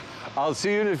 Fantastic. I'll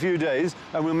see you in a few days,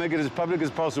 and we'll make it as public as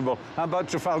possible. How about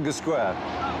Trafalgar Square?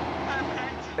 Oh,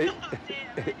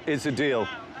 perfect. It's a deal.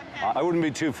 Oh, okay. I wouldn't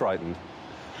be too frightened.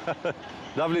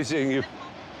 Lovely seeing you.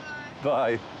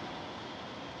 Bye.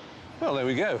 Well, there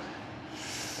we go.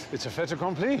 It's a fait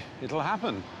accompli. It'll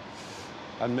happen.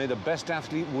 And may the best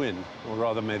athlete win, or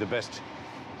rather, may the best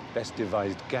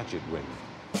devised gadget win.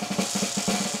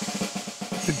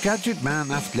 The Gadget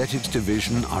Man Athletics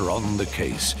Division are on the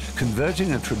case,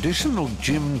 converting a traditional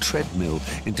gym treadmill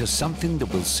into something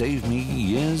that will save me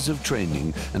years of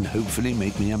training and hopefully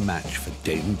make me a match for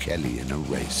Dame Kelly in a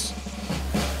race.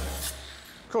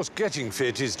 Of course, getting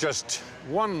fit is just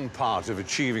one part of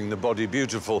achieving the body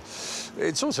beautiful.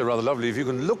 It's also rather lovely if you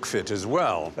can look fit as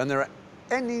well. And there are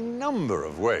any number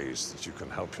of ways that you can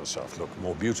help yourself look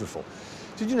more beautiful.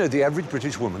 Did you know the average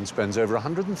British woman spends over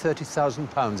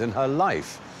 £130,000 in her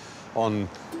life on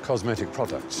cosmetic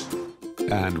products?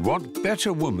 And what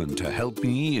better woman to help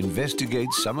me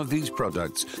investigate some of these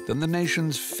products than the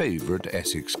nation's favourite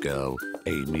Essex girl,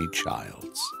 Amy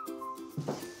Childs.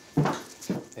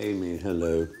 Amy,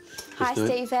 hello. Hi,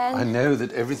 Stephen. I know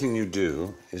that everything you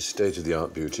do is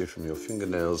state-of-the-art beauty, from your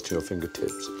fingernails to your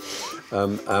fingertips.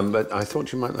 But I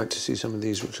thought you might like to see some of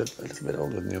these, which are a little bit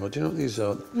older than yours. Do you know what these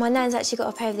are? My nan's actually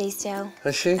got a pair of these still.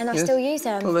 Has she? And I still use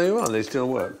them. Well, there you are. They still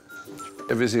work.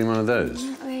 Ever seen one of those?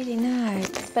 Not really, no.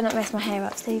 Better not mess my hair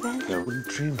up, Stephen. I wouldn't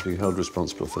dream of being held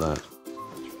responsible for that.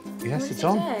 Yes, What it's does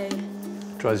on. it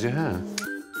do? Dries your hair.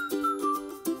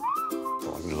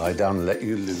 Oh, I'm going to lie down and let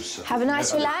you loose. Have a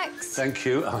nice relax. Thank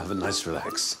you. I'll have a nice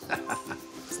relax.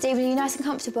 Stephen, are you nice and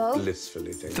comfortable?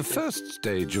 Blissfully, thank you. The first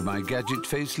stage of my gadget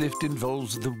facelift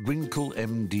involves the Wrinkle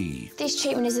MD. This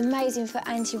treatment is amazing for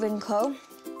anti-wrinkle.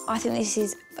 I think this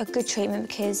is a good treatment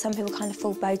because some people kind of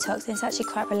fall Botox and it's actually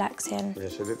quite relaxing.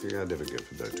 Yes, I don't think I'd ever go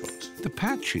for Botox. The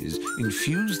patches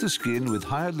infuse the skin with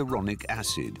hyaluronic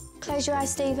acid. Close your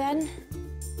eyes, Stephen.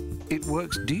 It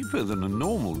works deeper than a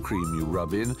normal cream you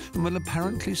rub in and will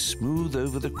apparently smooth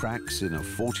over the cracks in a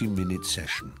 40-minute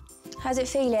session. How's it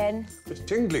feeling? It's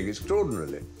tingling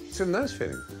extraordinarily. It's a nice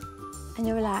feeling. And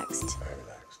you're relaxed? Very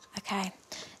relaxed. OK.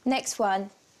 Next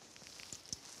one.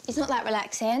 It's not that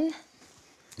relaxing.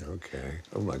 OK.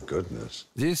 Oh, my goodness.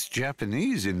 This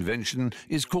Japanese invention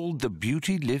is called the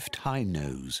Beauty Lift High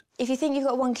Nose. If you think you've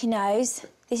got a wonky nose,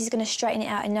 this is going to straighten it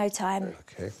out in no time.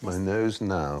 OK, my nose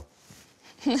now.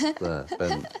 There,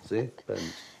 bent. See? Bent.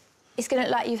 It's going to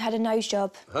look like you've had a nose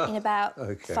job in about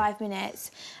OK. 5 minutes.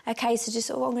 OK, so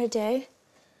just what I'm going to do...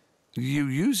 You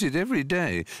use it every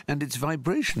day, and its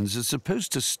vibrations are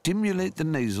supposed to stimulate the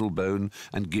nasal bone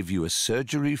and give you a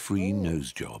surgery-free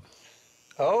nose job.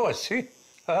 Oh, I see.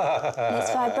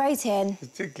 It's vibrating.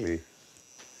 It's tickly.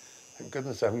 Thank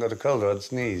goodness I haven't got a cold or I'd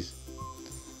sneeze.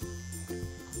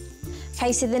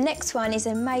 OK, so the next one is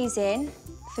amazing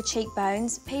for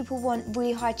cheekbones. People want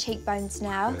really high cheekbones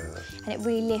now, and it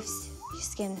really lifts your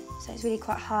skin, so it's really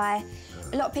quite high.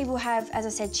 A lot of people have, as I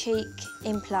said, cheek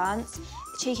implants.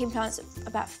 The cheek implants are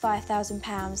about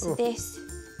 £5,000. So this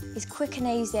is quick and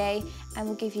easy and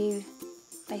will give you,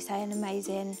 they say, an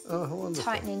amazing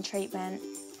tightening treatment.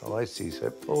 Oh, I see. So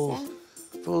it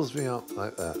pulls me up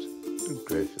like that. Good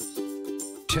gracious.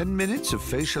 10 minutes of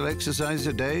facial exercise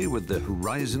a day with the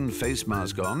Horizon face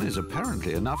mask on is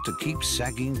apparently enough to keep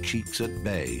sagging cheeks at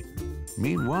bay.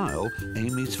 Meanwhile,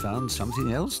 Amy's found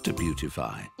something else to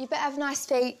beautify. You better have nice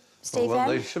feet, Stephen. Oh, well,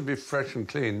 they should be fresh and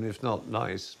clean, if not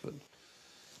nice, but...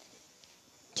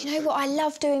 Do you know what? I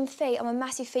love doing feet. I'm a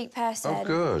massive feet person. Oh,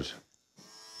 good.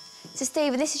 So,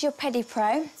 Stephen, this is your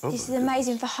PediPro. Oh, this is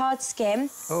amazing for hard skin.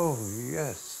 Oh,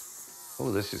 yes.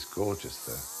 Oh, this is gorgeous,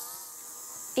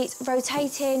 though. It's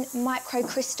rotating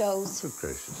microcrystals. Good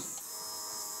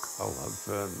gracious. Oh,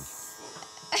 that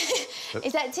burns.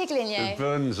 Is that tickling you? It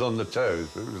burns on the toes,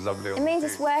 but it was lovely on It means the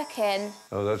it's feet. working.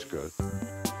 Oh, that's good.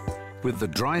 With the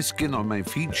dry skin on my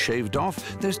feet shaved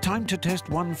off, there's time to test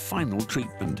one final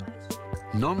treatment.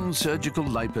 Non-surgical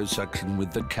liposuction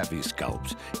with the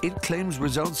Cavisculpt. It claims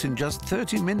results in just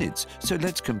 30 minutes, so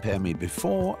let's compare me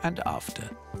before and after.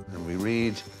 And we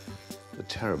read the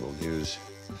terrible news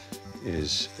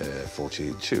is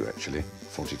 42, actually.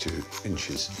 42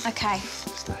 inches. OK.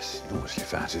 It's nice, enormously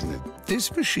fat, isn't it?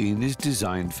 This machine is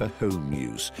designed for home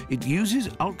use. It uses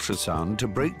ultrasound to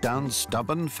break down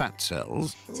stubborn fat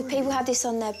cells. So people have this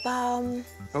on their bum,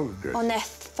 Oh, good. on their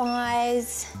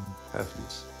thighs.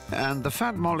 Heavens. And the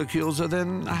fat molecules are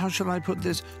then, how shall I put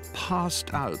this,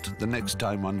 passed out the next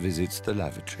time one visits the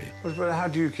lavatory. But how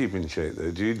do you keep in shape,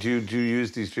 though? Do you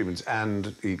use these treatments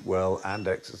and eat well and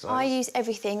exercise? I use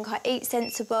everything. I eat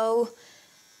sensible,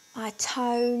 I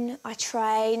tone, I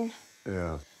train.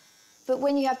 Yeah. But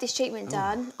when you have this treatment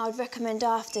done, I'd recommend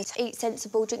after to eat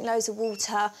sensible, drink loads of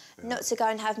water, not to go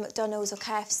and have McDonald's or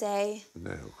KFC.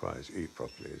 No, quite. Eat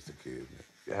properly is the key, isn't it?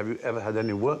 Have you ever had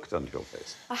any work done to your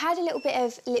face? I had a little bit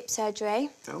of lip surgery,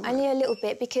 only a little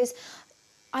bit, because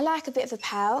I like a bit of a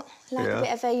pout. I like a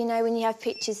bit of a, you know, when you have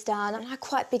pictures done. I have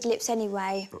quite big lips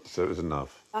anyway. So it was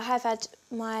enough? I have had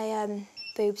my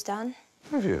boobs done.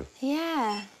 Have you?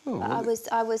 Yeah. Oh,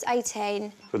 But I was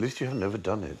 18. But at least you have never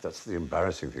done it. That's the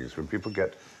embarrassing thing, is when people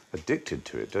get addicted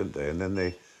to it, don't they? And then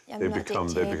they become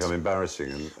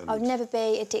embarrassing. And I would never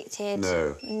be addicted.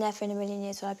 No. Never in a million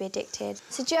years would I be addicted.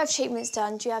 So do you have treatments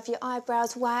done? Do you have your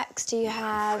eyebrows waxed? Do you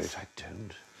have... I'm afraid I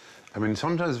don't. I mean,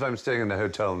 sometimes if I'm staying in a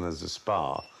hotel and there's a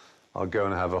spa, I'll go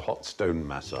and have a hot stone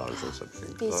massage or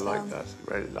something. 'Cause I like that.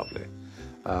 Very lovely.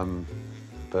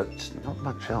 But not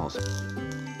much else.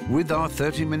 With our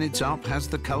 30 minutes up, has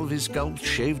the Culvey sculpt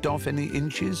shaved off any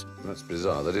inches? That's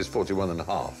bizarre. That is 41.5.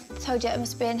 I told you it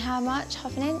must be in how much?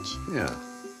 Half an inch? Yeah.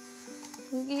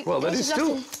 You, Well, at that is least still,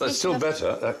 you've lost that's still half-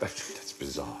 better. That's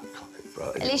bizarre.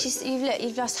 Right, At least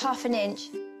you've lost half an inch.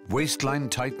 Waistline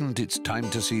tightened, it's time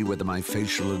to see whether my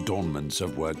facial adornments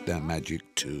have worked their magic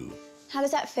too. How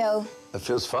does that feel? It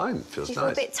feels fine. It feels Do you feel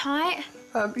nice. a bit tight?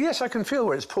 Yes, I can feel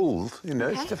where it's pulled. You know,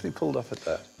 Okay. it's definitely pulled up at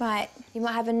that. Right, you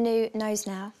might have a new nose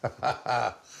now.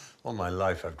 All my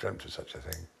life, I've dreamt of such a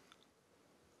thing.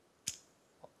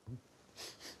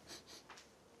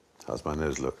 How's my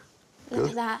nose look? Look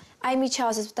at that. Amy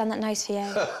Charles has done that nose for you.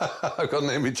 I've got an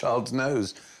Amy Child's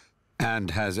nose.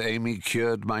 And has Amy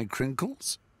cured my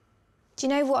crinkles? Do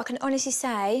you know what? I can honestly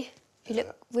say you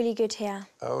look really good here.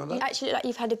 Oh, You actually look like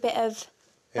you've had a bit of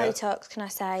Botox, can I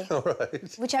say? All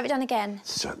right. Would you have it done again?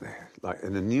 Certainly. Like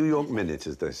in a New York minute,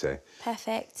 as they say.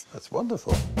 Perfect. That's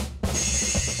wonderful.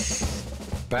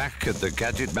 Back at the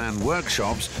Gadget Man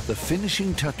workshops, the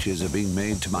finishing touches are being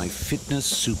made to my fitness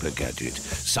super gadget,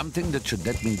 something that should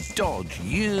let me dodge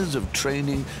years of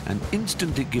training and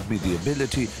instantly give me the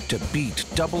ability to beat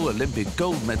double Olympic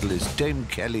gold medalist Dame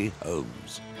Kelly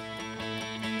Holmes.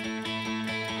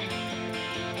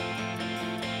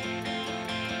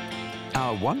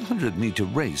 Our 100-metre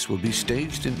race will be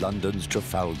staged in London's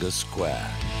Trafalgar Square.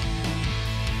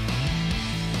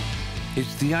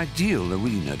 It's the ideal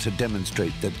arena to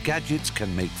demonstrate that gadgets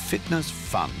can make fitness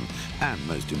fun and,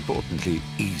 most importantly,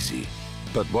 easy.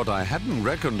 But what I hadn't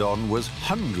reckoned on was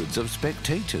hundreds of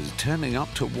spectators turning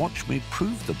up to watch me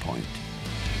prove the point.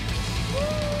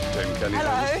 Dame Kelly Hello,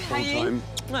 Holmes, how are you? all-time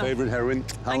favourite heroine.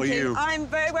 How Thank are you? I'm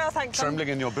very well, thanks. Trembling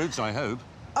in your boots, I hope.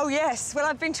 Oh, yes. Well,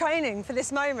 I've been training for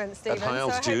this moment, Stephen. At high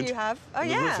altitude? So I hope you have. Oh, On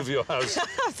the yeah. roof of your house?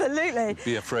 Absolutely.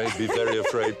 Be afraid, be very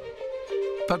afraid.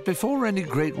 But before any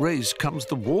great race comes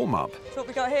the warm-up. That's what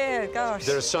we got here. Gosh.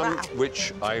 There are some Wow.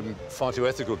 which I'm far too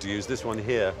ethical to use. This one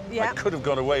here, Yeah. I could have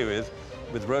got away with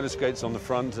roller skates on the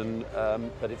front, and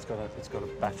but it's got a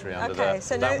battery under there. Okay,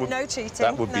 so no cheating.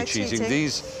 That would be No cheating.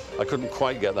 These I couldn't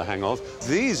quite get the hang of.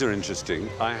 These are interesting.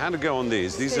 I had to go on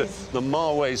these. These are the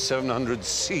Marway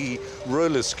 700C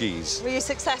roller skis. Were you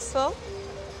successful?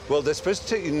 Well, they're supposed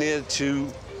to take you near to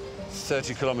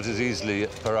 30 kilometres easily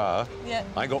per hour. Yeah.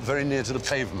 I got very near to the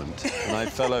pavement and I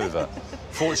fell over.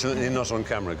 Fortunately, not on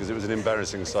camera, because it was an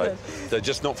embarrassing sight. They're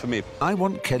just not for me. I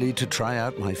want Kelly to try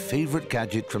out my favourite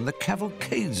gadget from the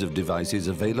cavalcades of devices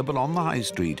available on the high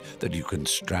street that you can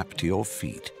strap to your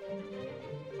feet.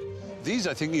 These,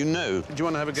 I think you know. Do you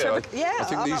want to have a go? Yeah, I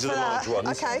think I'm these up are the for large that.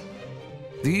 ones. Okay.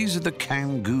 These are the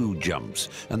Kangoo jumps,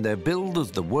 and they're billed as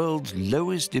the world's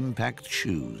lowest impact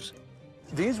shoes.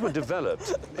 These were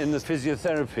developed in the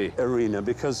physiotherapy arena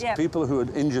because people who had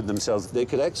injured themselves, they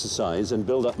could exercise and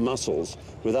build up muscles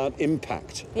without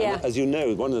impact. Yeah. And as you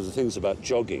know, one of the things about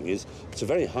jogging is it's a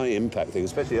very high impact thing,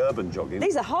 especially urban jogging.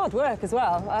 These are hard work as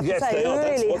well, I have Yes, to say. they are.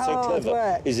 That's Really what's so hard clever,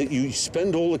 work. is that you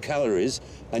spend all the calories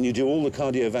and you do all the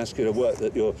cardiovascular work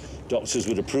that your doctors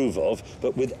would approve of,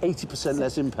 but with 80%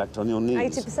 less impact on your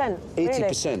knees. 80%?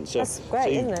 80%. So, That's great, so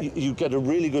isn't it? you get a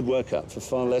really good workout for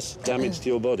far less damage to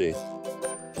your body.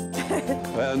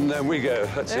 And then we go,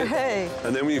 that's it. Hey.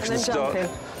 And then you can start jumping.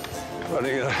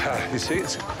 running. You see,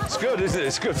 it's good, isn't it?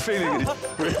 It's good feeling. It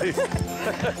really,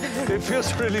 it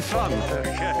feels really fun.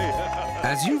 Okay.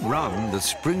 As you run, the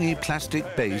springy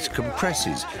plastic base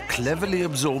compresses, cleverly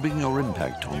absorbing your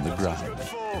impact on the ground.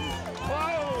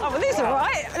 Oh, well, these are all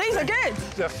right. These are good.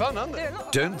 They're fun, aren't they?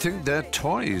 Don't think they're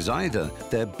toys either.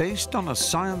 They're based on a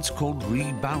science called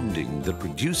rebounding that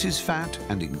reduces fat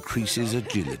and increases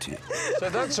agility. So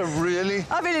that's a really...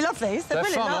 I really love these. They're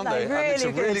brilliant, fun, aren't they? And Really it's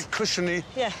a good. really cushiony,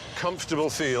 comfortable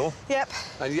feel. Yep.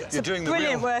 And It's you're a doing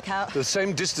brilliant workout. The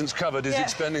same distance covered is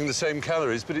expending the same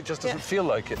calories, but it just doesn't feel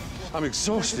like it. I'm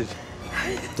exhausted.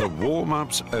 The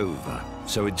warm-up's over,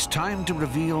 so it's time to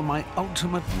reveal my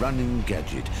ultimate running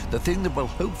gadget, the thing that will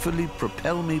hopefully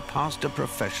propel me past a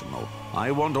professional.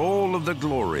 I want all of the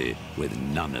glory with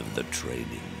none of the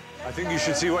training. I think you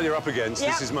should see what you're up against.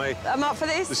 Yep. This is my... I'm up for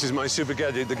this. This is my super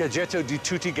gadget, the Gadgetto di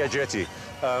Tutti Gadgetti.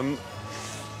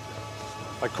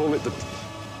 I call it the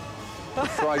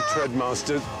Fry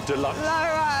Treadmaster Deluxe. No,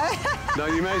 right. Now,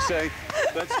 you may say,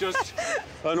 that's just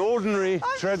an ordinary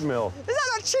treadmill. Is that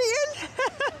not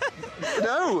cheating?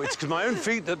 No, it's my own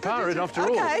feet that power it after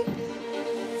all. Okay.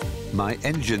 My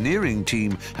engineering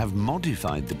team have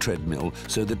modified the treadmill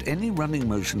so that any running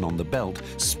motion on the belt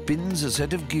spins a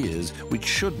set of gears which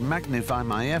should magnify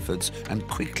my efforts and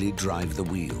quickly drive the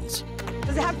wheels.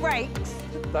 Does it have brakes?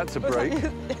 That's a brake.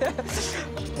 Was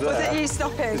it you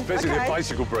stopping? It's basically a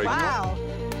bicycle brake. Wow.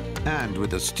 And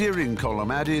with a steering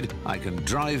column added, I can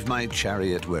drive my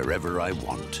chariot wherever I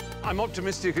want. I'm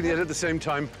optimistic and yet at the same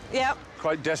time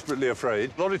quite desperately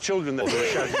afraid. A lot of children there are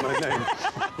shouting my name,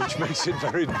 which makes it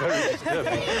very, very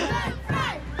disturbing.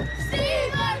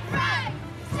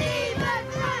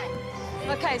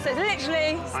 OK, so it's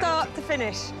literally start to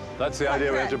finish. That's the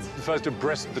idea. We have to first to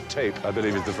breast the tape, I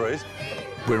believe is the phrase.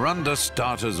 We're under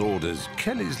starter's orders.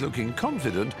 Kelly's looking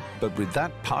confident, but with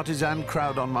that partisan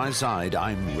crowd on my side,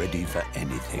 I'm ready for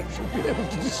anything. Should be able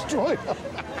to destroy her.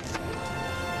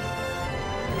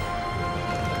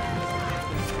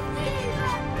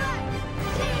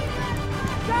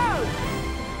 Go!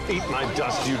 Eat my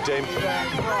dust, you dame.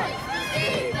 Come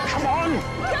on!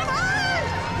 Come on!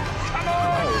 Come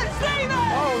on! Stephen!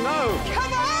 Oh, no!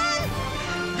 Come on!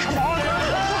 Come on!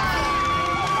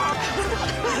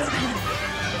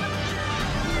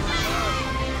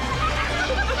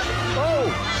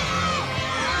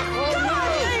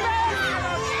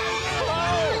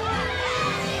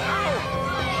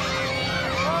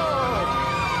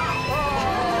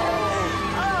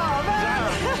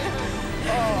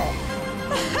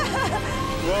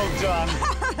 Well done.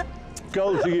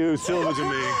 Gold to you, silver to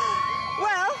me.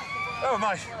 Well... Oh,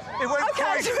 my... It went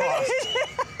quite fast.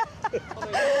 Oh,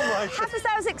 my... I have to say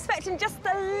I was expecting just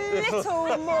a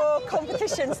little more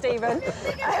competition, Stephen.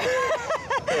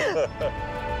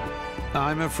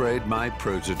 I'm afraid my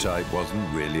prototype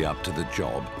wasn't really up to the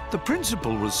job. The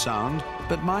principle was sound,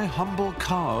 but my humble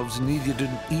calves needed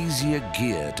an easier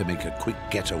gear to make a quick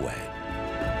getaway.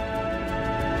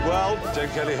 Well, Dame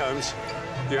Kelly Holmes,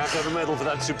 you have to have a medal for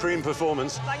that supreme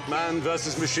performance. Man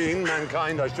versus machine,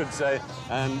 mankind, I should say.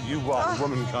 And you are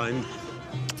womankind.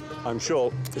 I'm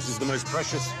sure this is the most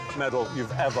precious medal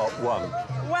you've ever won.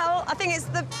 Well, I think it's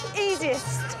the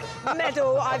easiest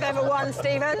medal I've ever won,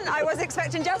 Stephen. I was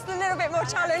expecting just a little bit more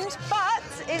challenge, but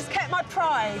it's kept my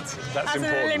pride That's as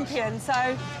an Olympian, so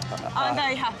I'm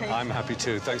very happy. I'm happy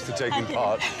too. Thanks for taking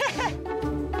part.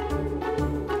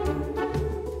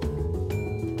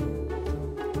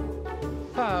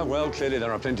 Well, clearly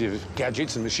there are plenty of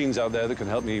gadgets and machines out there that can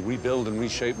help me rebuild and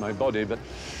reshape my body, but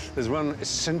there's one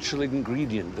essential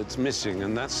ingredient that's missing,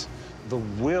 and that's the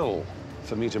will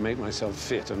for me to make myself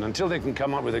fit. And until they can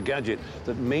come up with a gadget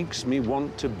that makes me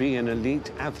want to be an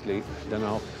elite athlete, then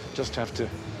I'll just have to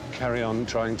carry on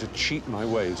trying to cheat my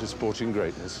way to sporting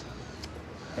greatness.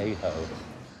 Hey-ho.